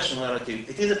new profession relative,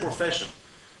 it is a profession.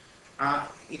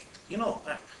 You know,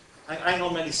 I know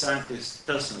many scientists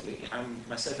personally. I'm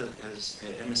myself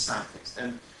am a scientist,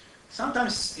 and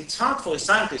sometimes it's hard for a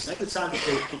scientist, naked scientist,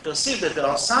 to perceive that there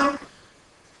are some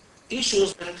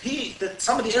issues that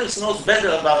somebody else knows better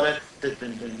about it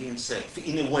than he himself.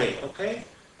 In a way, okay,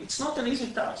 it's not an easy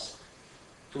task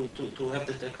to have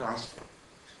the tech transfer.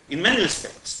 In many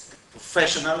respects,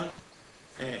 professional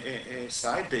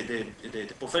side, the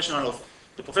professional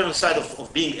side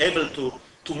of being able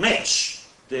to match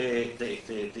the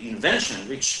invention,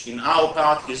 which in our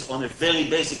part is on a very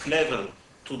basic level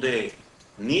to the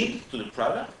need, to the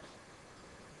product.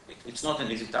 It's not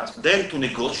an easy task. Then to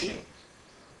negotiate.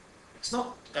 It's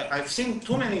not, I've seen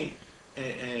too many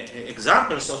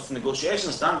examples of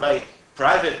negotiations done by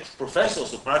private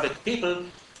professors or private people,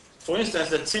 for instance,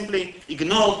 that simply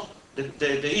ignore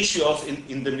the issue of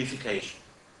indemnification.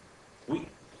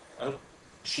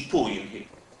 Shipui in Hebrew.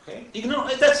 Okay? Ignore,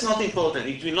 that's not important.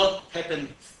 It will not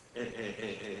happen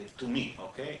to me.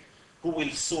 Okay? Who will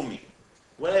sue me?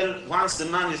 Well, once the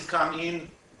money has come in,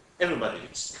 everybody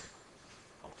will sue.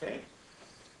 Okay?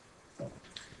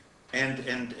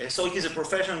 And so it is a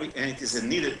profession, and it is a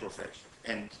needed profession.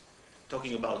 And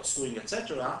talking about suing,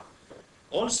 etc.,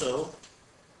 also,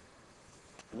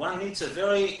 one needs a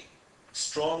very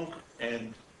strong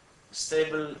and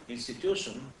stable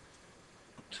institution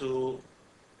to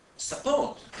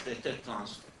support the tech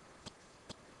transfer.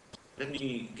 Let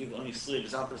me give only 3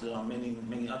 examples. There are many,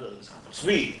 many other examples.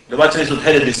 The White Institute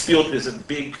had a dispute with a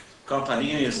big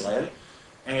company in Israel.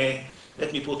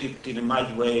 Let me put it in a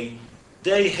mild way.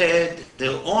 They had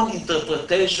their own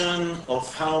interpretation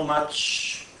of how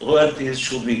much royalties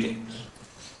should we get.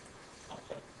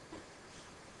 Okay.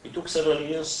 It took several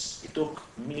years. It took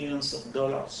millions of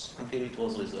dollars until it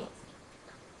was resolved.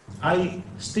 I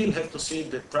still have to see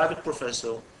the private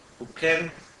professor who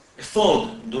can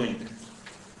afford doing it.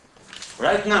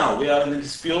 Right now, we are in a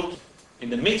dispute, in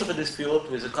the midst of a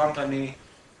dispute with a company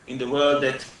in the world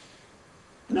that,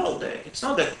 no, it's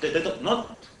not that,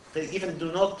 they even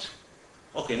do not,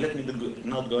 okay, let me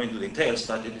not go into details,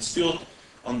 but the dispute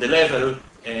on the level,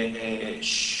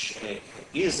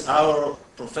 is our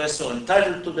professor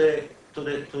entitled to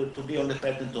be on the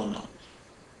patent or not?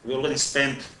 We already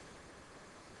spent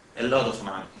a lot of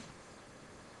money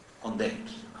on that.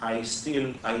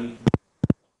 The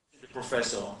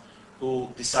professor who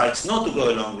decides not to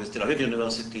go along with Tel Aviv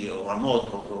University or Ramot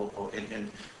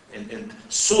and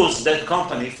sues that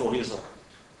company for his own.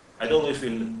 I don't know if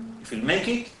he'll make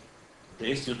it. The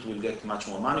institute will get much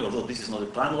more money, although this is not the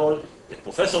prime role. The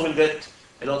professor will get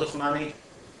a lot of money,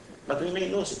 but we may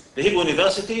lose it. The Hebrew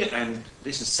University, and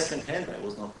this is second-hand, I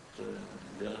was not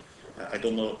there, I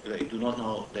do not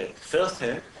know that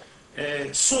firsthand,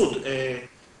 sued a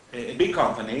big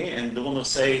company, and the rumors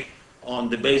say on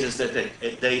the basis that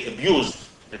they abused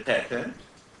the patent,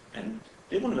 and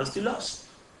the university lost.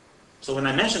 So when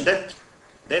I mentioned that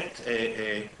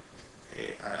I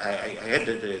had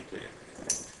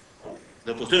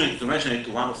the opportunity to mention it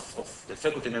to one of the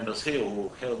faculty members here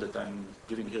who heard that I'm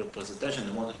giving here a presentation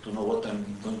and wanted to know what I'm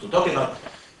going to talk about,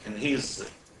 and he was a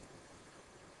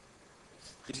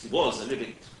little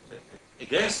bit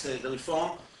against the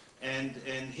reform, and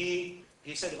he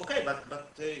said, okay, but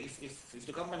if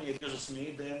the company abuses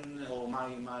me, then, or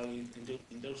my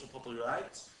intellectual property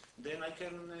rights, then I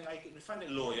can find a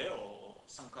lawyer or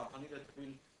some company that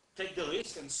will take the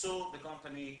risk and sue the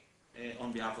company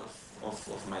on behalf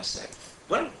of myself.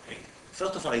 Well,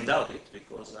 first of all, I doubt it,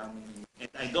 because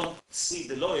I don't see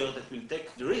the lawyer that will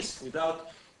take the risk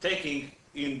without taking,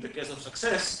 in the case of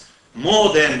success,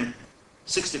 more than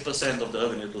 60% of the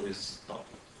revenue to his pocket.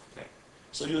 Okay.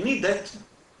 So you need that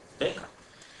backup.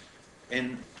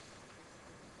 And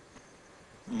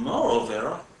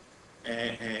moreover,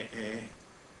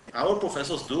 our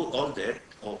professors do all that,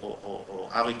 or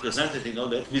are represented in all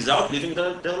that, without leaving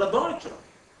their laboratory.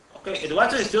 Okay, at the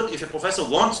White Institute, if a professor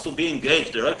wants to be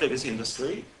engaged directly with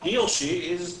industry, he or she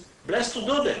is blessed to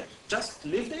do that. Just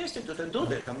leave the institute and do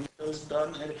that. I mean, it's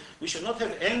done. We should not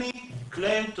have any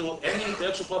claim to any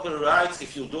intellectual property rights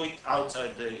if you do it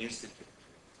outside the institute.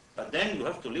 But then you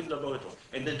have to leave the laboratory,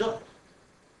 and they don't,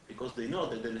 because they know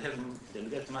that they'll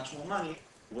get much more money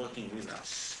working with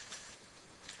us.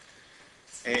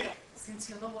 Since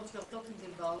you know what you're talking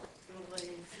about, your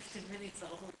 15 minutes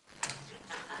are over.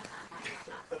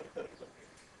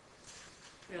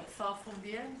 We are far from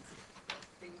the end.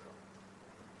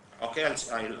 Okay,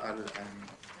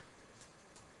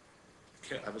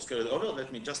 I was carried over.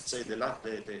 Let me just say the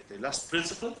last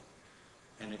principle,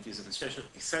 and it is an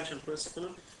essential principle,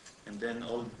 and then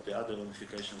all the other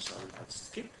ramifications I'll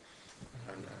skip.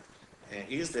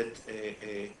 Is that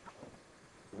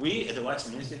we at the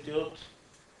Weizmann Institute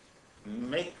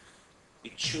make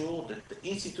it sure that the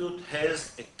Institute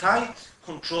has a tight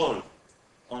control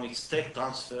on its tech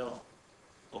transfer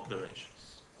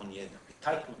operations, on YEDA, a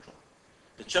tight control.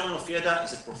 The chairman of YEDA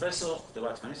is a professor of the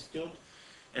Weizmann Institute,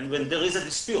 and when there is a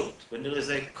dispute, when there is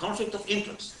a conflict of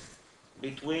interest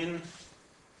between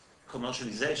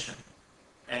commercialization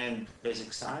and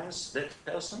basic science, that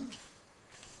person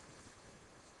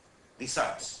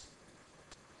decides.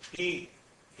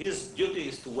 His duty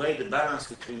is to weigh the balance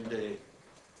between the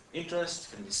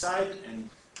interest and decide, and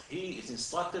he is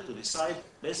instructed to decide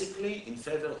basically in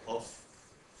favor of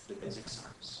the basic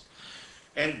science.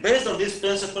 And based on these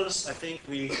principles, I think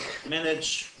we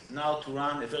manage now to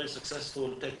run a very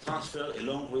successful tech transfer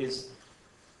along with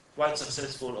quite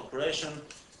successful operation.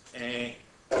 I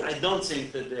don't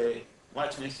think that the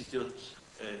Weizmann Institute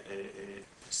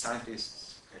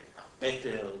scientists are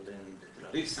better than the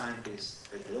Tel Aviv scientists.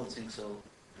 I don't think so.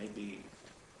 Maybe,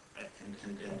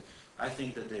 and I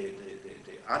think that the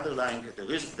underlying, the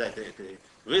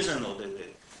reason or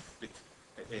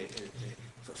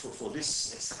for this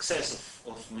success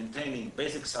of maintaining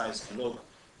basic size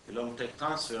along tech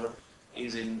transfer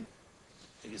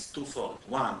is twofold.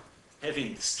 One,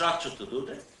 having the structure to do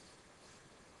that.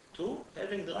 Two,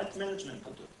 having the right management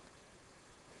to do it.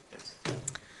 That's it.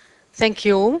 Thank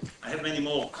you. I have many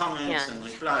more comments and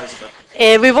replies, but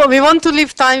we want to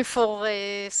leave time for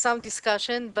some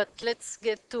discussion, but let's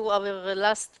get to our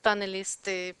last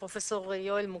panelist, Professor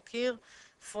Yoel Mokir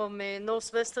from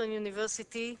Northwestern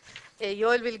University.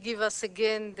 Yoel will give us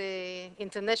again the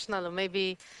international, or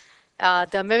maybe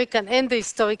the American and the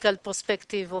historical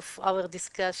perspective of our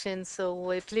discussion.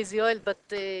 So please, Yoel, but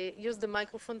use the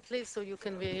microphone, please, so you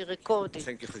can be recorded.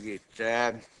 Thank you,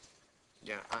 Hagit.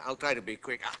 Yeah, I'll try to be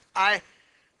quick.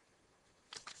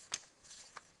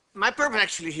 My purpose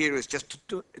actually here is just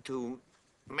to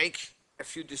make a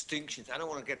few distinctions. I don't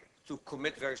want to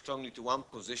commit very strongly to one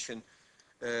position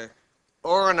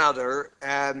or another.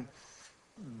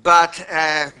 But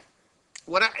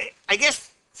what I guess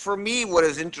for me, what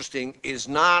is interesting is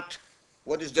not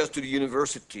what this does to the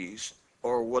universities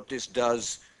or what this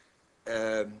does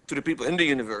to the people in the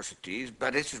universities,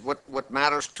 but this is what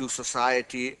matters to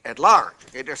society at large.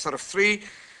 Okay? There's sort of three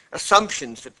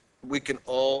assumptions that we can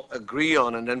all agree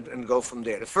on and go from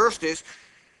there. The first is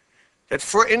that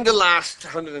in the last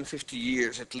 150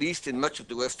 years, at least in much of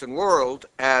the Western world,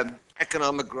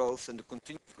 economic growth and the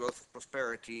continued growth of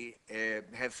prosperity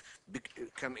have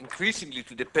become increasingly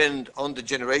to depend on the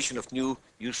generation of new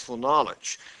useful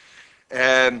knowledge.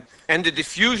 And the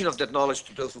diffusion of that knowledge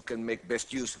to those who can make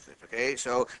best use of it. Okay,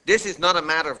 so this is not a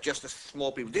matter of just a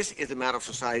small people. This is a matter of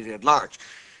society at large.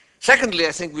 Secondly,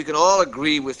 I think we can all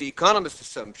agree with the economist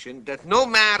assumption that no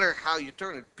matter how you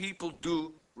turn it, people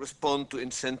do respond to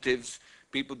incentives,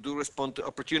 people do respond to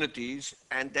opportunities,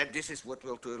 and that this is what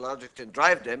will, to a large extent,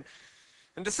 drive them.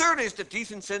 And the third is that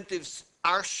these incentives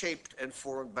are shaped and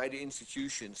formed by the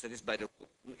institutions, that is by the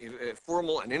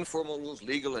formal and informal rules,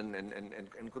 legal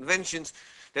and conventions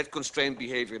that constrain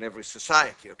behavior in every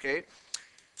society, okay?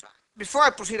 Before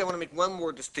I proceed, I want to make one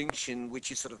more distinction,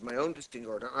 which is sort of my own distinction,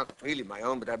 or not really my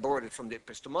own, but I borrowed it from the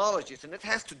epistemologists, and it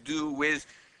has to do with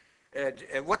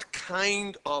what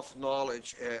kind of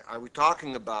knowledge are we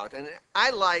talking about? And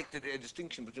I like the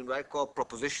distinction between what I call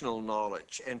propositional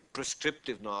knowledge and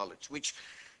prescriptive knowledge, which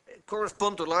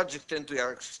correspond to a large extent to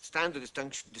our standard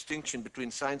distinction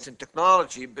between science and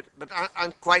technology, but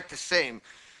aren't quite the same.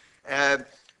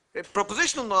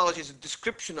 Propositional knowledge is a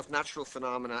description of natural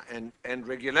phenomena and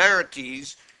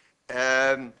regularities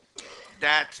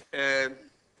that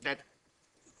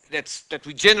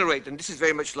we generate, and this is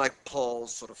very much like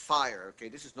Paul's sort of fire. Okay,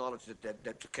 this is knowledge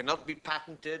that cannot be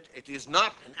patented. It is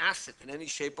not an asset in any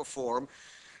shape or form.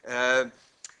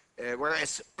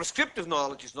 Whereas prescriptive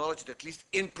knowledge is knowledge that, at least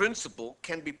in principle,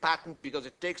 can be patented because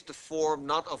it takes the form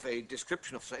not of a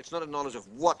description of, it's not a knowledge of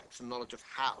what, it's a knowledge of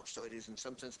how. So it is in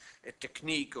some sense a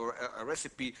technique or a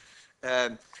recipe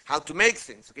how to make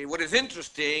things. Okay, what is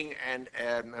interesting, and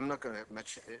I'm not going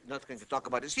to talk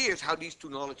about this here, is how these two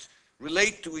knowledge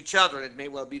relate to each other. It may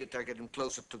well be that they're getting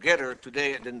closer together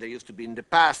today than they used to be in the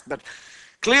past. But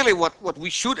clearly, what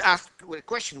we should ask, the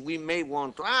question we may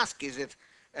want to ask is that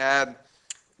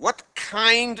what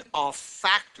kind of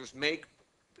factors make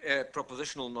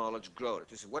propositional knowledge grow?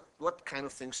 This is what kind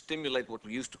of things stimulate what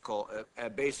we used to call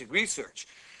basic research.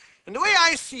 And the way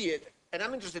I see it, and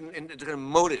I'm interested in the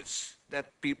motives that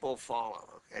people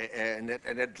follow, okay, and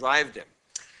that drive them.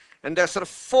 And there are sort of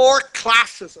four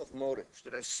classes of motives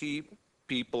that I see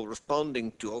people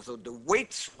responding to. Also, the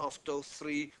weights of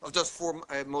those four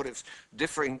motives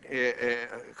differing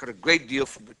a great deal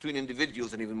between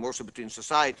individuals and even more so between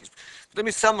societies. But let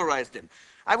me summarize them.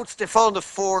 I would fall into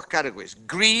four categories: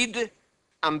 greed,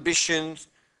 ambition,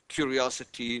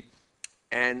 curiosity,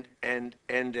 and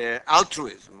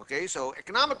altruism. Okay, so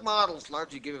economic models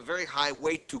largely give a very high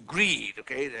weight to greed.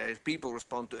 Okay, as people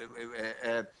respond to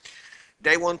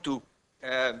they want to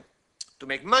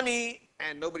make money,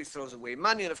 and nobody throws away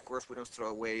money, and of course we don't throw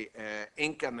away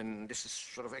income, and this is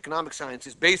sort of economic science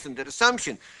is based on that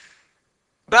assumption.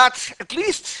 But at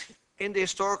least in the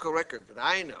historical record that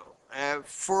I know,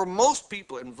 for most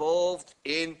people involved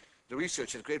in the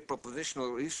research, and great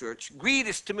propositional research, greed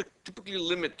is typically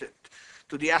limited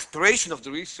to the aspiration of the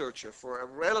researcher for a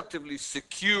relatively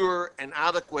secure and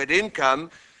adequate income,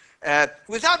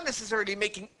 without necessarily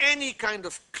making any kind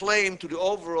of claim to the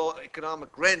overall economic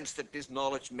rents that this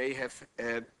knowledge may have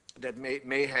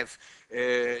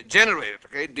generated.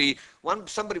 Okay,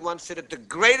 somebody once said that the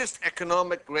greatest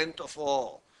economic rent of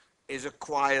all is a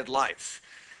quiet life,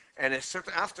 and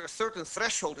after a certain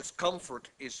threshold, its comfort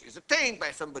is attained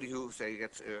by somebody who, say,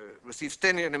 receives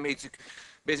tenure in a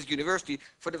basic university.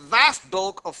 For the vast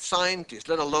bulk of scientists,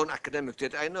 let alone academics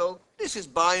that I know, this is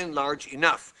by and large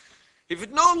enough. If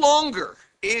it no longer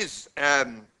is,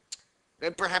 then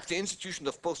perhaps the institutions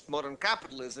of postmodern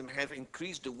capitalism have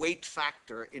increased the weight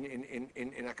factor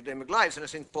in academic lives, and I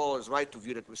think Paul is right to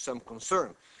view that with some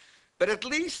concern. But at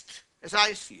least, as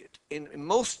I see it, in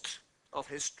most of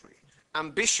history,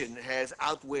 ambition has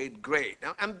outweighed grade.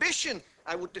 Now, ambition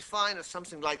I would define as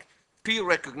something like peer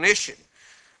recognition.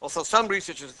 Also, some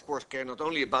researchers, of course, care not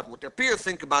only about what their peers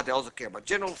think about, they also care about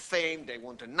general fame, they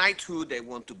want a knighthood, they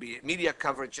want to be media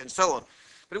coverage, and so on.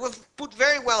 But it was put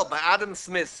very well by Adam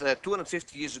Smith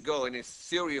 250 years ago in his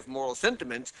theory of moral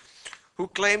sentiments, who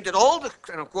claimed that all the,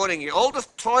 and I'm quoting here, all the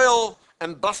toil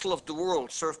and bustle of the world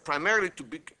served primarily to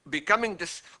becoming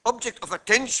this object of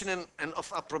attention and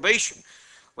of approbation.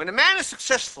 When a man is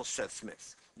successful, said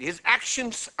Smith, his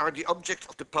actions are the object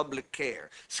of the public care.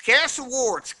 Scarce a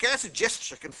word, scarce a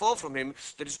gesture can fall from him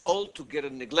that is altogether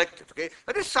neglected. Okay,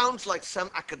 but this sounds like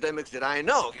some academics that I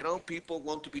know. You know, people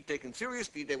want to be taken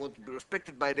seriously, they want to be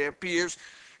respected by their peers.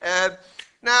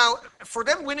 Now, for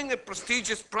them, winning a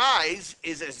prestigious prize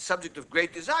is a subject of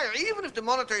great desire, even if the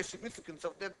monetary significance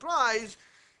of that prize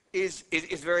is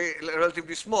very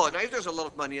relatively small. Now, if there's a lot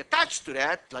of money attached to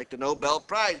that, like the Nobel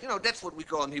Prize, you know, that's what we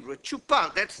call in Hebrew a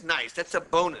chuppah. That's nice. That's a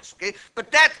bonus. Okay, but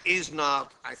that is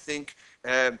not, I think,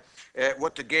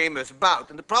 what the game is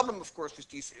about. And the problem, of course,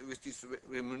 with this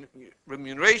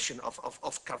remuneration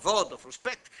of kavod, of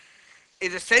respect,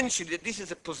 is essentially that this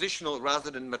is a positional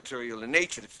rather than material in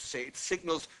nature. It's to say it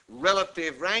signals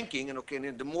relative ranking, and okay,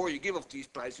 and the more you give of these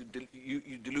prizes,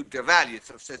 you dilute their value. It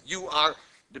sort of says you are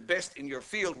the best in your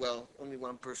field. Well, only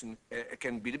one person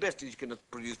can be the best. You cannot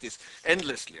produce this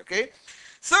endlessly, okay?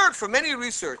 Third, for many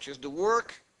researchers, the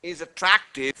work is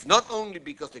attractive not only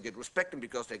because they get respect and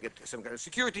because they get some kind of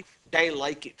security, they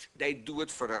like it. They do it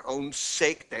for their own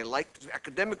sake. They like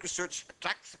academic research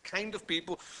attracts the kind of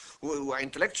people who are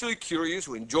intellectually curious,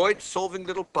 who enjoy solving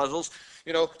little puzzles.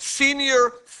 You know,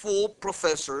 senior full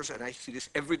professors, and I see this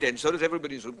every day, and so does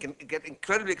everybody in this room, can get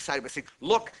incredibly excited by saying,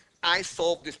 look, I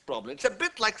solved this problem. It's a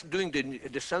bit like doing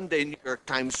the Sunday New York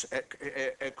Times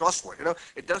crossword. You know,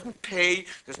 it doesn't pay.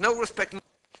 There's no respect.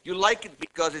 You like it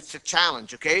because it's a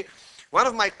challenge. Okay. One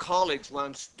of my colleagues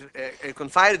once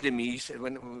confided in me, he said,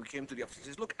 when we came to the office, he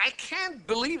says, "Look, I can't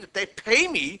believe that they pay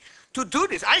me to do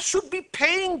this. I should be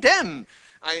paying them.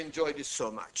 I enjoy this so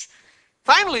much."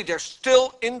 Finally, there's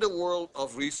still in the world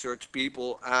of research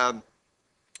people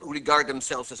who regard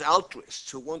themselves as altruists,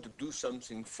 who want to do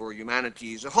something for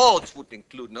humanity as a whole. This would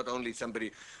include not only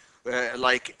somebody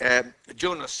like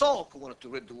Jonas Salk, who wanted to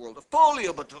rid the world of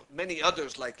polio, but many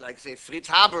others like say Fritz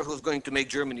Haber, who's going to make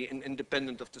Germany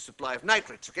independent of the supply of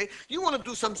nitrates. Okay, you want to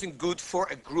do something good for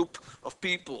a group of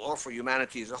people or for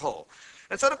humanity as a whole.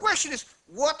 And so the question is,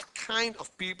 what kind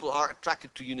of people are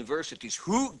attracted to universities?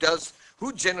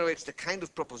 Who generates the kind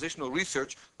of propositional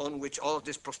research on which all of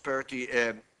this prosperity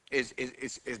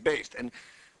is based? And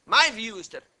my view is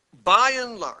that by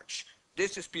and large,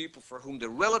 this is people for whom the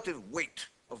relative weight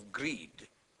of greed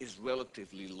is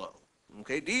relatively low.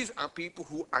 Okay, these are people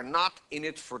who are not in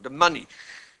it for the money.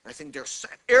 I think there's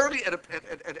early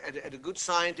at a good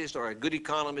scientist or a good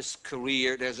economist's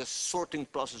career, there's a sorting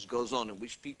process goes on in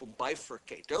which people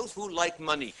bifurcate. Those who like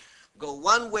money go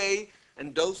one way,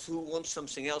 and those who want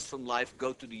something else from life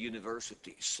go to the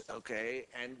universities, okay?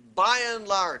 And by and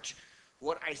large,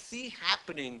 what I see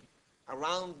happening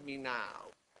around me now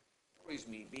worries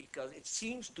me, because it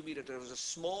seems to me that there is a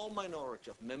small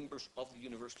minority of members of the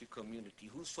university community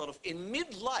who sort of in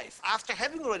midlife, after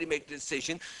having already made the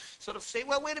decision, sort of say,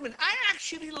 well, wait a minute, I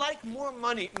actually like more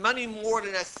money more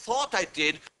than I thought I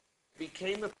did,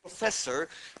 became a professor,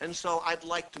 and so I'd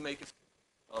like to make a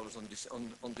dollars on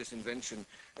this invention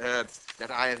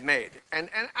that I have made. And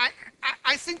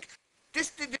I think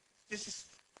this is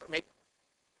maybe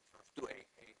to a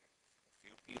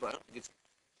few people. I don't think it's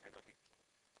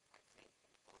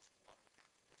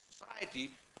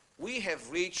society. We have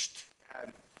reached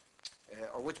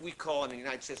or what we call in the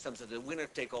United States sometimes the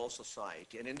winner-take-all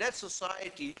society. And in that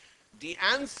society, the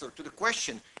answer to the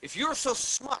question, if you're so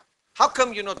smart, how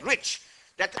come you're not rich?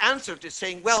 That answer is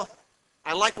saying, well,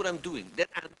 I like what I'm doing. That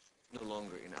answer is no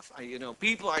longer enough.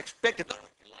 People are expected, oh,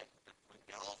 you like what I'm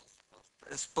doing.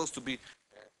 It's supposed to be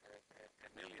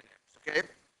millionaires, okay? I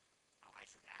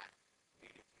said,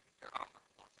 there are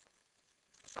lots of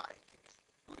societies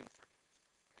doing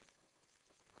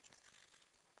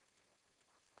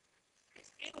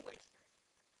anyway.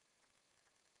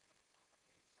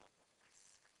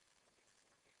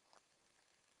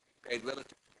 Paid relative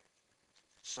to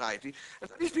society. And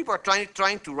so these people are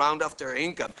trying to round off their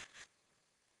income.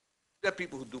 There are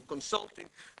people who do consulting,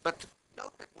 but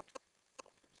no,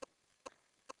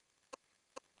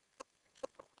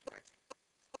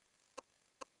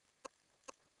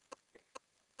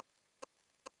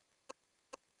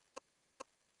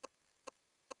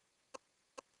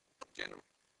 generally.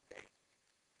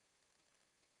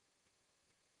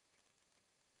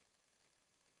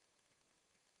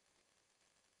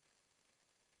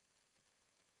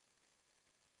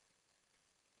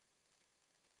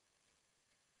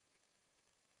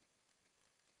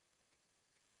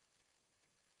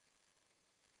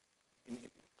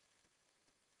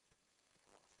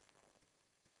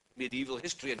 Medieval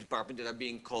history department that are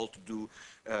being called to do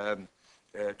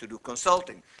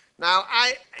consulting. Now,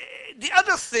 the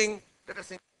other thing that I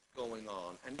think is going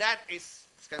on, and that is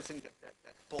the kind of thing that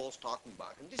Paul's talking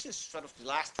about, and this is sort of the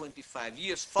last 25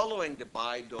 years following the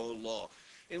Bayh-Dole law,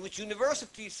 in which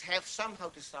universities have somehow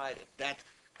decided that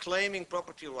claiming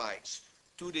property rights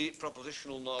to the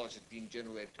propositional knowledge that's being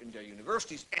generated in their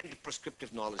universities and the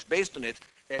prescriptive knowledge based on it,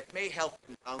 may help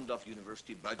them round off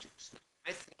university budgets.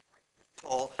 I think,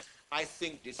 Paul, I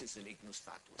think this is an ignis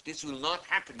fatuus. This will not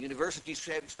happen. Universities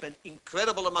have spent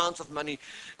incredible amounts of money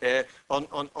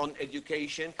on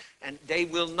education, and they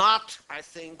will not, I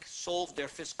think, solve their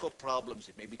fiscal problems.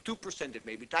 It may be 2%, it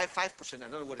may be 5%. I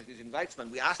don't know what it is in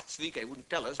Weizmann. We asked Zwick, he wouldn't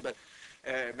tell us, but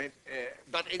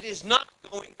it is not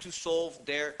going to solve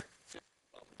their fiscal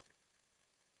problems.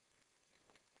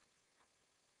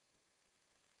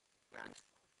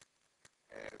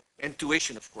 And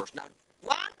tuition, of course. Now,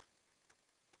 what?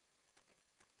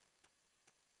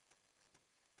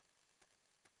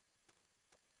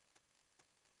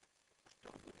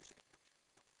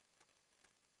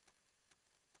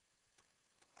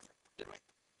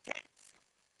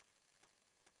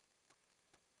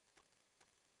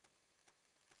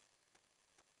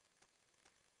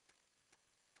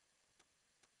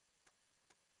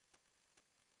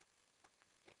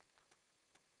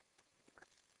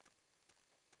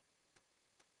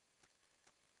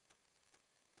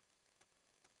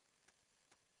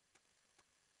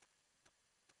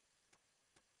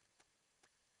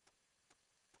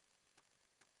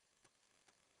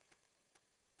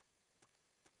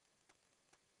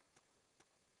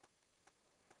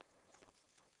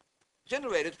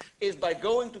 Generated is by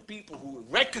going to people who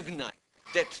recognize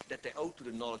that they owe to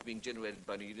the knowledge being generated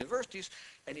by the universities,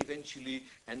 and eventually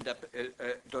end up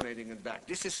donating it back.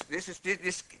 This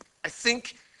I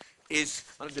think is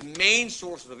one of the main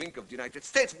sources of income of the United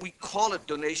States. We call it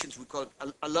donations, we call it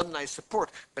alumni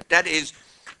support, but that is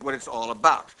what it's all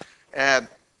about. The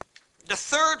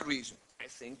third reason, I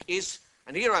think, is,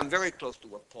 and here I'm very close to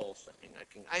what Paul's saying.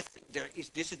 I think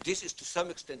this is to some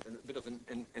extent a bit of an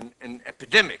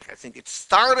epidemic. I think it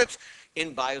started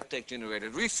in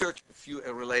biotech-generated research, a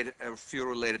few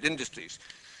related industries,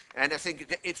 and I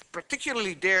think it's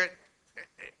particularly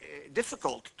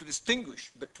difficult to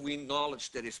distinguish between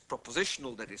knowledge that is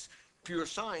propositional, that is pure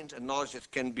science, and knowledge that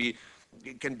can be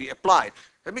applied.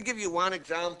 Let me give you one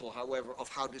example, however, of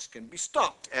how this can be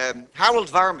stopped. Harold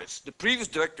Varmus, the previous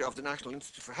director of the National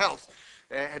Institute for Health,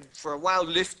 had for a while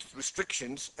lifted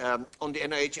restrictions on the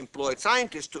NIH-employed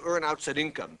scientists to earn outside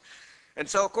income. And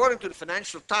so according to the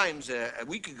Financial Times a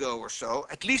week ago or so,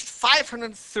 at least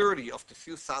 530 of the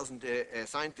few thousand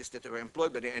scientists that were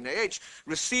employed by the NIH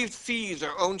received fees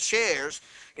or owned shares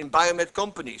in biomed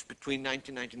companies between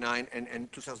 1999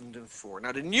 and 2004.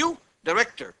 Now the new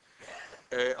director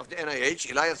of the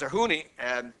NIH, Elias Zerhouni,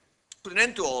 put an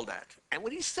end to all that. And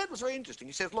what he said was very interesting.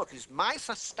 He said, look, my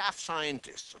staff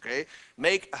scientists, okay,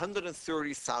 make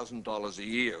 $130,000 a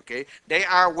year, okay? They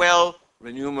are well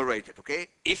remunerated, okay?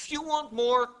 If you want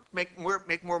more, make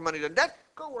more money than that,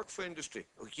 go work for industry,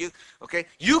 okay?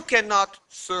 You cannot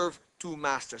serve two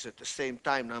masters at the same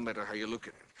time, no matter how you look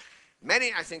at it.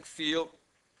 Many, I think, feel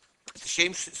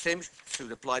the same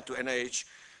should apply to NIH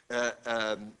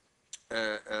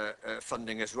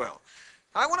funding as well.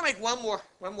 I want to make one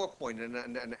more point,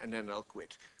 and then I'll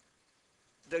quit.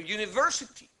 The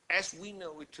university, as we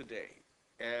know it today,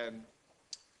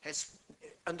 has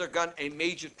undergone a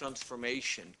major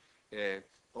transformation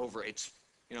over its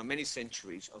many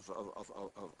centuries of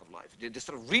life. The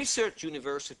sort of research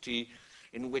university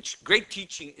in which great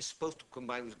teaching is supposed to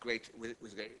combine with great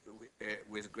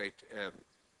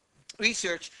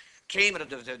research came out of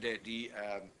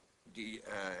the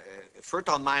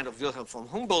fertile mind of Wilhelm von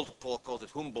Humboldt. Paul called it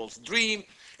Humboldt's dream.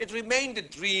 It remained a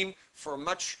dream for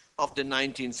much of the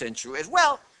 19th century as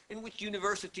well, in which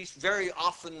universities very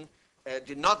often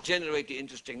did not generate the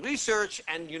interesting research,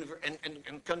 and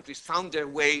countries found their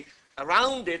way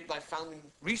around it by founding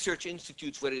research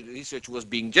institutes where the research was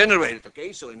being generated.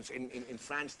 Okay, so in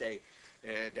France they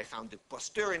found the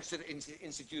Pasteur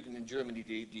Institute, and in Germany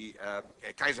the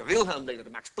Kaiser Wilhelm, later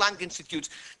the Max Planck Institutes.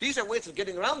 These are ways of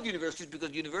getting around universities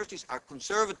because universities are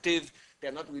conservative.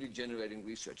 They're not really generating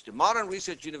research. The modern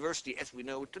research university, as we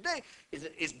know it today,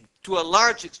 is to a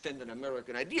large extent an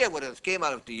American idea, whether it came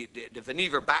out of the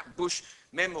Vannevar-Bush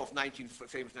memo of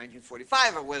famous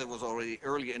 1945, or whether it was already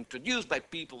earlier introduced by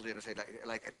people, say,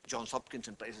 like Johns Hopkins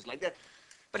and places like that.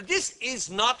 But this is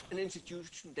not an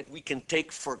institution that we can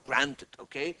take for granted,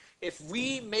 okay? If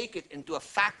we make it into a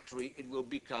factory, it will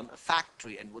become a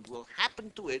factory. And what will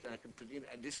happen to it,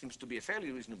 and this seems to be a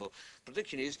fairly reasonable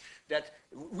prediction, is that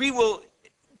we will,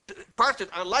 parts that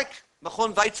are like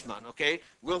Machon Weizmann, okay,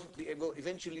 will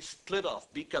eventually split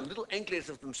off, become little enclaves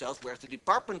of themselves, whereas the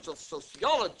departments of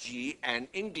sociology and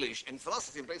English and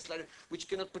philosophy and places like that, which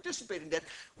cannot participate in that,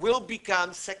 will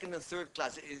become second and third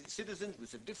class citizens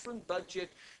with a different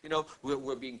budget.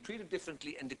 We're being treated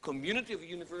differently, and the community of a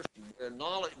university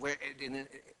where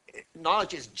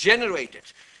knowledge is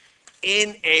generated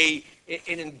in a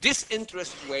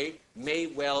disinterested way may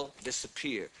well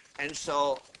disappear. And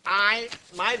so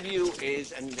my view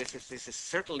is, and this is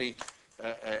certainly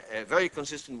very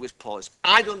consistent with Paul's,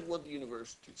 I don't want the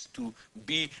universities to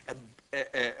be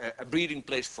a breeding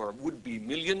place for would-be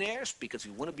millionaires, because if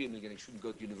you want to be a millionaire, you shouldn't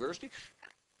go to university.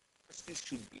 Universities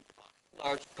should be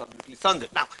large publicly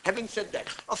funded. Now, having said that,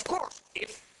 of course,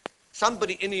 if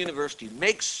somebody in a university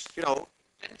makes,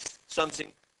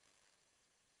 something,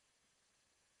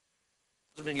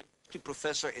 the university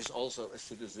professor is also a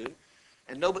citizen.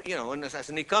 And nobody, and as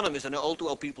an economist, and all too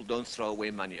well people don't throw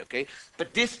away money, okay?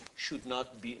 But this should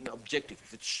not be an objective.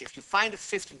 If you find a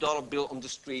 $50 bill on the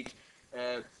street,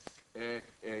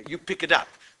 you pick it up.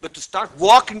 But to start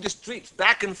walking the streets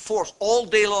back and forth all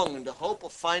day long in the hope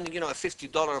of finding, a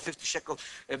 $50 or 50 shekel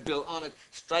bill on it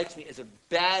strikes me as a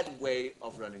bad way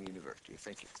of running a university.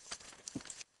 Thank you.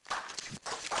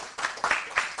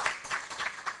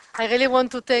 I really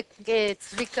want to thank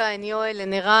Zvika and Yoel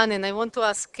and Eran, and I want to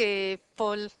ask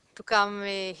Paul to come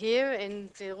here, and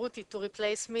Ruti to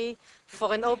replace me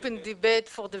for an open debate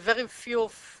for the very few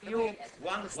of you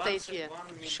who stayed here.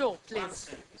 Sure, please.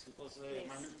 Because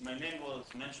my name was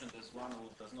mentioned as one who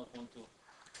does not want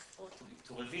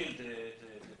to reveal the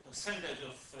percentage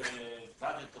of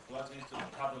budget of what needs to be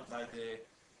covered by the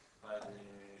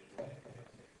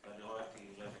royalty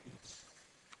revenues.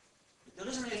 The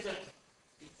reason is that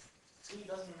it really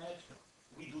doesn't matter.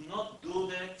 We do not do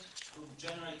that to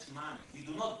generate money. We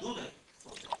do not do that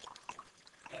for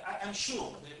that. I'm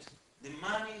sure that the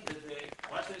money that the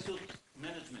White Institute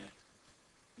management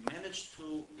managed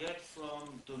to get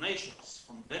from donations,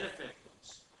 from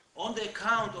benefactors, on the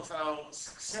account of our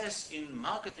success in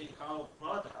marketing our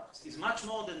products, is much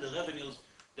more than the revenues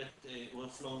that were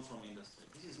flown from industry.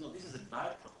 This is a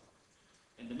byproduct.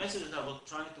 And the message that I was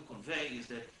trying to convey is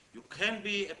that you can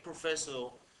be a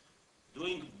professor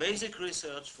doing basic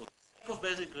research for the sake of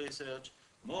basic research,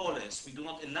 more or less. We do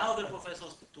not allow the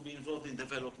professors to be involved in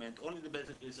development, only the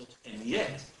basic research. And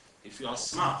yet, if you are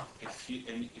smart, if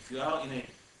you are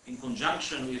in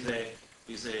conjunction with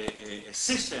is a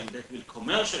system that will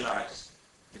commercialize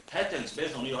the patents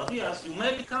based on your ideas, you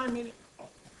may become a millionaire.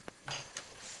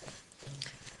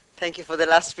 Thank you for the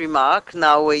last remark.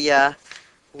 Now we are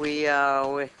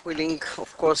willing,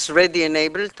 of course, ready and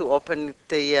able to open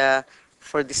the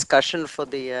for discussion for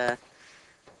the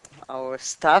our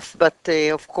staff. But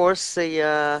of course,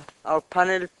 our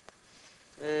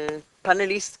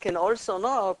panelists can also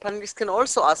our panelists can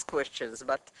also ask questions.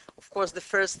 But of course, the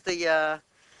first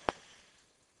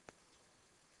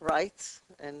right,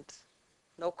 and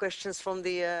no questions from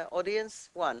the audience.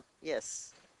 One,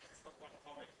 yes. Just one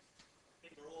comment. I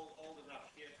think we're all old enough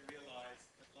here to realize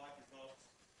that life is not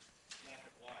black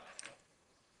and white.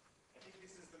 I think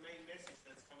this is the main message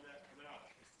that's coming out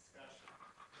of this discussion.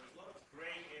 There's a lot of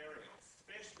gray areas,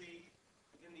 especially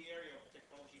within the area of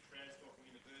technology transfer from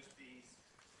universities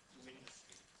to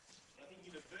industry. I think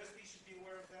universities should be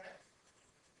aware of that,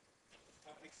 the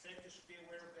public sector should be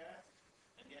aware of that,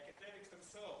 and the academics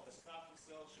themselves, the staff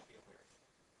themselves should be aware of it.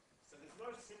 So there's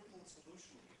no simple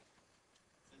solution here.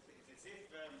 It's as if,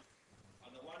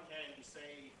 on the one hand, you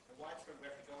say the whites don't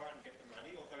have to go out and get the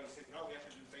money, although you said, no, we have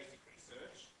to do basic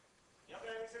research. The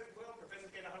other hand says, well, professors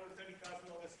get $130,000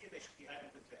 a year, they should be happy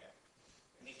with that.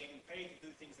 And they're getting paid to do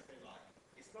things that they like.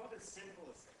 It's not as simple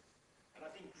as that. And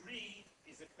I think greed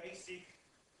is a basic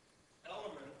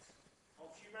element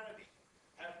of humanity.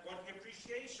 Wanting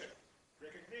appreciation,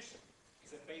 recognition,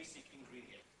 is a basic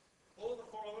ingredient. All the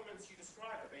four elements you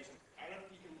described are basic. I don't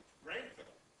even rank them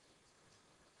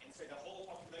and say the whole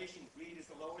population greed is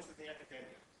the lowest in the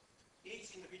academia.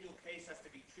 Each individual case has to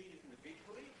be treated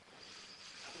individually.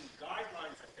 I think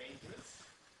guidelines are dangerous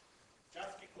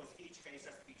just because each case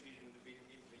has to be treated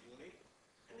individually,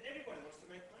 and everybody wants to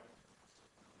make money.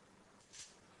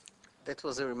 That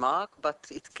was a remark, but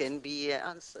it can be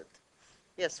answered.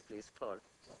 Yes, please, Paul.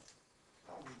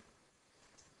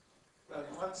 Well,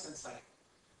 in one sense,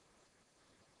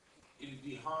 it would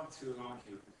be hard to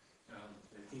argue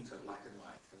that things are black and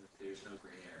white, and that there's no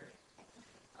gray area.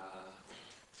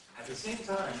 At the same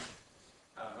time,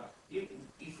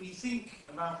 if we think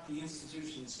about the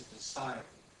institutions of society,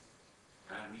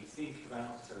 and we think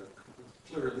about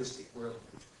a pluralistic world,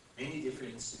 many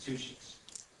different institutions,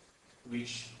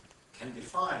 which can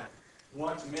define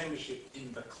what membership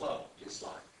in the club is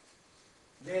like,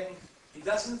 then it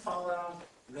doesn't follow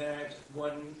that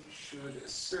one should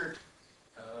assert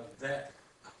that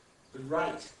the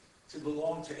right to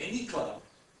belong to any club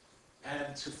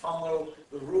and to follow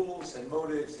the rules and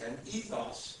motives and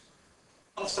ethos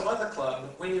of some other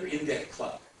club when you're in that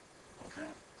club. Okay?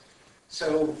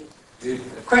 So the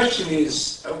question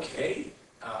is, okay,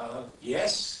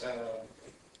 yes,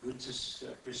 good to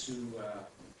pursue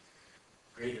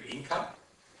greater income.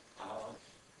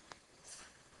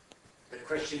 The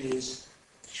question is,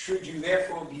 should you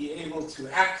therefore be able to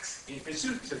act in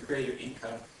pursuit of greater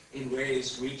income in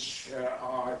ways which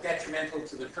are detrimental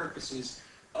to the purposes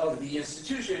of the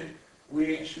institution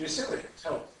which you facilitate?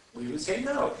 So we would say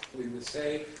no. We would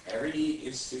say every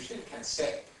institution can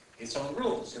set its own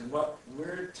rules. And what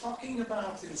we're talking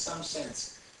about in some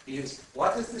sense is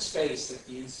what is the space that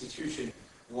the institution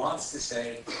wants to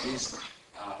say is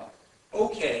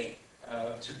okay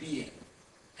to be in.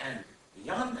 And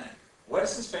beyond that, what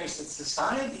is the space that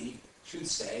society should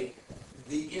say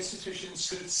the institution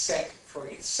should set for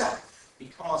itself?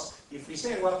 Because if we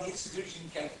say, well, the institution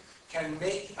can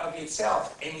make of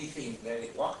itself anything that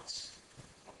it wants,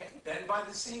 okay, then by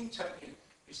the same token,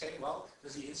 you say, well,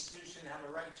 does the institution have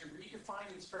a right to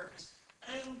redefine its purpose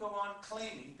and go on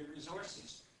claiming the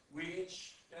resources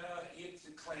which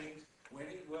it claimed when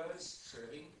it was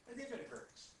serving a different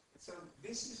purpose? So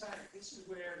this is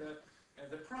where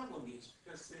the problem is,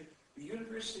 because the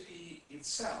university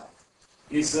itself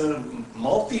is a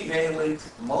multivalent,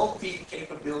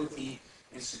 multi-capability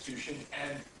institution,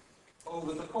 and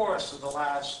over the course of the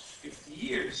last 50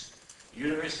 years,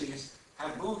 universities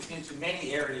have moved into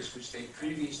many areas which they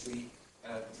previously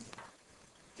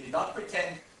did not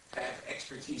pretend to have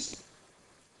expertise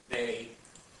in. They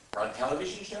run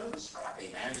television shows,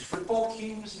 they manage football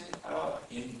teams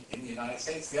in the United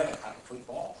States, the other kind of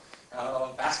football,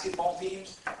 basketball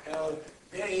teams.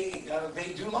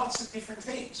 They do lots of different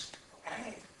things.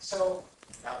 Okay? So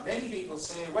many people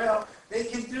say, well, they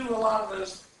can do a lot of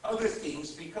those other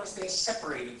things because they're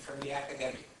separated from the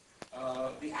academic,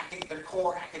 the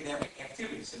core academic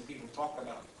activities, and people talk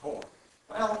about the core.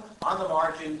 Well, on the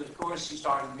margin, of course, you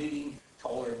start admitting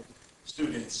taller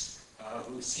students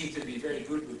who seem to be very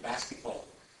good with basketball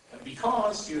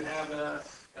because you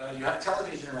have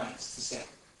television rights to sell.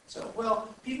 So,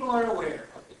 well, people are aware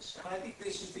of this, and I think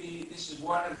this is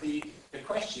one of the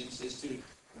questions as to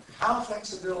how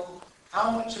flexible,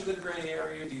 How much of the gray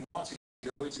area do you want to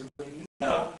go into when you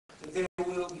know that there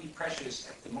will be pressures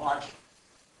at the margin?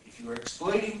 If you are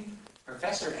exploiting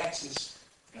Professor X's,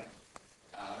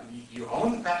 you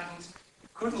own the patent, you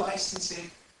could license it,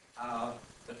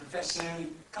 the professor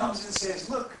comes and says,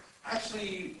 look,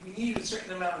 actually, we need a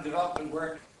certain amount of development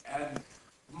work, and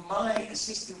my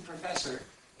assistant professor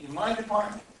in my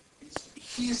department,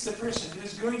 he's the person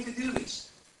who's going to do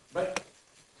this. But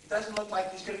it doesn't look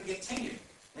like he's going to get tenure.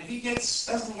 And if he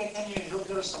doesn't get tenure, he'll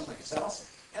go someplace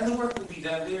else, and the work will be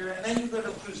done there, and then you're going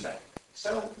to lose that.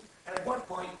 So at what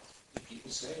point do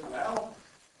people say, well,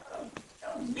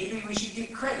 maybe we should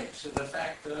give credit to the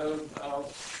fact of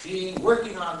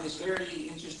working on this very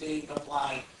interesting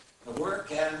applied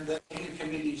work, and the tenure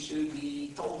committee should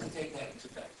be told to take that into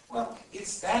account. Well,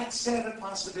 it's that set of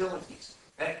possibilities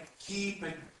that keep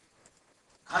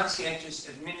conscientious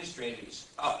administrators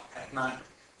up at night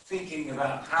thinking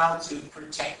about how to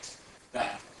protect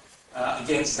that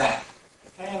against that.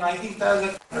 Okay, and I think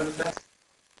that's. Let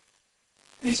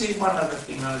me say one other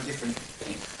thing on a different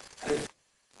thing.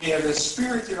 We have a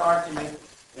spirited argument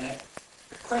that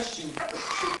the question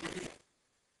should be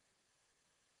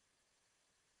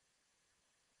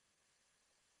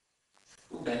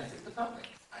who benefits the public.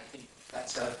 I think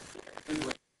that's a good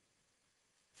way.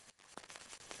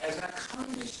 As an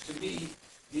economist, to me,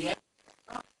 the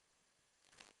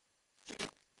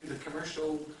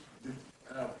commercial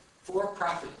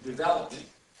for-profit development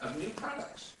of new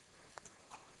products.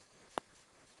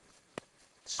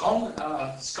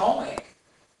 Skolnick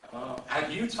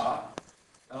at Utah,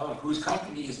 whose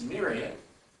company is Myriad.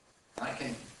 I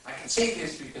can say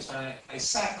this because I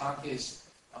sat on his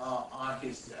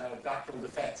doctoral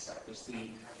defense. I was the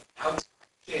outside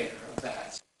chair of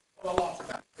that. A lot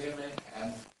about him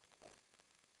and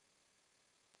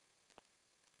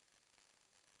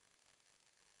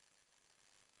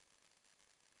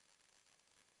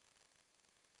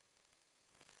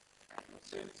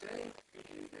so today,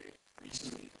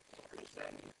 recently,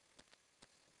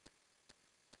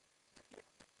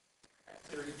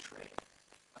 third trade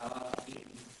in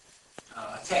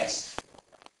a test.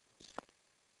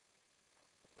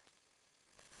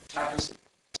 Which happens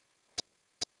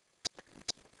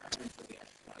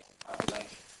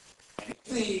and if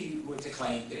they were to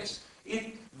claim this,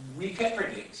 we can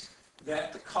predict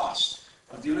that the cost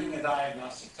of doing a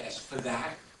diagnostic test for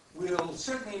that will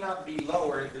certainly not be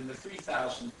lower than the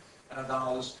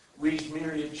 $3,000 which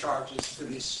Myriad charges for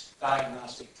this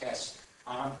diagnostic test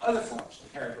on other forms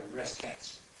of heritable breast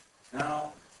cancer.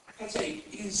 Now, I can say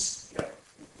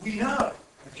we know,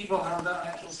 and people have done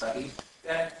actual studies,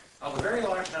 that a very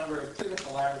large number of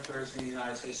clinical laboratories in the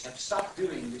United States have stopped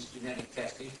doing this genetic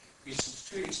testing because it's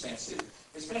too expensive,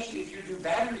 especially if you do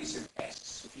batteries of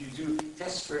tests. If you do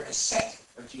tests for a set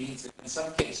of genes, in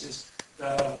some cases,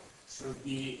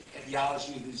 the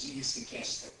etiology of the disease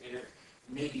suggests that there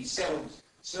may be several.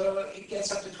 So it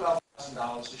gets up to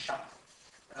 $12,000 a shot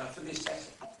for this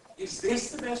testing. Is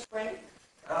this the best way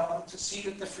to see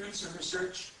that the fruits of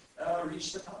research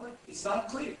reach the public? It's not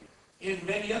clear. In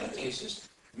many other cases,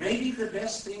 maybe the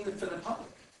best thing for the public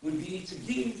would be to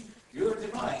give your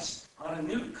device on a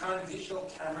new kind of digital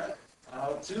camera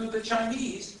to the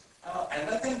Chinese and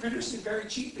let them produce it very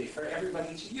cheaply for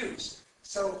everybody to use.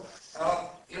 So,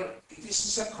 this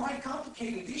is a quite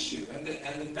complicated issue, and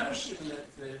the notion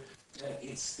that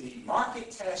it's the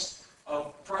market test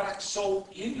of products sold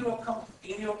in your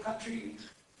country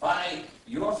by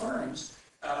your firms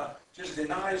just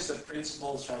denies the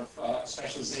principles of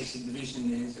specialization,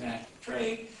 division, and international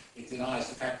trade. It denies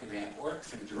the fact that we have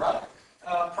orphan drug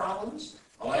problems.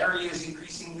 Malaria is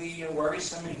increasingly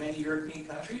worrisome in many European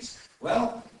countries.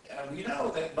 Well, we know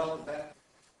that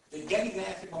getting the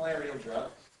anti-malarial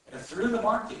drug through the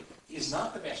market is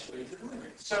not the best way to deliver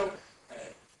it. So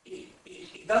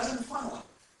it doesn't follow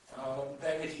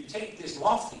that if you take this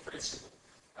lofty principle,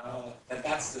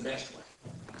 that's the best way.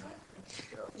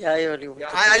 Yeah,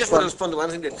 I just want to respond to one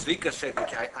thing that Zvika said,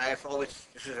 which I have always,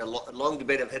 this is a long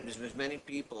debate I've had this with many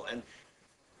people, and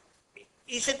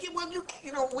he said,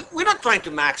 we're not trying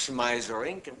to maximize our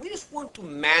income, we just want to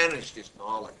manage this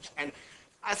knowledge. And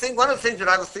I think one of the things that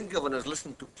I was thinking of when I was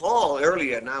listening to Paul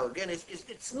earlier now again is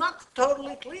it's not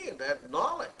totally clear that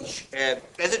knowledge, as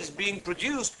it is being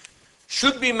produced,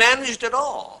 should be managed at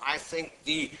all. I think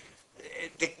the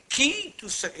key to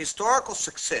historical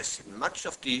success in much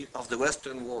of the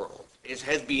Western world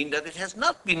has been that it has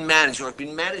not been managed, or has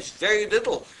been managed very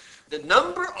little. The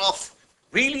number of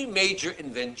really major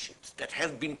inventions that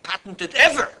have been patented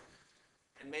ever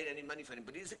and made any money for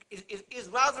anybody is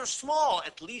rather small,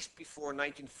 at least before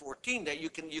 1914. That you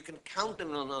can count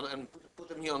them and put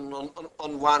them here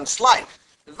on one slide.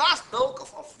 The vast bulk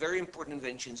of very important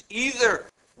inventions either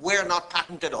were not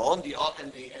patented on,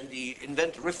 and the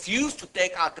inventor refused to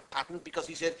take out the patent because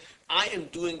he said, I am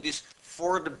doing this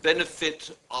for the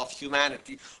benefit of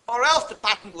humanity, or else the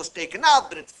patent was taken out,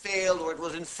 but it failed, or it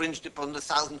was infringed upon the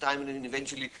 1,000th time, and then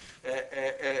eventually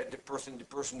the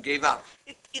person gave up.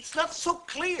 It's not so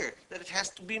clear that it has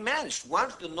to be managed.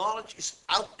 Once the knowledge is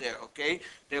out there, okay,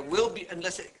 there will be,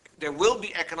 there will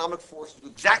be economic forces,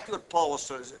 exactly what Paul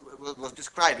was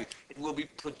describing. It will be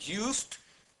produced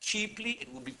cheaply,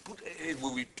 it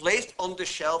will be placed on the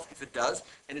shelf if it does,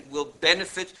 and it will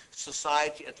benefit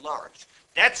society at large.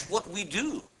 That's what we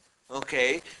do,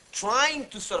 okay? Trying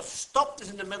to sort of stop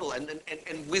this in the middle and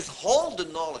withhold the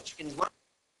knowledge in one,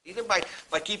 either by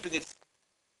keeping it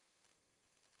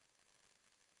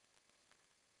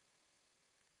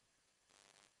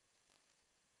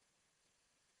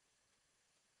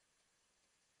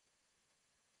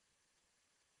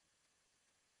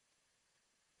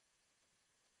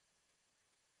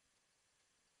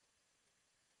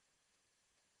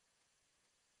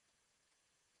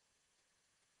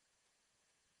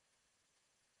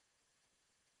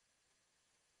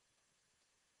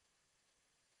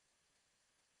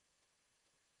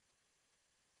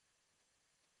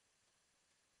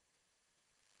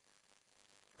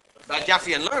by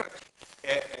Jaffe and Lerner.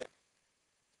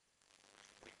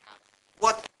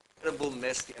 What terrible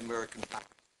mess the American patent.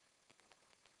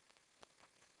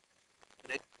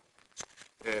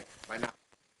 By now.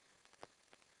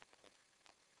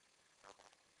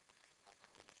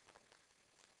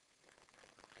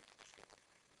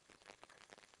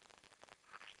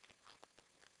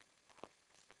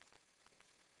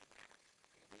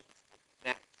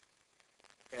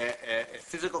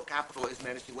 Physical capital is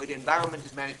managed the way the environment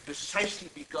is managed precisely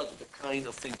because of the kind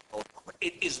of thing.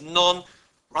 It is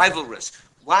non-rivalrous.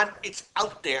 One, it's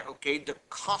out there. Okay, the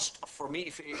cost for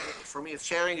me of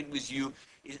sharing it with you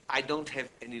is I don't have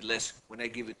any less when I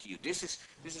give it to you. This is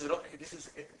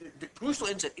the crucial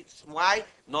insight. It's why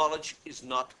knowledge is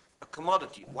not a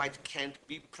commodity. Why it can't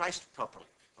be priced properly.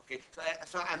 Okay,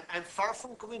 so I'm far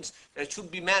from convinced that it should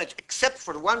be managed, except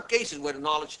for the one cases where the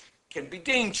knowledge can be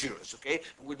dangerous, okay?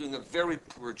 And we're doing a very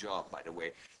poor job, by the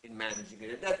way, in managing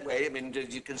it that way. I mean,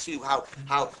 you can see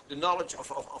how the knowledge of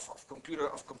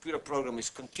computer program is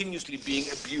continuously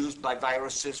being abused by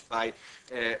viruses, by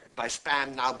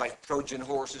spam now, by Trojan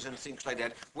horses and things like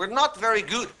that. We're not very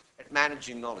good at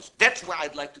managing knowledge. That's why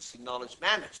I'd like to see knowledge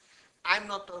managed. I'm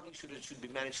not totally sure it should be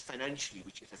managed financially,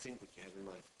 which is, I think, what you have in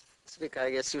mind. Speaker, I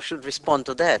guess you should respond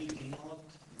to that. We cannot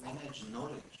manage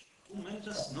knowledge. Who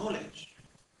manages knowledge?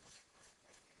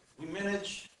 We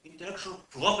manage intellectual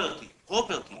property,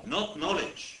 not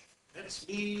knowledge. Let's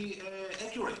be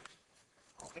accurate.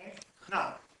 Okay.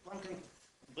 Now, one can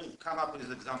come up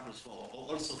with examples for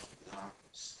also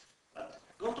examples, but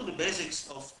go to the basics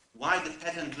of why the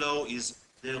patent law is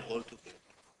there altogether.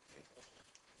 Okay.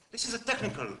 This is a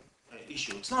technical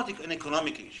issue. It's not an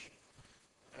economic issue.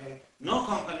 No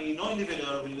company, no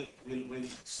individual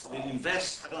will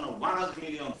invest, I don't know, $100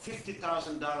 million,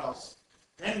 $50,000,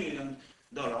 $10 million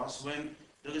when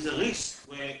there is a risk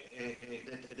where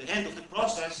that at the end of the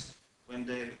process, when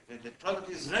the product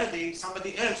is ready,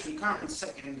 somebody else will come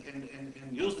and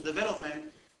use the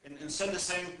development and sell the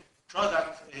same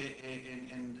product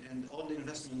and all the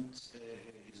investment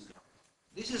is gone.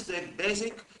 This is the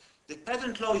basic. The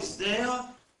patent law is there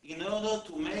in order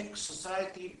to make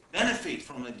society benefit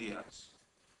from ideas.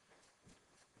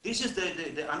 This is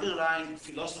the underlying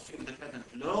philosophy of the patent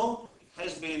law. It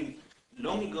has been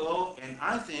long ago, and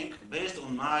I think, based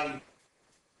on my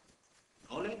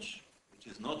knowledge, which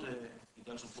is not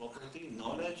intellectual property,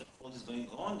 knowledge of what is going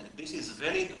on, this is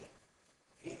valid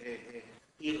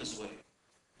here as well.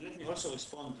 Let me also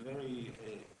respond very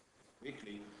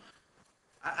quickly.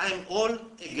 I'm all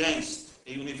against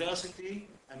a university,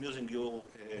 I'm using your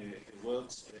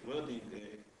wording,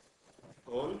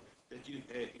 Paul, that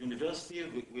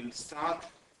university will start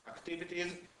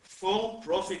activities for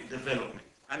profit development.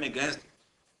 I'm against it.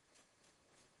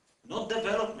 Not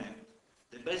development.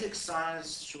 The basic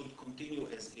science should continue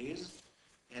as is,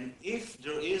 and if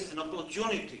there is an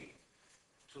opportunity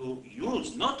to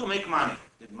use, not to make money,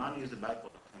 that money is the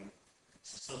byproduct, and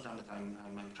it's the third time that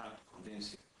I'm trying to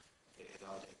convince you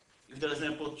about it. If there is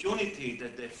an opportunity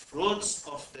that the fruits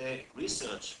of the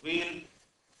research will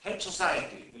help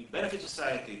society, will benefit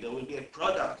society, there will be a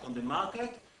product on the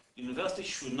market, university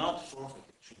should not forfeit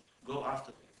it, should go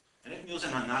after it. And let me use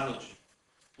an analogy.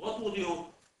 What would you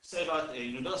say about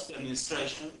university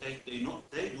administration, they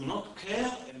do not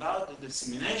care about the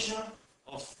dissemination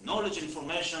of knowledge,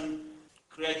 information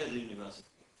created at the university.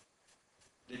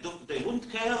 They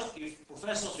wouldn't care if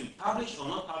professors will publish or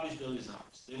not publish their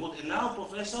results. They would allow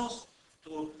professors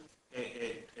to,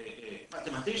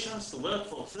 mathematicians to work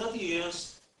for 30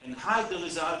 years and hide the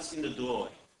results in the doorway.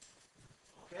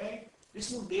 Okay?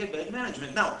 This would be a bad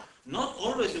management. Now, not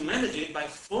always you manage it by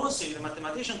forcing the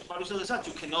mathematician to publish the results.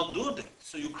 You cannot do that.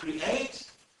 So you create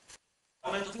a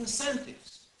amount of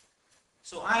incentives.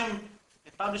 So I'm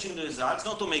publishing the results,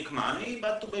 not to make money,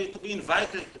 but to be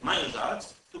invited, my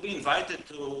results, to be invited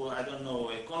to, I don't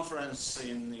know, a conference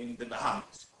in the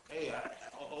Bahamas, okay,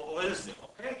 or elsewhere,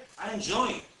 okay? I enjoy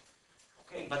it,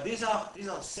 okay? But these are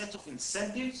sets of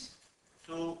incentives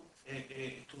to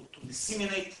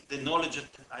disseminate the knowledge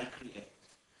that I create.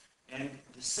 And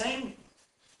the same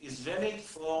is valid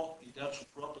for intellectual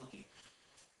property.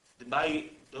 The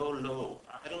Bayh-Dole law,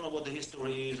 I don't know what the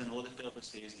history is and what the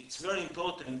purpose is. It's very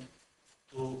important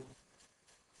to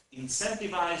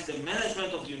incentivize the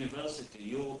management of the university.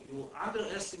 You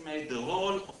underestimate the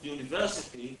role of the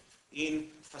university in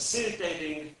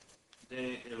facilitating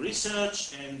the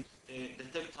research and the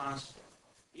tech transfer.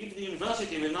 If the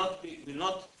university will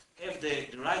not have the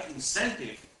right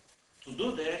incentive to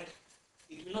do that,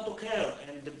 it will not occur,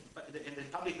 and the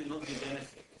public will not be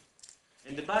benefited.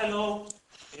 And the Bayh-Law,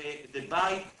 the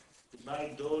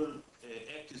Bayh-Dole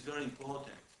Act is very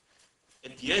important.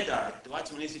 At YEDA, at the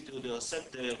Weizmann Institute, there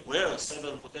were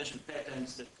several potential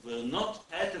patents that were not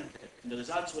patented, and the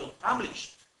results were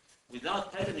published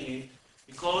without patenting it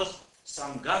because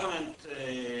some government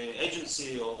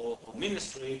agency or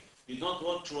ministry did not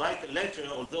want to write a letter,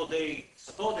 although they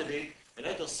supported it, a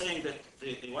letter saying that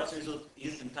the Weizmann Institute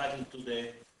is entitled to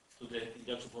the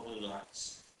intellectual property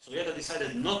rights. So YEDA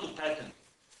decided not to patent.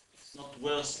 It's not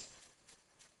worth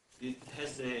it.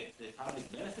 Has the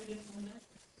public benefited from that?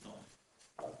 No.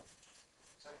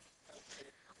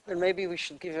 Well, maybe we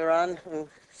should give Iran, who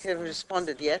hasn't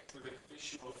responded yet. With the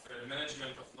issue of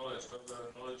management of knowledge, whether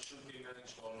knowledge should be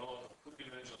managed or not, or could be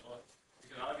managed or not, we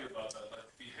can argue about that, but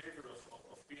behavior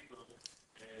of people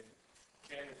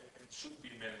can and should be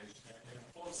managed. And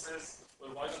Paul says,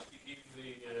 well, why don't we give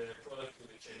the product to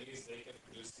the Chinese? They can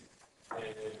produce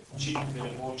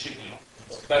it more cheaply.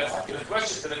 But the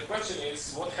question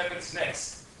is, what happens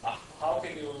next? How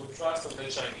can you trust that the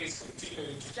Chinese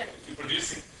continue to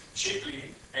produce it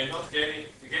cheaply and not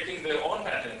getting their own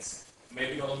patents?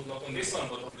 Maybe not on this one,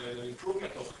 but on the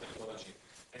improvement of the technology.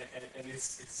 And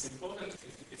it's important.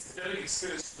 It's a very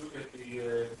experience to look at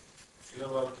the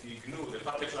about the GNU, the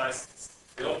public license.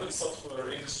 The open software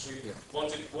industry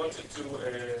wanted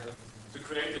to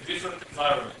create a different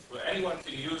environment where anyone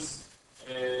can use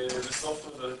the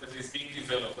software that is being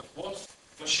developed. But what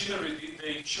machinery did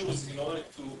they choose in order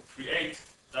to create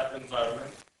that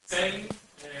environment? Same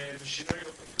machinery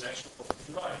of intellectual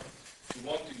property right. If you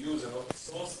want to use an open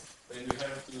source, then you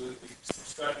have to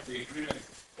subscribe to the agreement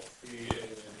of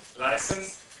the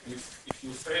license. If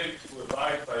you fail to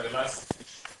abide by the license,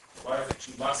 which provides that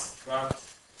you must grant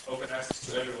open access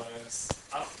to everyone else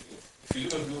after you. If you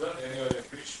don't do that, then you are in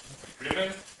breach of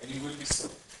agreement and you will be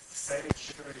sued. Same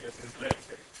machinery as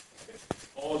intellectual.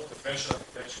 All conventional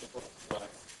intellectual property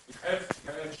rights. We have to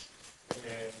manage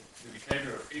the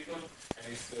behavior of people,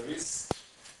 and if there is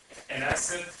an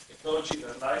asset, technology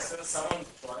that license, someone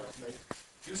will try to make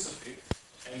use of it,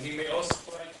 and he may also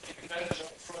try to take advantage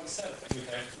of it for himself, and we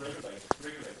have to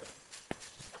regulate that.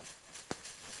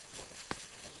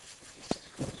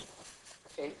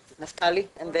 Okay, Naftali,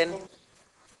 and then...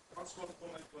 One small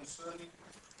comment concerning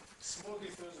small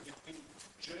difference between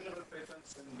general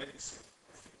patents and medicine.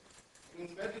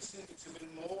 In medicine, it's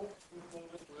even more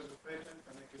important to have a patent,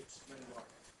 and I can explain why.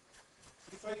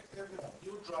 If I have a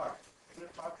new drug in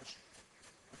a packaging,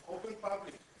 open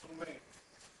public domain,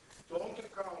 don't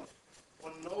account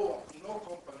on no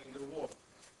company in the world,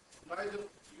 neither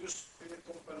US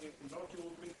company, not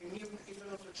European, and even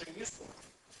not a Chinese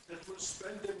company, that will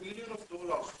spend $1 million to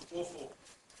go for,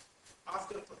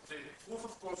 after the proof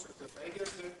of concept that I get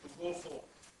them to go for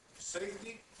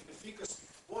safety and efficacy.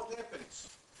 What happens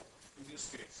in this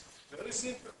case? Very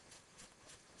simple.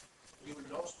 You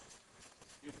lost.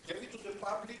 You gave it to the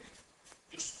public,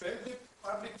 you spend the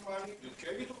public money, you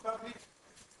gave it to public,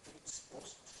 and it's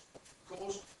possible.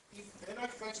 Because and I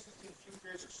faced it in a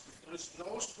few cases, if there is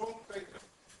no strong patent,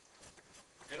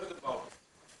 heard about it.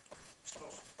 It's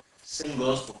not. Same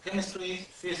goes for chemistry,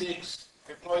 physics,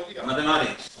 No idea.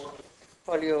 mathematics.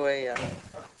 Polio, yeah.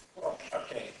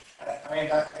 Okay.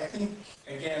 I think,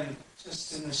 again,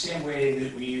 just in the same way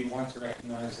that we want to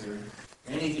recognize there are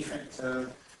many different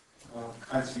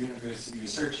kinds of university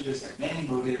researchers, have many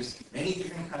motives, many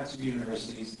different kinds of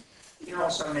universities. There are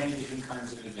also many different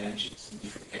kinds of advantages in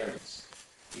different areas.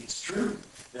 It's true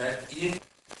that in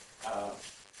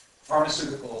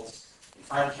pharmaceuticals, in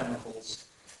fine chemicals,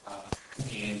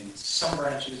 in some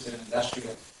branches of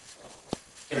industrial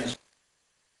chemistry,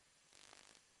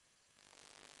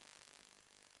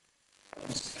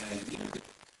 and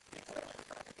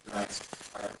rights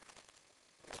are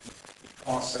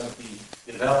also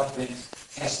the development,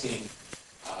 testing,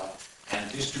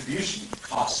 and distribution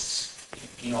costs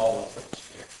in all of those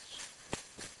areas.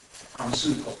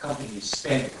 Pharmaceutical companies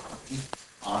spend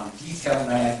on detail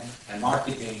and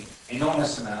marketing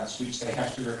enormous amounts, which they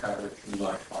have to recover through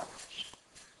large partners.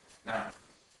 Now,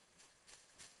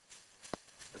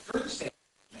 the first step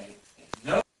made,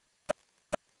 no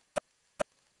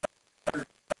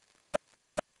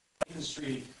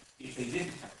industry, if they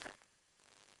didn't have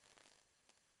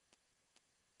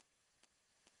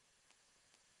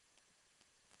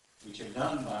which are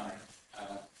done by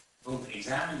both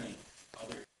examining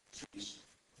other industries.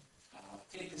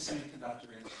 Take the semiconductor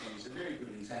industry as a very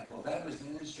good example. That was an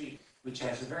industry which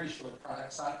has a very short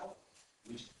product cycle,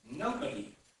 which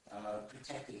nobody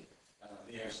protected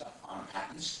their stuff on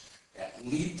patents. That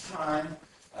lead time,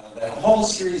 that whole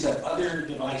series of other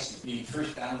devices being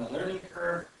first down the learning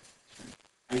curve,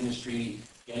 industry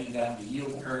getting down the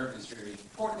yield curve is very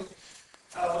important.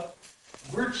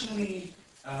 Virtually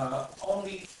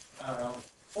only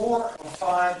 4 or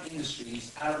 5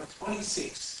 industries out of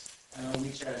 26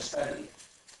 which are studied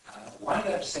wind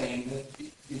up saying that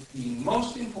the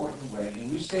most important way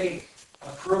in which they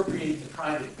appropriate the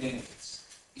private benefits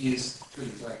is through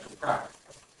intellectual property.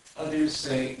 Others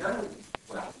say, no,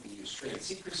 well, we use trade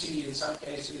secrecy in some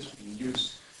cases, we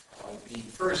use being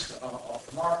first off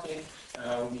the market,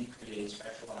 we create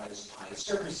specialized high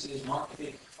services,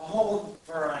 marketing, a whole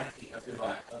variety of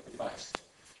devices.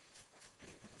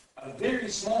 A very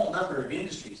small number of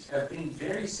industries have been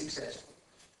very successful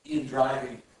in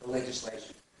driving the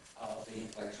legislation of the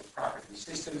intellectual property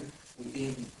system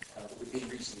within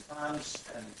recent times,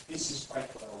 and this is quite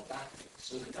well documented.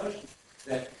 So the notion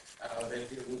that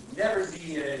there would never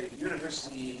be a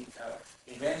university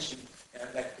invention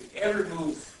that could ever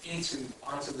move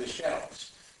onto the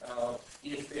shelves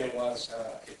if there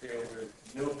were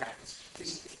no patents,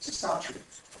 it's just not true.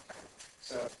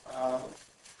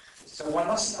 So one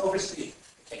mustn't overstate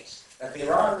the case that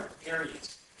there are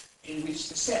areas in which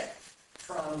the step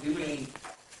from doing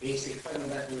basic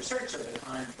fundamental research at the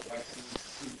time, like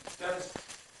he does,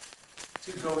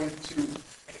 to going to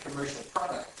a commercial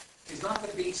product is not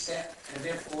the big step, and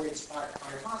therefore it's quite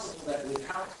possible that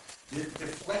without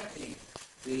deflecting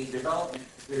the development,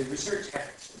 the research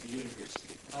efforts of the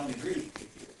university, I agree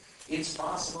with you, it's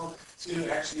possible to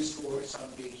actually score some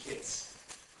big hits.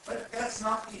 But that's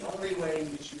not the only way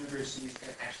in which universities can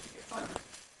actually get funded.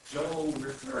 Joel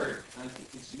referred, and I think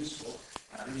it's useful,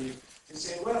 to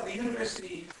say, well, the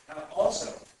university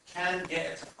also can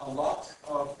get a lot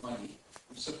of money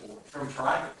from support from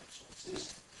private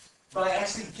sources by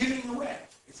actually giving away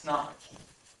its knowledge.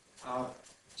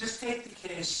 Just take the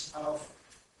case of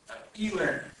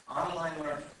e-learning, online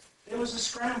learning. There was a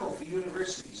scramble for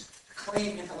universities to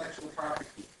claim intellectual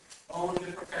property, own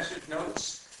the professor's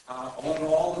notes, own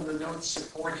all of the notes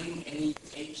supporting any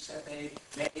tapes that they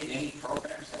made, any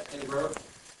programs that they wrote,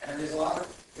 and there's a lot of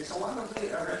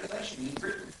regulation in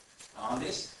Britain on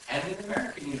this, and in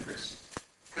American universities.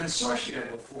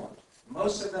 Consortia were formed.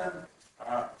 Most of them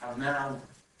are now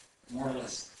more or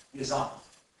less dissolved.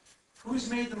 Who's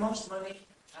made the most money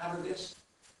out of this?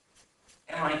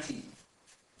 MIT.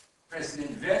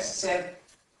 President Vest said,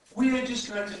 we are just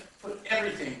going to put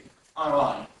everything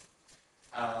online.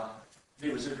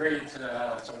 There was a great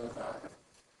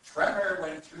tremor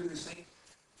went through this thing.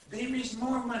 They raised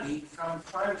more money from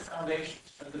private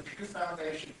foundations, from the Pew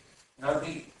Foundation. Now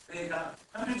they got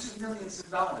hundreds of millions of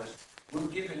dollars were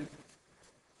given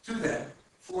to them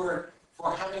for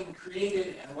having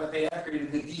created and what they have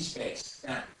created the D-Space.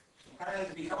 Now, trying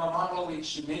to become a model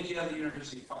which many other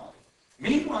universities follow.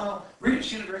 Meanwhile,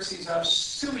 British universities are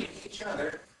suing each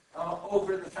other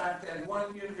over the fact that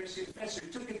one university professor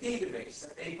took a database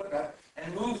that they put up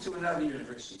and moved to another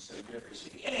university. So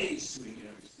University A is suing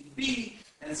University B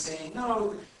and saying,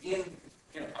 no,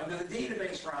 under the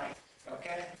database right,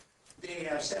 okay, they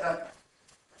have set up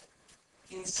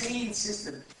insane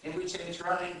system in which they're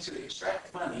trying to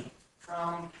extract money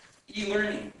from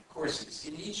e-learning courses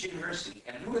in each university.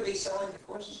 And who are they selling the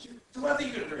courses to? To other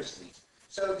universities.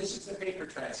 So this is the paper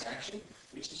transaction,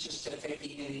 which is just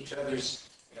taking in each other's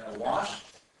wash,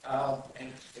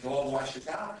 and it all washes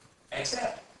out,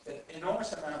 except that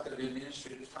enormous amount of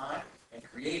administrative time and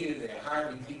creative, they're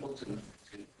hiring people to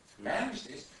manage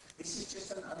this. This is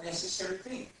just an unnecessary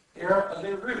thing. There are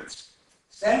other routes.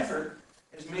 Stanford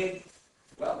has made,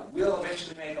 well, will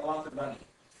eventually make a lot of money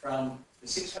from the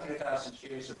 600,000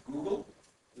 shares of Google,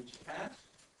 which it has,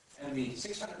 and the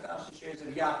 600,000 shares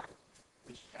of Yahoo,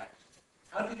 which it has.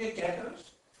 How did they get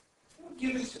those? They were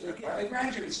given to the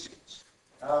graduate students,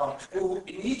 who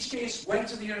in each case went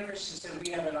to the university and said,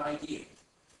 we have an idea.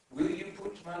 Will you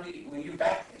put money, will you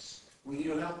back this? Will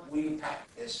you help, will you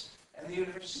patent this? And the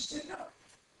university said, no.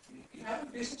 You have a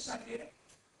business idea?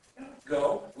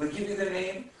 Go. We'll give you the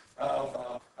name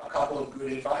of a couple of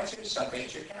good advisors, some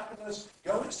venture capitalists.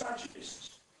 Go and start your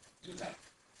business. Do that.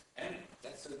 And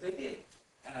that's what they did.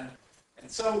 And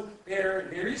so there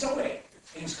is a way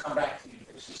things come back to the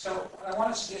university. So what I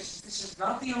want to suggest is this is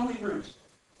not the only route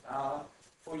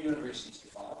for universities to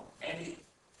follow. And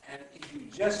if you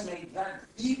just make that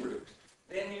the route,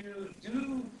 then you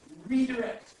do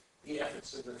redirect the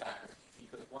efforts of the faculty.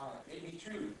 Because while it may be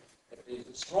true that there's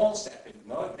a small step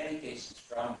in many cases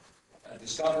from a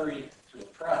discovery to a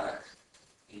product,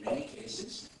 in many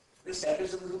cases, the step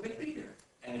is a little bit bigger.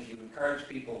 And if you encourage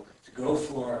people to go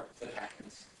for the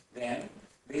patents, then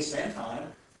they spend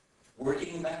time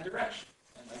working in that direction.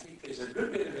 And I think there's a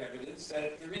good bit of evidence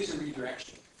that there is a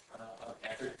redirection of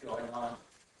effort going on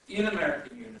in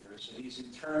American universities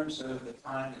in terms of the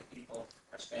time that people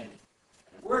are spending.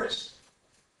 And worse,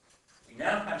 we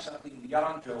now have something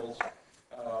beyond Joel's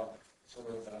sort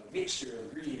of mixture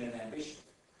of greed and ambition,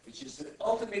 which is the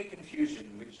ultimate confusion,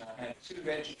 which I had two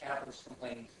venture capitalists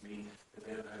complaining to me that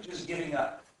they're just giving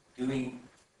up doing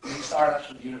startups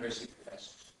with university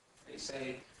professors. They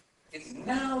say, it's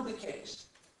now the case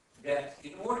that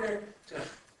in order to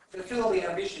fulfill the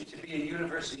ambition to be a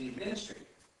university administrator,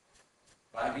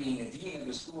 by being a dean of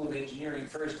the School of Engineering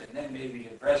first and then maybe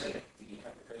a president, we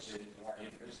have the president of our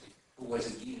university who was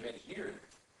a dean of engineering,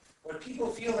 what people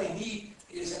feel they need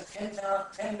is a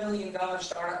 $10 million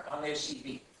startup on their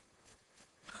CV.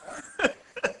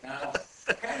 Now,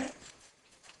 okay,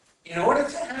 in order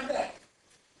to have that,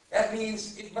 that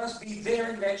means it must be their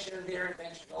invention and their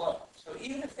invention alone. So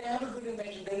even if they have a good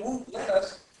invention, they won't let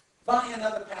us buy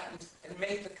another patent and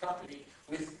make the company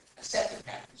with a set of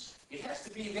patents. It has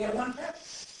to be their one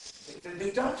patent.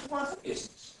 They don't want a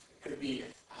business. It could be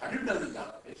a $100 million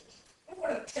business. They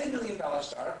want a $10 million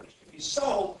startup which can be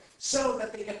sold so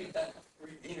that they can be done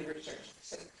in research.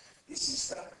 So this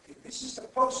is the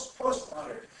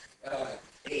postmodern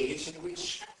age in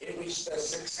which the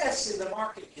success in the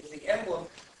market is the emblem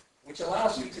which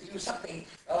allows you to do something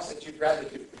else that you'd rather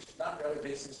do, which is not run a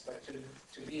business, but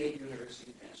to be a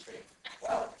university administrator.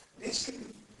 Well, this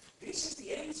is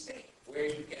the end state where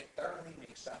you get thoroughly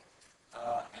mixed up.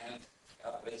 And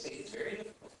they say it's very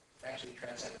difficult to actually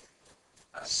transcend it.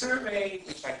 A survey,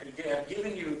 which I could have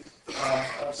given you,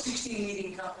 of 60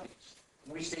 leading companies,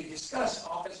 in which they discuss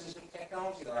offices of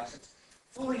technology license,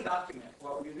 fully document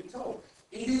what we've been told.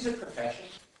 It is a profession.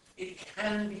 It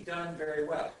can be done very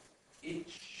well. It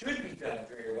should be done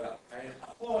very well. I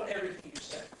applaud everything you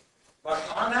said. But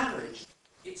on average,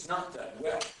 it's not done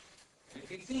well. And if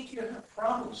you think you have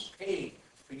problems paying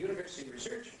for university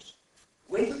researchers,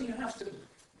 wait till you have to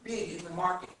bid in the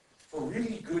market for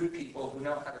really good people who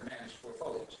know how to manage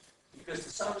portfolios. Because the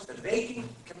sums that they can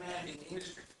command in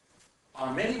industry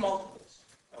are many multiples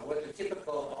of what the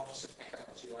typical Office of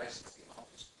Technology Licensing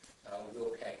Office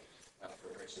will pay for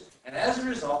a person. And as a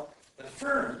result, the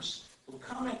firms who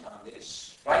comment on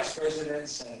this, vice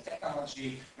presidents and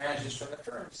technology managers from the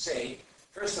firms say,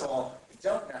 first of all, we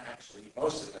don't know actually,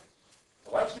 most of them.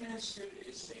 The Weizmann Institute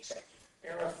is an exception.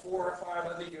 There are 4 or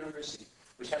 5 other universities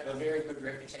which have a very good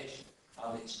reputation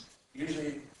on this.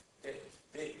 Usually,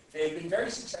 they've been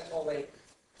very successful. They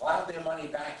plowed their money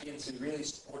back into really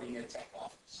supporting a tech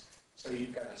office. So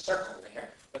you've got a circle there.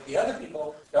 But the other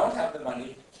people don't have the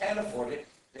money, can't afford it.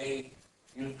 The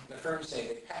firms say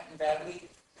they patent badly.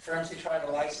 The firms they try to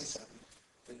license them.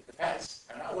 The patents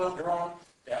are not well drawn.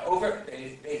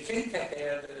 They think that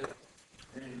they're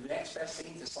the next best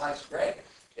thing to slice bread.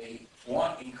 They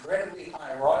want incredibly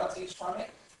high royalties from it.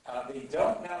 They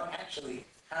don't know actually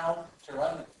how to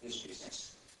run this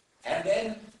business. And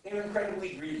then they're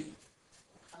incredibly greedy.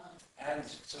 And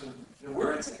so the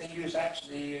words that they use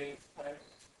actually,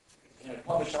 in a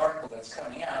published article that's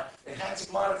coming out, they had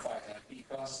to modify that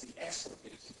because the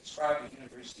expletives to describe the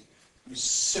university was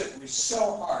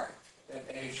so hard that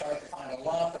they tried to find a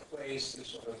lot of ways to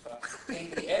sort of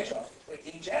take the edge off it.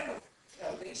 But in general,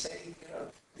 they say,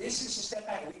 this is a step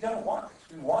back. We don't want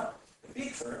this. We want the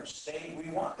big firms saying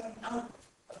we want them out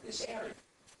of this area.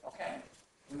 Okay?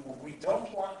 We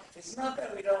don't want, it's not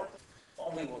that we don't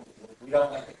you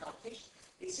don't like the competition.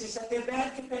 It's just that they're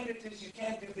bad competitors, you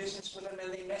can't do business with them,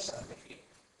 and they mess up the field.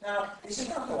 Now, this is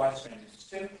not the Weizmann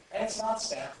Institute, and it's not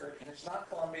Stanford, and it's not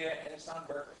Columbia, and it's not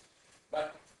Berkeley.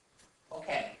 But,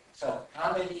 okay, so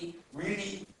how many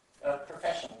really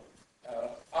professional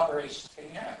operations can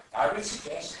you have? I would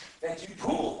suggest that you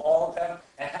pool all of them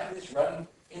and have this run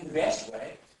in the best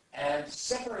way and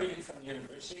separate it from the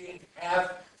university and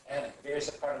have, and there's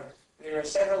a part of, there are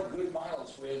several good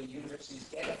models where the universities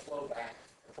get a flow back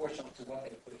proportional to what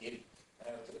they put in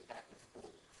to the capital pool.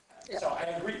 So I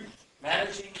agree,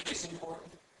 managing is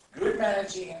important. Good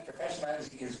managing and professional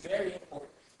managing is very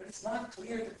important, but it's not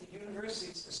clear that the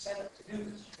universities are set up to do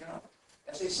this, you know?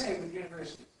 As they say with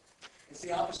universities, it's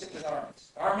the opposite with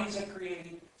armies. Armies are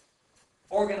created,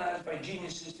 organized by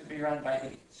geniuses to be run by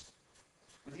idiots.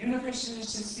 With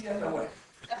universities, it's the other way.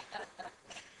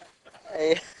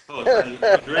 I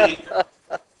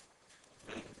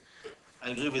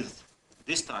agree with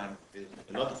this time with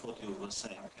a lot of what you were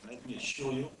saying. And let me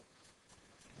assure you,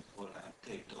 well, I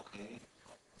taped, okay?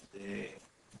 There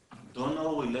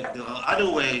are other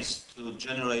ways to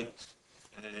generate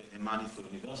money for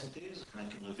universities, and I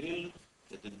can reveal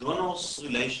that the donors'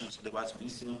 relations to the Weizmann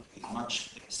Institute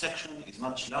section is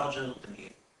much larger than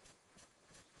YEDA.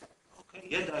 Okay,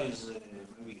 YEDA is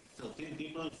maybe 13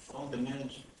 people from the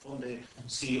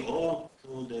CEO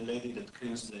to the lady that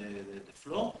cleans the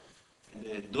floor, and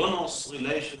the donors'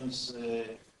 relations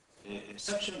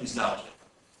section is larger.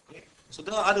 Okay? So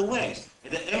there are other ways.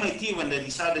 At the MIT, when they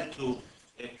decided to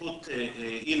put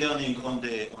e-learning on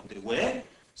the web,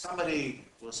 somebody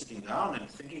was sitting down and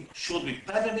thinking, should we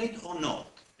patent it or not?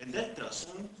 And that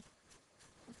person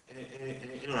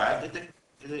arrived at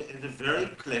a very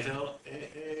clever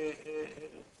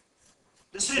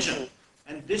decision.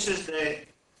 And this is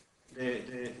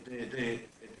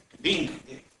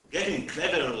getting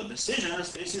clever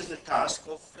decisions. This is the task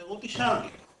of Ruti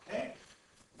Shalgi. Okay,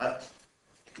 but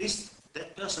at least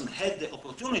that person had the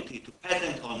opportunity to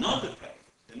patent or not to patent.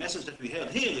 The message that we heard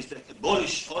here is that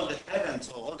abolish all the patents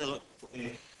or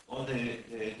all the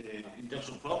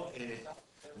intellectual property.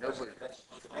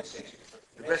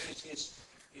 The message is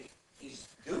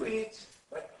do it,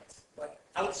 but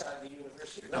outside the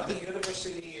university. Not the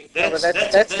university.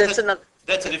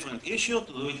 That's a different issue,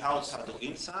 to do it outside or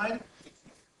inside.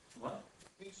 What?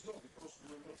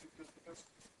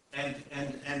 And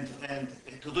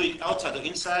to do it outside or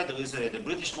inside, there is the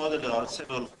British model. There are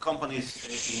several companies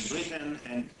in Britain,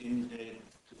 and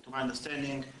to my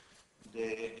understanding,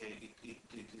 it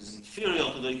is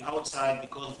inferior to do it outside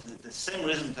because the same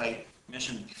reason that I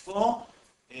mentioned before,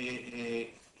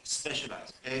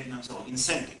 specialized,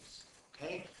 incentives.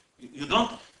 Okay,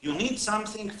 you need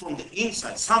something from the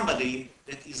inside, somebody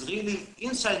that is really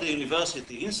inside the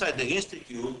university, inside the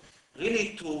institute,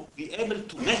 really to be able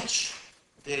to match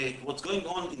what's going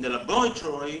on in the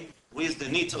laboratory with the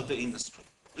needs of the industry.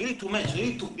 Really to match,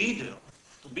 really to be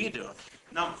there.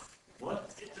 Now,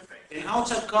 what? An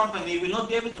outside company will not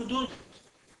be able to do it.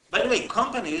 By the way,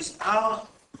 companies are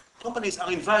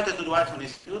invited to the Weizmann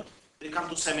Institute. They come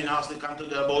to seminars, they come to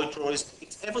the laboratories.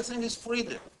 Everything is free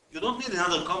there. You don't need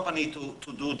another company to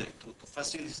do that, to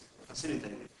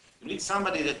facilitate it. You need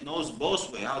somebody that knows both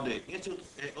ways, how the institute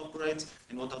operates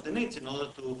and what are the needs in order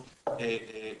to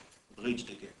bridge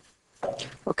the gap.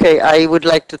 Okay, I would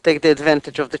like to take the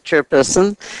advantage of the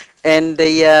chairperson. And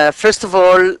first of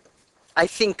all, I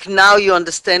think now you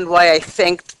understand why I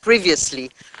thanked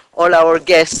previously all our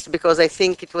guests, because I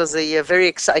think it was a very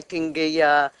exciting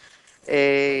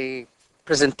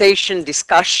presentation,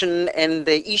 discussion, and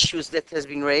the issues that has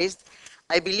been raised.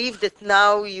 I believe that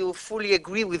now you fully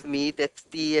agree with me that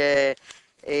the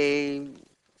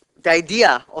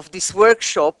idea of this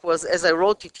workshop was, as I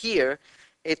wrote it here,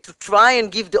 to try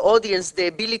and give the audience the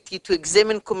ability to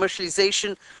examine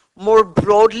commercialization more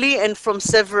broadly and from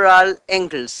several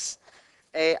angles.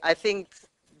 I think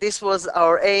this was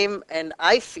our aim, and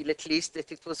I feel at least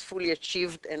that it was fully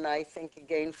achieved, and I thank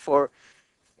again for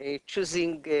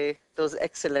choosing those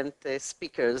excellent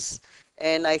speakers.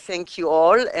 And I thank you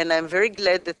all, and I'm very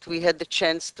glad that we had the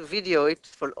chance to video it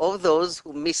for all those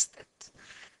who missed it,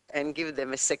 and give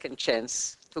them a second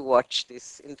chance to watch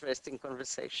this interesting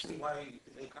conversation. See why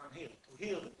they come here, to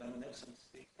hear that I'm an excellent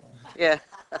speaker. Yeah.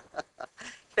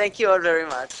 Thank you all very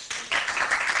much.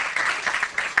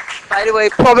 By the way,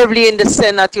 probably in the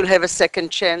Senate you'll have a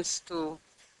second chance to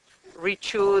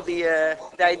rechew the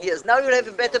ideas. Now you'll have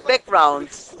a better background.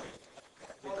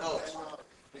 Because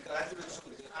I have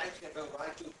a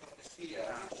right to interfere.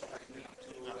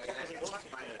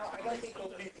 I don't think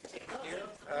we'll be here.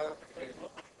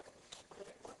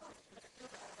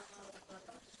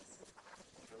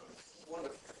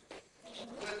 Wonderful.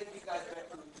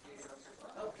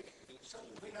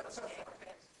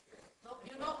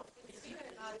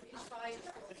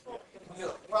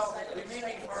 Well, we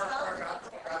may be far about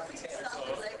the tale. So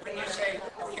when you say,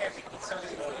 okay, we need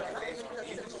something based on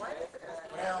views,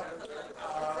 well,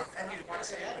 and you might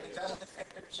say, but it doesn't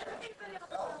affect the research.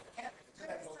 No, you can't do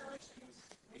that multiple views.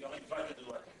 You only try to do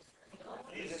what?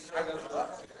 I go to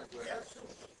us. Yes.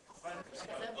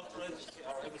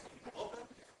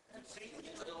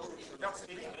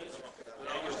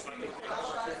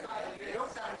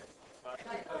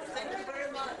 Thank you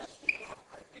very much.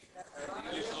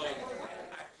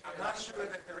 I'm not sure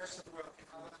that the rest of the world can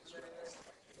answer this.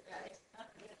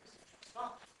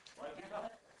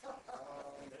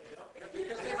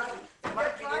 Because they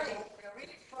might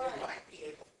be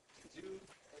able to do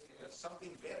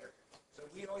something better. So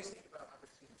we always think about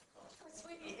opportunity cost.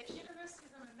 Sweetie, if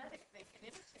universities are mimetic, they can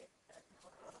imitate that.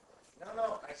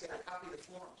 No, I said I copy the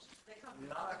forms, They come.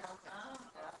 not a content.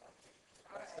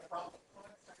 That's the problem.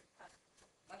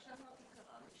 מה שאמרתי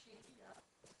קרה, שהגיע,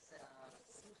 זה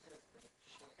הסוג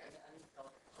שאני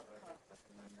טוב.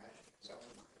 So,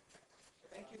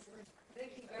 thank you very much.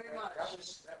 Thank you very much.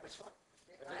 That was fun.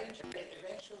 I enjoyed it.